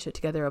definitely get my shit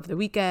together over the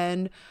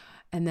weekend.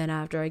 And then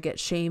after I get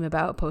shame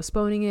about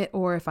postponing it,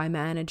 or if I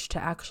manage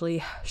to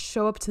actually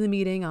show up to the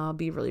meeting, I'll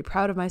be really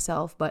proud of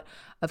myself. But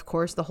of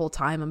course, the whole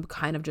time I'm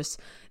kind of just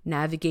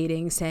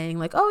navigating, saying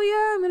like, oh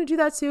yeah, I'm going to do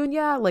that soon.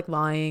 Yeah. Like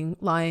lying,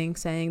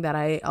 saying that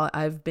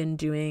I've been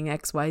doing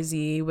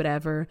XYZ,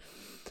 whatever.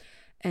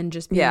 And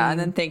just being, and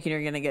then thinking you're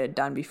going to get it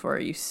done before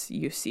you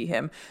see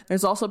him.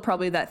 There's also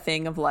probably that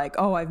thing of like,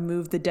 oh, I've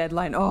moved the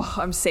deadline. Oh,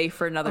 I'm safe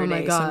for another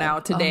day. God. So now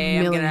today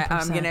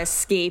I'm gonna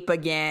escape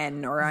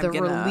again, or I'm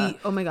gonna.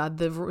 Oh my God,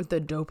 the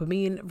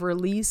dopamine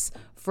release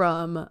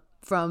from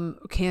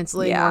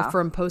canceling or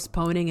from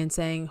postponing and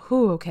saying,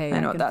 okay, I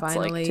know what that's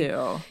finally, like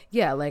too.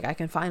 Yeah, like I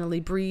can finally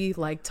breathe.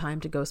 Like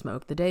time to go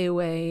smoke the day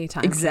away.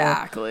 Time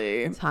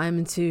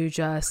to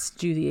just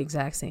do the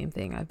exact same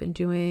thing I've been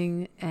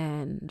doing,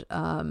 and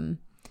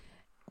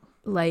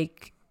and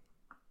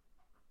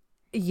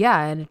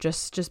it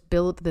just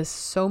built this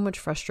so much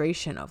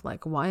frustration of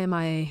like, why am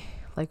I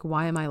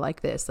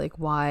like this? Like,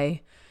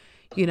 why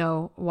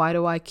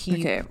do I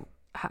keep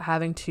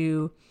having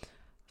to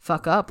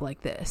fuck up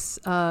like this?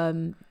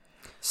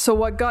 So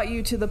what got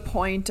you to the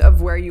point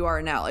of where you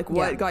are now? Like,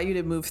 what got you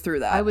to move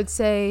through that? I would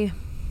say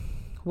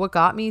what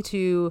got me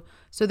to,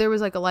 so there was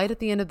like a light at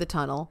the end of the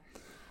tunnel,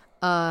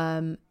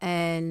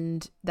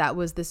 and that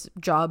was this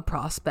job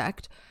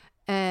prospect.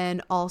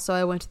 And also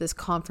I went to this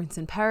conference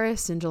in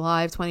Paris in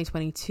July of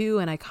 2022,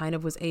 and I kind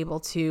of was able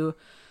to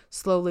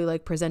slowly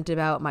like present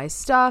about my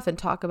stuff and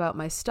talk about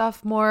my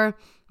stuff more,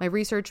 my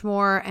research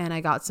more, and I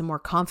got some more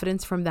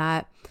confidence from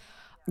that.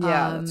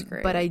 That's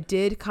great. But I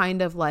did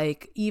kind of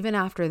like, even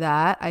after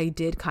that, I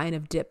did kind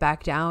of dip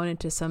back down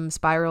into some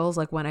spirals.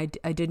 Like when I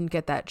didn't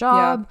get that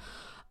job,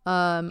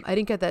 I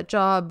didn't get that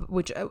job,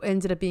 which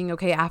ended up being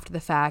okay after the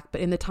fact. But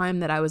in the time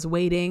that I was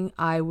waiting,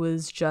 I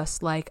was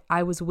just like,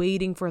 I was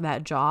waiting for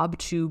that job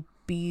to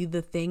be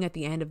the thing at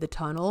the end of the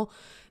tunnel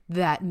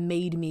that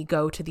made me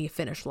go to the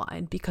finish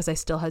line, because I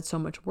still had so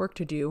much work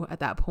to do at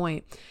that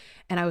point.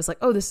 And I was like,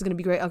 oh, this is going to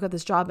be great. I'll get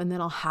this job and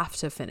then I'll have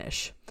to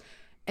finish.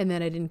 And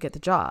then I didn't get the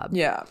job.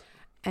 Yeah.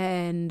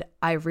 And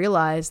I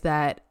realized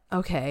that,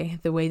 okay,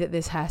 the way that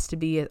this has to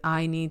be is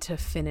I need to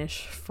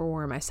finish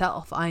for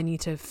myself. I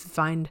need to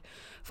find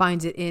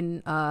it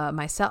in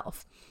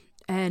myself.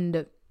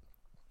 And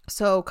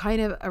so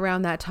kind of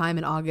around that time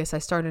in August, I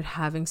started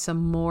having some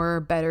more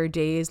better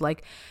days.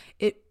 Like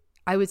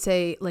I would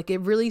say like it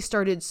really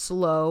started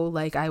slow.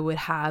 Like I would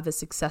have a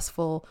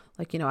successful,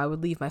 like, I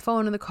would leave my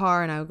phone in the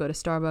car and I would go to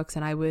Starbucks,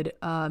 and I would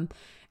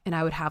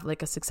have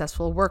like a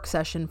successful work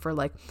session for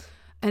like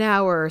an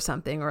hour or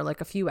something, or like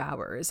a few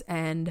hours.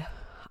 And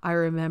I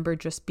remember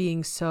just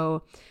being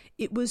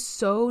it was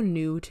so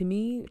new to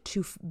me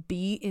to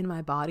be in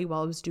my body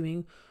while I was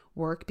doing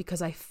work,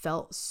 because I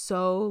felt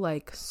so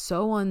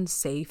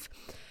unsafe.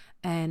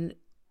 And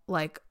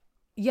like,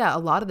 a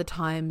lot of the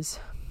times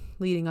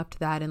leading up to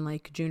that in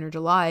like June or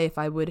July, if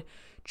I would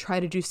try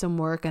to do some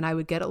work and I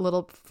would get a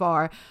little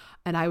far,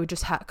 and I would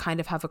just kind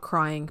of have a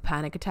crying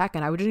panic attack,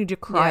 and I would just need to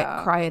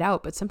cry it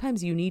out. But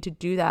sometimes you need to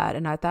do that.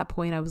 And at that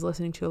point I was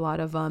listening to a lot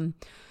of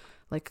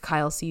like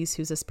Kyle Cease,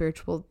 who's a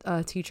spiritual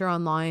teacher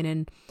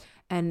online,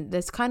 and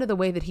that's kind of the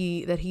way that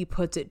he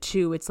puts it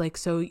too. It's like,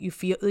 so you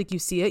feel like, you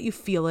see it, you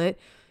feel it,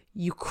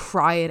 you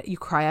cry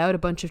out a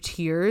bunch of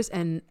tears,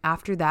 and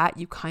after that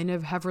you kind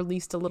of have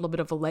released a little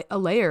bit of a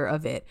layer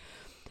of it,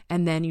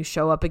 and then you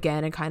show up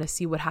again and kind of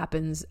see what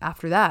happens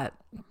after that.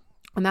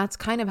 And that's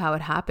kind of how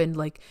it happened,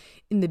 like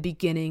in the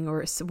beginning.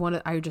 Or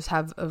I just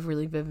have a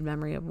really vivid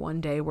memory of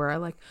one day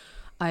where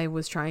I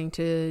was trying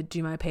to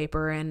do my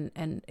paper, and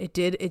it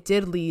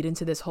did lead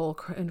into this whole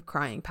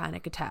crying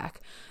panic attack,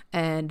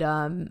 and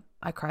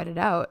I cried it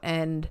out.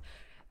 And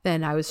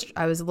then I was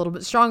a little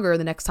bit stronger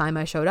the next time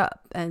I showed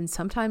up. And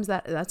sometimes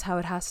that's how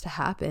it has to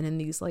happen in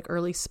these like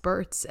early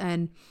spurts.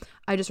 And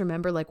I just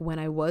remember like when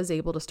I was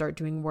able to start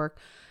doing work,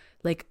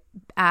 like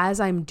as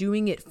I'm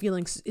doing it,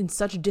 feeling in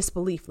such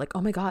disbelief, like,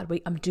 oh my God,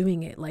 wait, I'm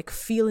doing it. Like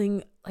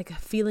feeling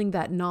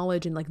that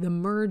knowledge and like the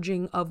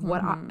merging of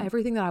what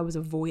everything that I was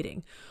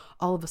avoiding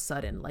all of a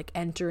sudden, like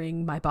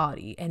entering my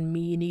body, and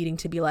me needing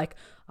to be like,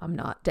 I'm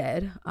not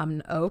dead.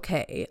 I'm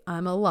okay.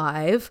 I'm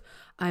alive.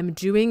 I'm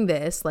doing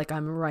this. Like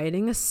I'm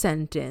writing a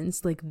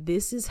sentence. Like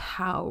this is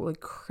how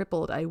like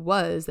crippled I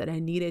was, that I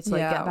needed to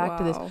like get back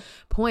to this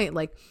point.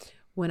 Like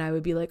when I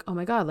would be like, oh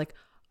my God, like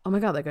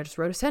I just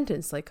wrote a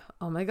sentence. Like,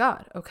 oh my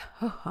God. Okay.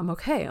 Oh, I'm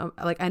okay.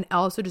 And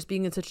also just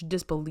being in such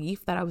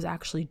disbelief that I was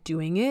actually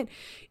doing it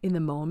in the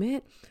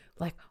moment.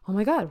 Like, oh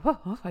my God,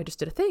 whoa, I just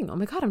did a thing. Oh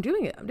my God, I'm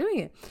doing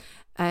it.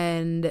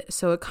 And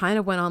so it kind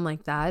of went on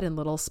like that in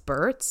little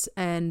spurts.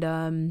 And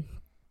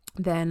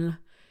then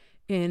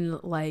in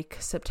like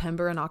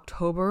September and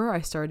October,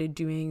 I started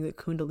doing the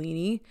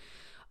Kundalini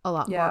a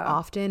lot more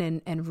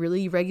often and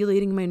really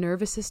regulating my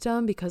nervous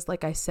system, because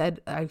like I said,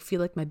 I feel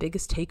like my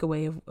biggest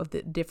takeaway of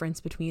the difference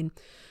between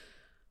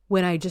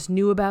when I just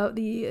knew about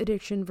the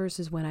addiction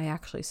versus when I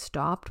actually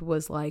stopped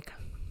was like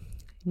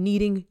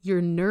needing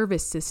your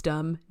nervous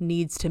system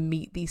needs to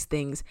meet these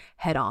things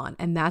head on.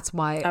 And that's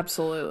why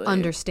absolutely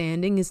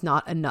understanding is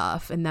not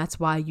enough. And that's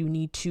why you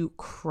need to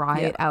cry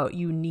it out.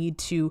 You need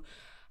to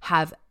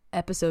have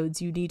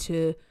episodes. You need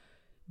to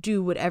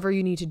do whatever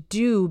you need to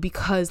do,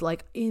 because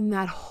like in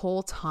that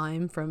whole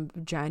time from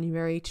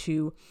January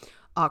to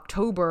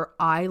October,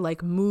 I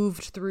like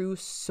moved through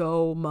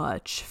so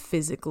much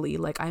physically.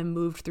 Like I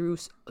moved through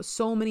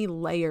so many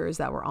layers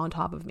that were on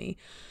top of me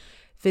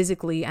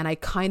physically, and I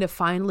kind of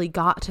finally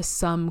got to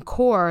some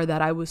core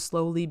that I was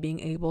slowly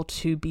being able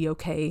to be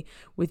okay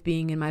with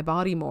being in my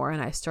body more.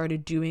 And I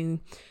started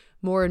doing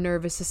more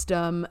nervous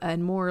system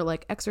and more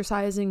like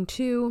exercising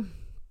too.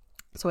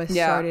 So I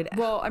started.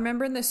 Well, I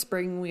remember in the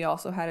spring we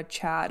also had a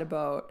chat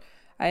about,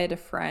 I had a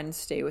friend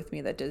stay with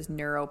me that does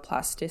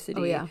neuroplasticity.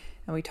 Oh, yeah.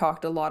 And we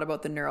talked a lot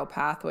about the neural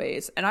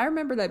pathways. And I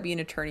remember that being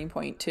a turning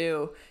point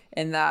too,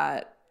 in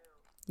that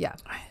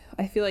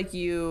I feel like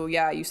you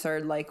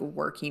started like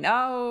working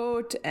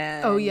out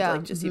and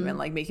like just even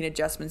like making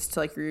adjustments to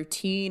like your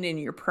routine and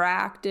your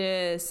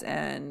practice.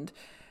 And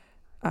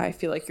I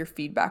feel like your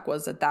feedback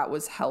was that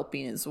was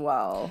helping as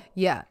well.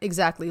 Yeah,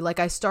 exactly.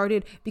 Like I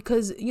started,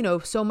 because, you know,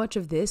 so much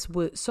of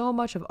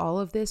all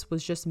of this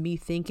was just me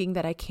thinking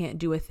that I can't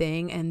do a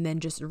thing, and then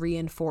just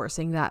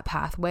reinforcing that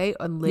pathway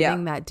and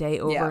living that day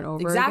over and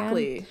over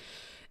again.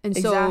 And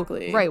so,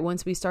 right,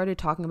 once we started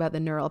talking about the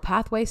neural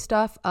pathway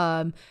stuff,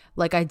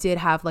 like I did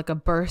have like a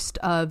burst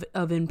of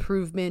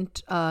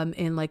improvement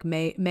in like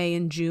May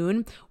and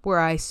June, where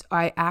I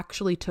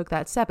actually took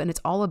that step. And it's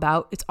all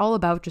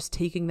about just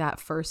taking that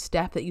first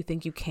step that you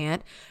think you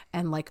can't,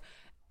 and like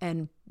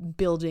and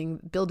building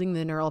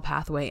the neural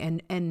pathway,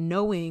 and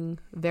knowing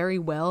very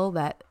well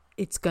that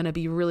it's going to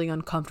be really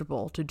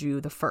uncomfortable to do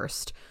the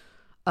first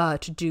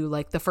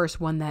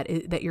one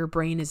that your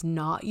brain is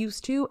not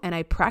used to. And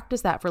I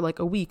practiced that for like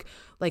a week,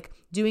 like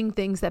doing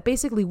things that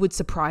basically would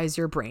surprise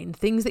your brain,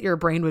 things that your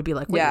brain would be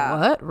like, wait,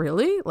 what,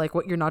 really? Like,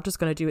 what, you're not just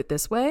going to do it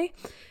this way?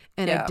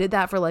 And I did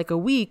that for like a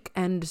week,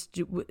 and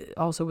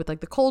also with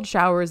like the cold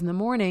showers in the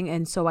morning.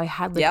 And so I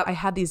had like I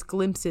had these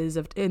glimpses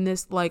of, in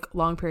this like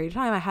long period of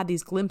time, I had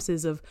these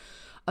glimpses of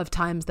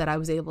times that I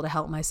was able to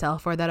help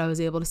myself, or that I was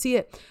able to see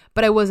it,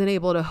 but I wasn't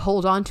able to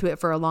hold on to it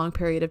for a long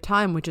period of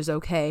time, which is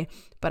okay.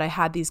 But I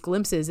had these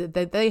glimpses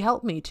that they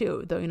helped me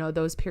too. Though, you know,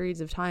 those periods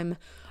of time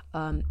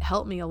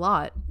helped me a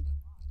lot.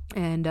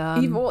 And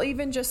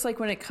even just like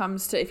when it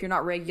comes to, if you're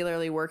not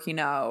regularly working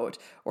out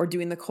or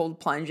doing the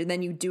cold plunge, and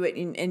then you do it,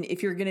 and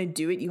if you're gonna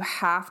do it, you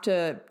have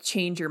to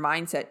change your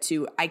mindset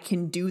to, I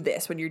can do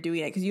this when you're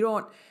doing it, because you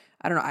don't.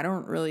 I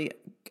don't know.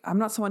 I'm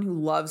not someone who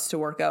loves to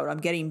work out. I'm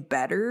getting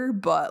better,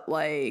 but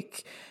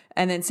like,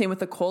 and then same with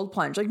the cold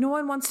plunge. Like, no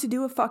one wants to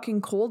do a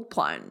fucking cold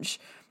plunge,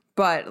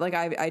 but like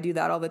I do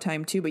that all the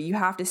time too. But you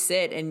have to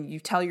sit and you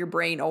tell your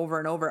brain over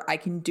and over, I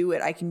can do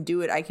it. I can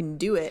do it. I can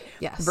do it.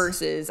 Yes.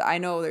 Versus I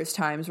know there's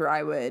times where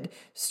I would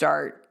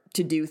start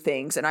to do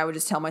things and I would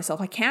just tell myself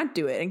I can't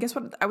do it. And guess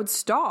what? I would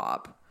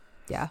stop.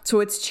 Yeah. So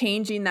it's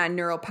changing that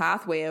neural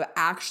pathway of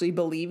actually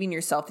believing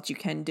yourself that you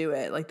can do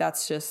it. Like,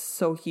 that's just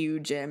so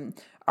huge. And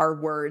our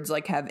words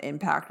like have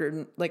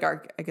impacted like I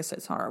guess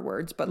it's not our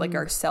words, but like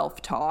our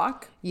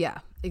self-talk. Yeah,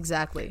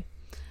 exactly.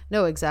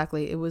 No,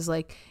 exactly. It was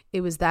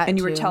that. And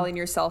you were telling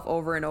yourself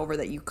over and over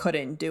that you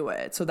couldn't do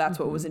it. So that's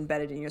what was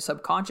embedded in your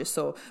subconscious.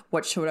 So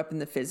what showed up in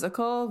the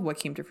physical, what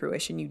came to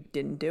fruition, you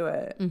didn't do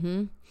it.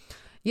 Mm-hmm.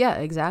 Yeah,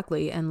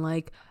 exactly. And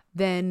like,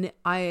 then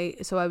I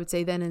would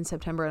say then in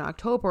September and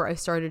October, I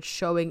started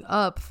showing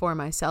up for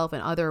myself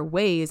in other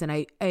ways. And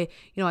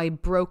I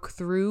broke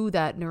through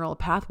that neural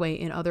pathway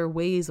in other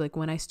ways. Like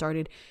when I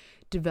started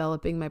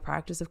developing my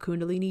practice of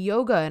Kundalini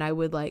yoga, and I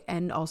would like,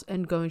 and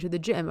going to the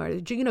gym, or,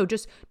 you know,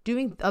 just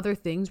doing other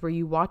things where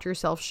you watch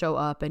yourself show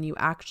up and you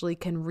actually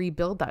can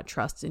rebuild that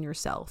trust in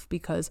yourself.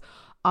 Because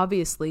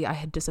obviously I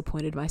had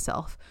disappointed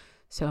myself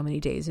so many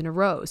days in a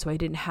row. So I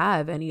didn't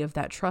have any of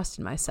that trust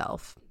in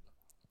myself.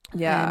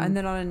 Yeah. And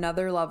then on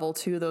another level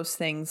too, those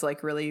things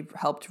like really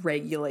helped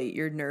regulate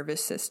your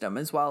nervous system,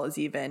 as well as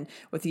even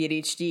with the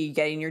ADHD,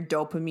 getting your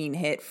dopamine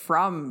hit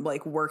from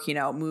like working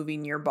out,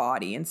 moving your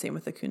body, and same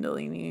with the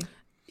Kundalini.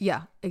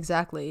 Yeah,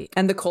 exactly.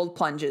 And the cold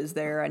plunges,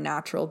 they're a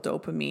natural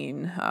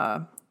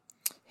dopamine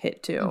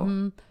hit too.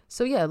 Mm-hmm.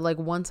 So yeah, like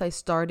once I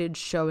started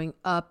showing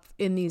up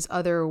in these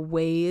other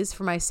ways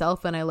for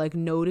myself, and I like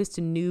noticed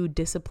a new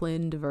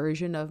disciplined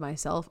version of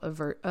myself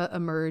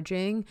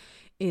emerging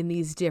in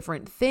these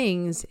different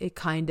things, it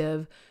kind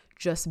of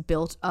just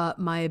built up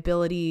my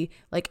ability,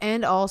 like,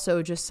 and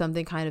also just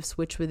something kind of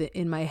switched with it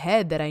in my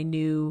head that I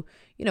knew,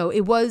 you know,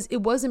 it was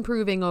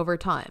improving over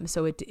time.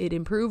 So it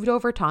improved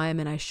over time,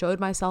 and I showed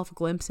myself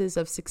glimpses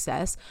of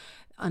success.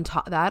 On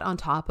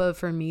top of,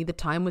 for me, the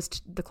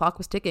clock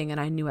was ticking,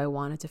 and I knew I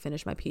wanted to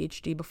finish my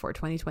PhD before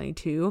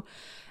 2022.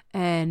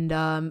 And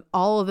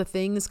all of the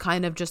things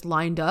kind of just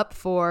lined up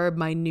for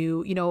my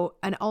new, you know,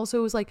 and also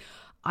it was like,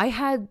 I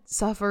had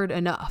suffered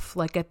enough.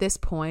 Like at this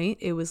point,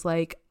 it was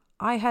like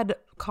I had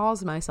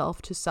caused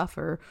myself to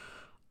suffer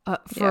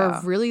for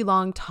a really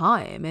long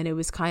time. And it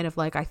was kind of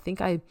like, I think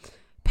I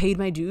paid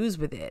my dues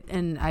with it.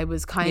 And I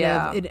was kind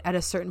of, at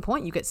a certain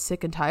point, you get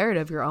sick and tired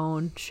of your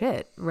own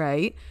shit,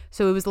 right?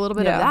 So it was a little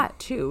bit of that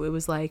too. It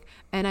was like,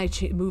 and I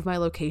moved my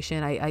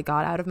location. I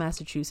got out of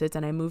Massachusetts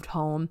and I moved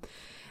home.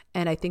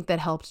 And I think that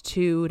helped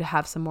too, to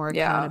have some more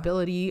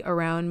accountability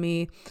around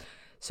me.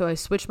 So I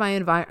switched my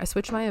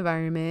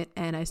environment,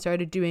 and I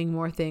started doing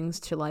more things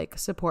to like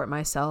support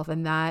myself.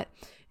 And that,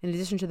 in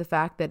addition to the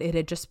fact that it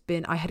had just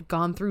been, I had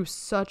gone through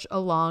such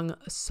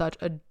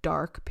a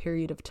dark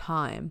period of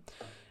time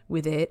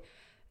with it,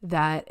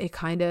 that it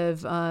kind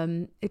of,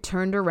 it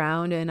turned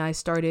around, and I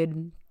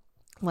started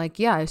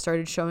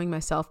showing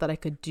myself that I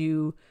could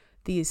do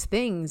these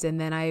things, and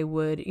then I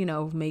would, you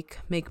know, make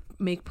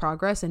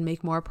progress and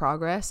make more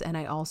progress. And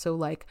I also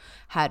like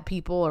had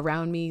people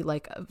around me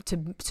like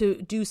to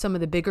do some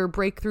of the bigger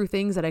breakthrough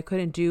things that I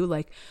couldn't do.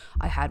 Like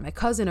I had my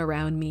cousin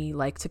around me,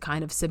 like to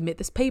kind of submit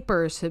this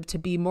paper to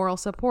be moral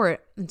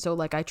support. And so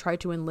like I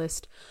tried to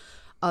enlist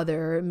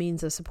other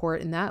means of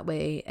support in that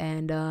way.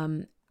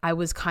 And I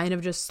was kind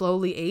of just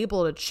slowly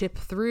able to chip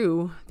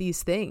through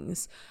these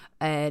things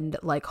and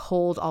like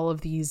hold all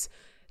of these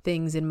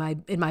things in my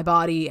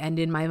body and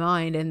in my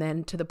mind, and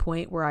then to the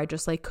point where I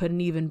just like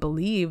couldn't even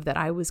believe that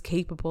I was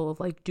capable of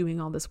like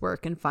doing all this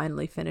work and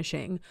finally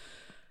finishing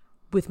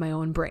with my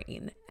own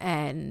brain.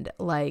 And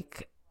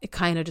like it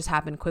kind of just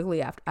happened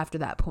quickly after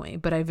that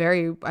point. But I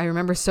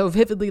remember so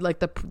vividly like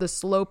the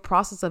slow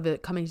process of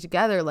it coming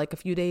together, like a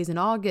few days in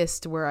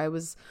August where I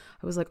was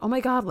like, oh my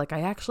God, like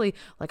I actually,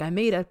 like I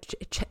made a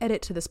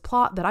edit to this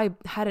plot that I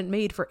hadn't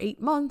made for 8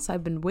 months.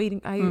 I've been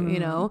waiting, you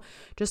know,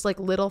 just like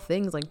little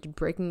things like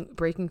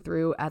breaking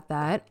through at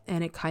that.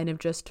 And it kind of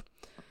just,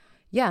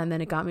 and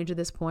then it got me to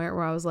this point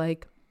where I was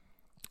like,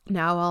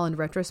 now all in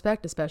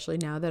retrospect, especially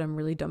now that I'm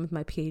really done with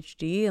my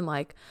PhD and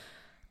like,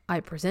 I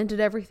presented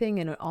everything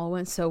and it all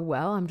went so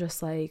well, I'm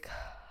just like,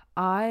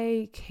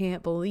 I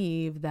can't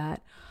believe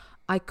that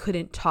I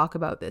couldn't talk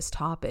about this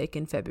topic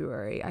in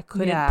February. I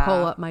couldn't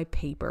pull up my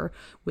paper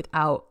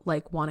without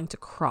like wanting to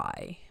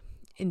cry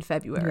in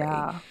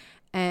February.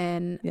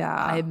 And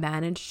I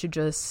managed to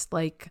just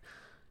like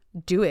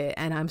do it.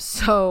 And I'm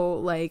so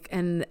like,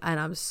 and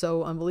I'm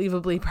so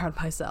unbelievably proud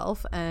of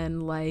myself.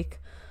 And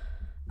like,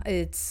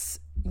 it's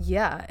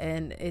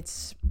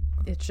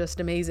just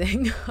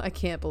amazing. I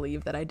can't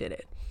believe that I did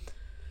it.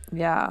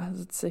 Yeah,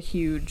 it's a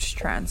huge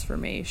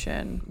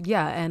transformation.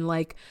 Yeah, and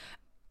like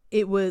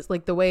it was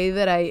like the way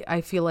that I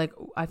feel like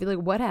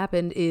what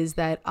happened is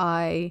that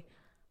I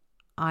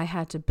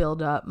had to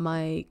build up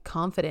my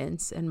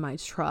confidence and my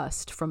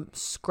trust from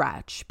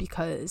scratch,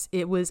 because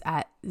it was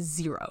at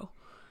zero.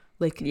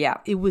 Like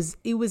it was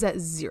at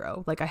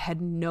zero. Like I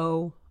had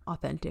no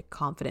authentic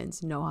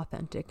confidence, no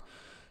authentic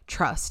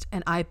trust,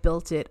 and I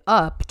built it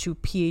up to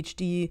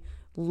PhD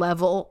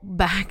level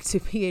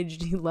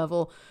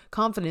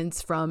confidence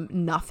from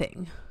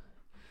nothing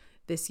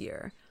this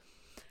year.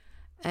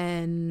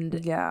 And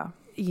it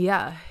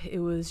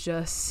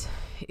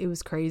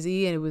was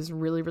crazy, and it was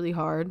really, really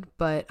hard,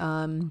 but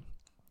I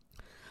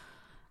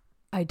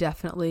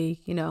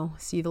definitely, you know,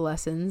 see the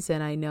lessons,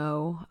 and I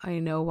know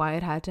why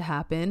it had to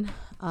happen.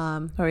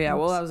 Well, that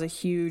was a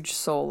huge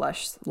soul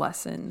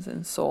lessons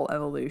and soul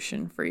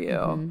evolution for you.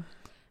 Mm-hmm.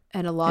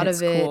 And a lot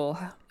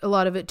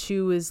of it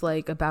too is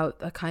like about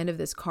a kind of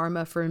this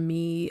karma for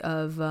me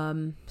of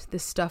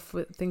this stuff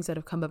with things that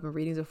have come up in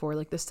readings before,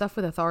 like the stuff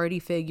with authority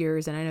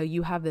figures. And I know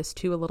you have this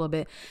too a little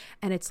bit.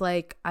 And it's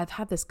like I've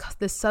had this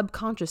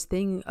subconscious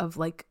thing of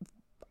like,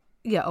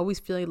 always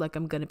feeling like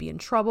I'm going to be in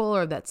trouble,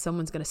 or that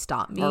someone's going to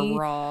stop me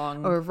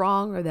or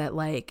wrong, or that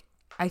like,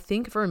 I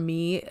think for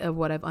me,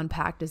 what I've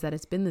unpacked is that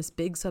it's been this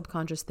big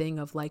subconscious thing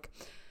of like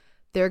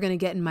they're going to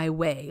get in my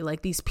way.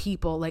 Like these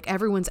people, like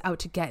everyone's out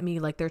to get me.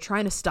 Like they're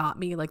trying to stop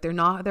me. Like they're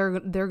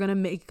going to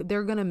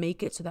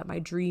make it so that my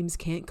dreams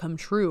can't come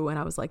true. And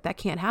I was like, that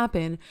can't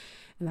happen.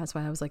 And that's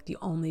why I was like, the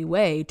only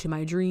way to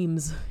my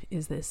dreams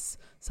is this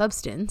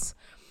substance.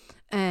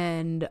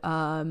 And,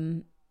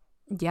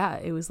 yeah,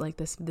 it was like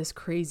this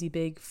crazy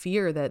big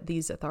fear that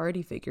these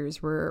authority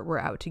figures were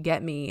out to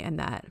get me, and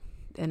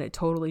it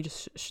totally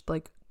just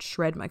like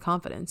shred my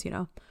confidence, you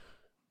know?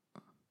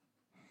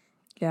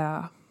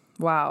 Yeah.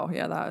 Wow.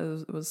 Yeah,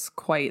 that was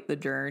quite the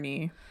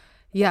journey.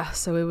 Yeah,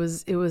 so it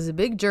was a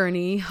big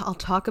journey. I'll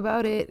talk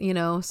about it, you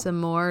know, some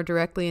more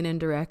directly and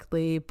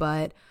indirectly,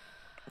 but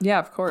yeah,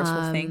 of course.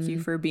 Well, thank you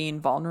for being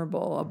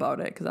vulnerable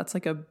about it, because that's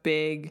like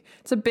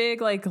it's a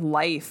big like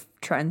life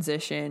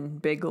transition,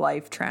 big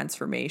life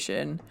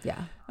transformation.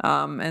 Yeah.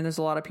 And there's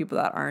a lot of people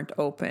that aren't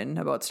open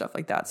about stuff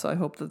like that. So I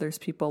hope that there's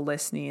people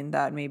listening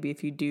that maybe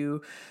if you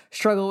do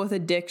struggle with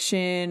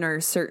addiction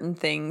or certain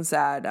things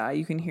that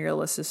you can hear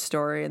Alyssa's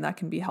story and that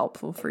can be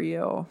helpful for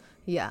you.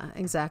 Yeah,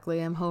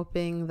 exactly. I'm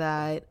hoping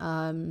that,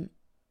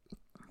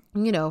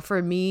 you know,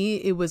 for me,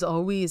 it was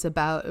always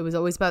about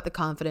the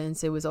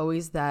confidence. It was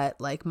always that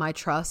like my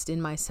trust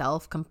in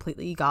myself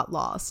completely got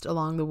lost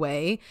along the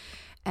way.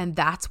 And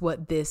that's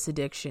what this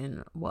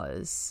addiction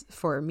was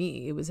for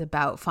me. It was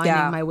about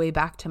finding my way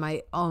back to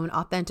my own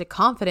authentic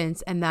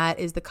confidence. And that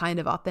is the kind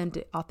of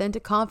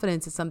authentic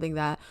confidence is something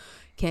that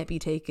can't be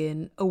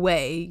taken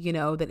away, you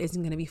know, that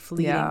isn't going to be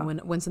fleeting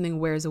when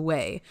something wears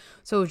away.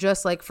 So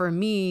just like for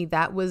me,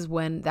 that was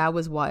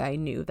why I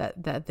knew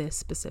that this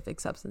specific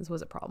substance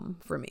was a problem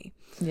for me.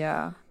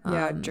 Yeah.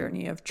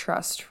 Journey of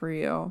trust for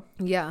you.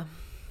 Yeah.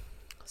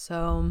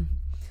 So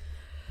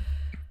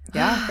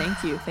yeah,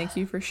 thank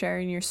you for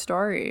sharing your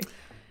story.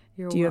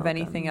 You're Do you welcome. have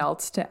anything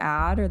else to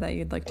add or that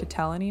you'd like to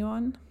tell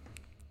anyone?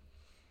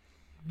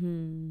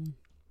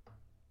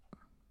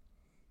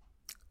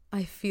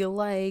 I feel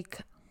like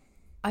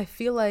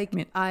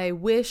I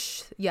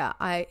wish,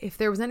 if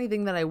there was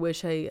anything that I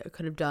wish I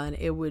could have done,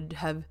 it would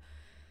have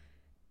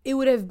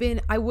been,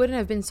 I wouldn't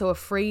have been so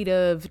afraid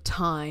of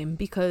time,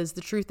 because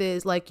the truth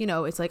is, like, you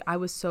know, it's like I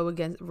was so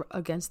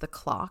against the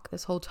clock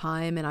this whole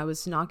time, and I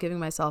was not giving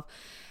myself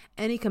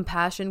any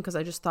compassion because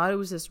I just thought it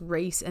was this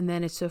race. And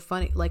then it's so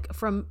funny, like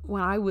from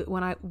when I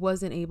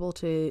wasn't able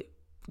to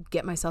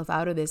get myself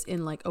out of this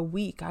in like a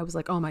week, I was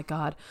like, oh my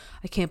God,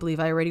 I can't believe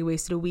I already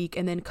wasted a week.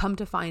 And then come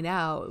to find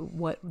out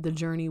what the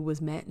journey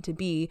was meant to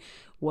be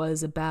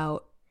was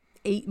about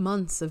 8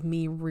 months of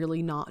me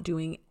really not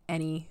doing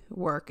any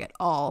work at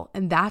all.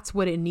 And that's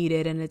what it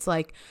needed. And it's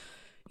like,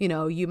 you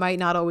know, you might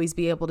not always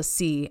be able to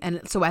see.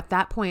 And so at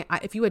that point,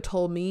 if you had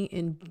told me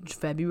in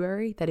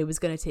February that it was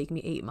going to take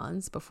me 8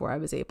 months before I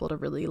was able to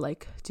really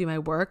like do my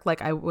work,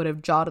 like I would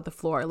have jawed at the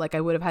floor. Like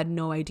I would have had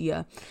no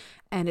idea.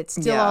 And it's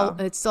still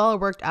all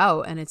worked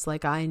out. And it's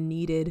like, I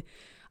needed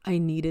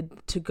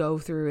to go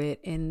through it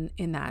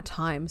in that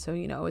time. So,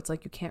 you know, it's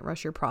like, you can't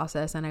rush your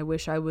process. And I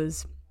wish I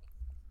was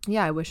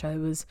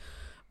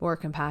more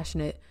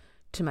compassionate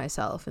to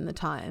myself in the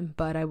time,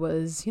 but I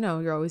was, you know,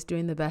 you're always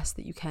doing the best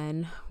that you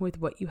can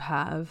with what you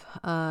have.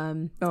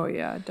 Oh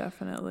yeah,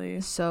 definitely.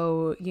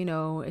 So, you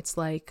know, it's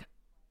like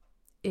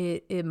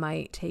it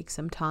might take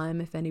some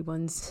time if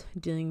anyone's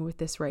dealing with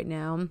this right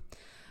now,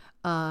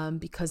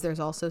 because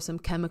there's also some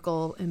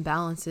chemical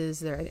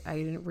imbalances there. I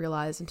didn't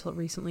realize until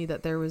recently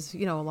that there was,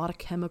 you know, a lot of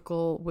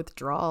chemical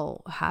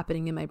withdrawal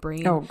happening in my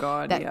brain. Oh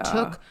God,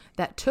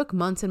 that took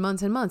months and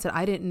months and months, and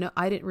I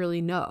didn't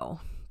really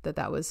know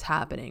that was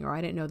happening, or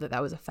I didn't know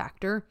that was a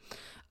factor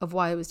of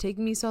why it was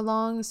taking me so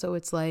long. So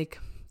it's like,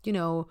 you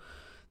know,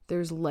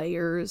 there's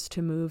layers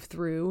to move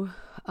through,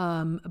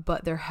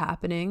 but they're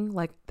happening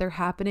as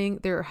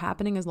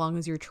long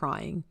as you're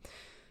trying,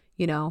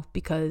 you know,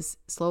 because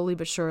slowly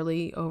but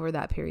surely over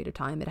that period of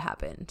time it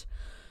happened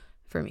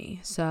for me.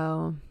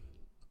 So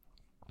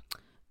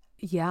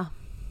yeah,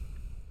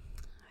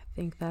 I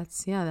think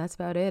that's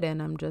about it.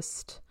 And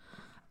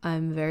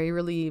I'm very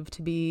relieved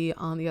to be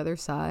on the other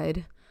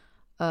side.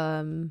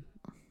 And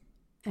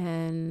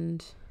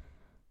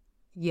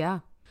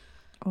yeah.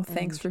 Well,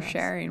 thanks for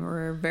sharing.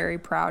 We're very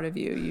proud of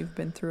you. You've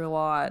been through a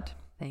lot.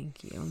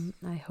 Thank you.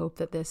 I hope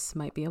that this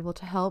might be able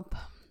to help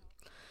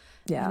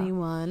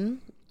anyone.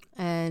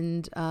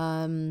 And,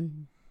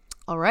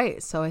 all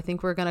right. So I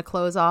think we're going to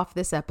close off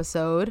this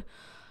episode.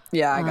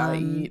 Yeah, I gotta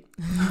eat.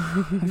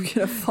 I'm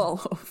gonna fall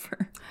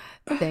over.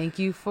 Thank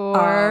you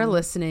for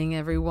listening,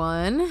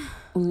 everyone.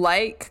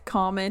 Like,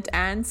 comment,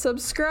 and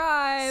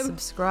subscribe.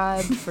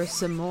 Subscribe for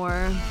some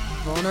more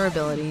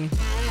vulnerability.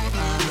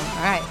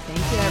 All right.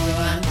 Thank you,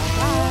 everyone.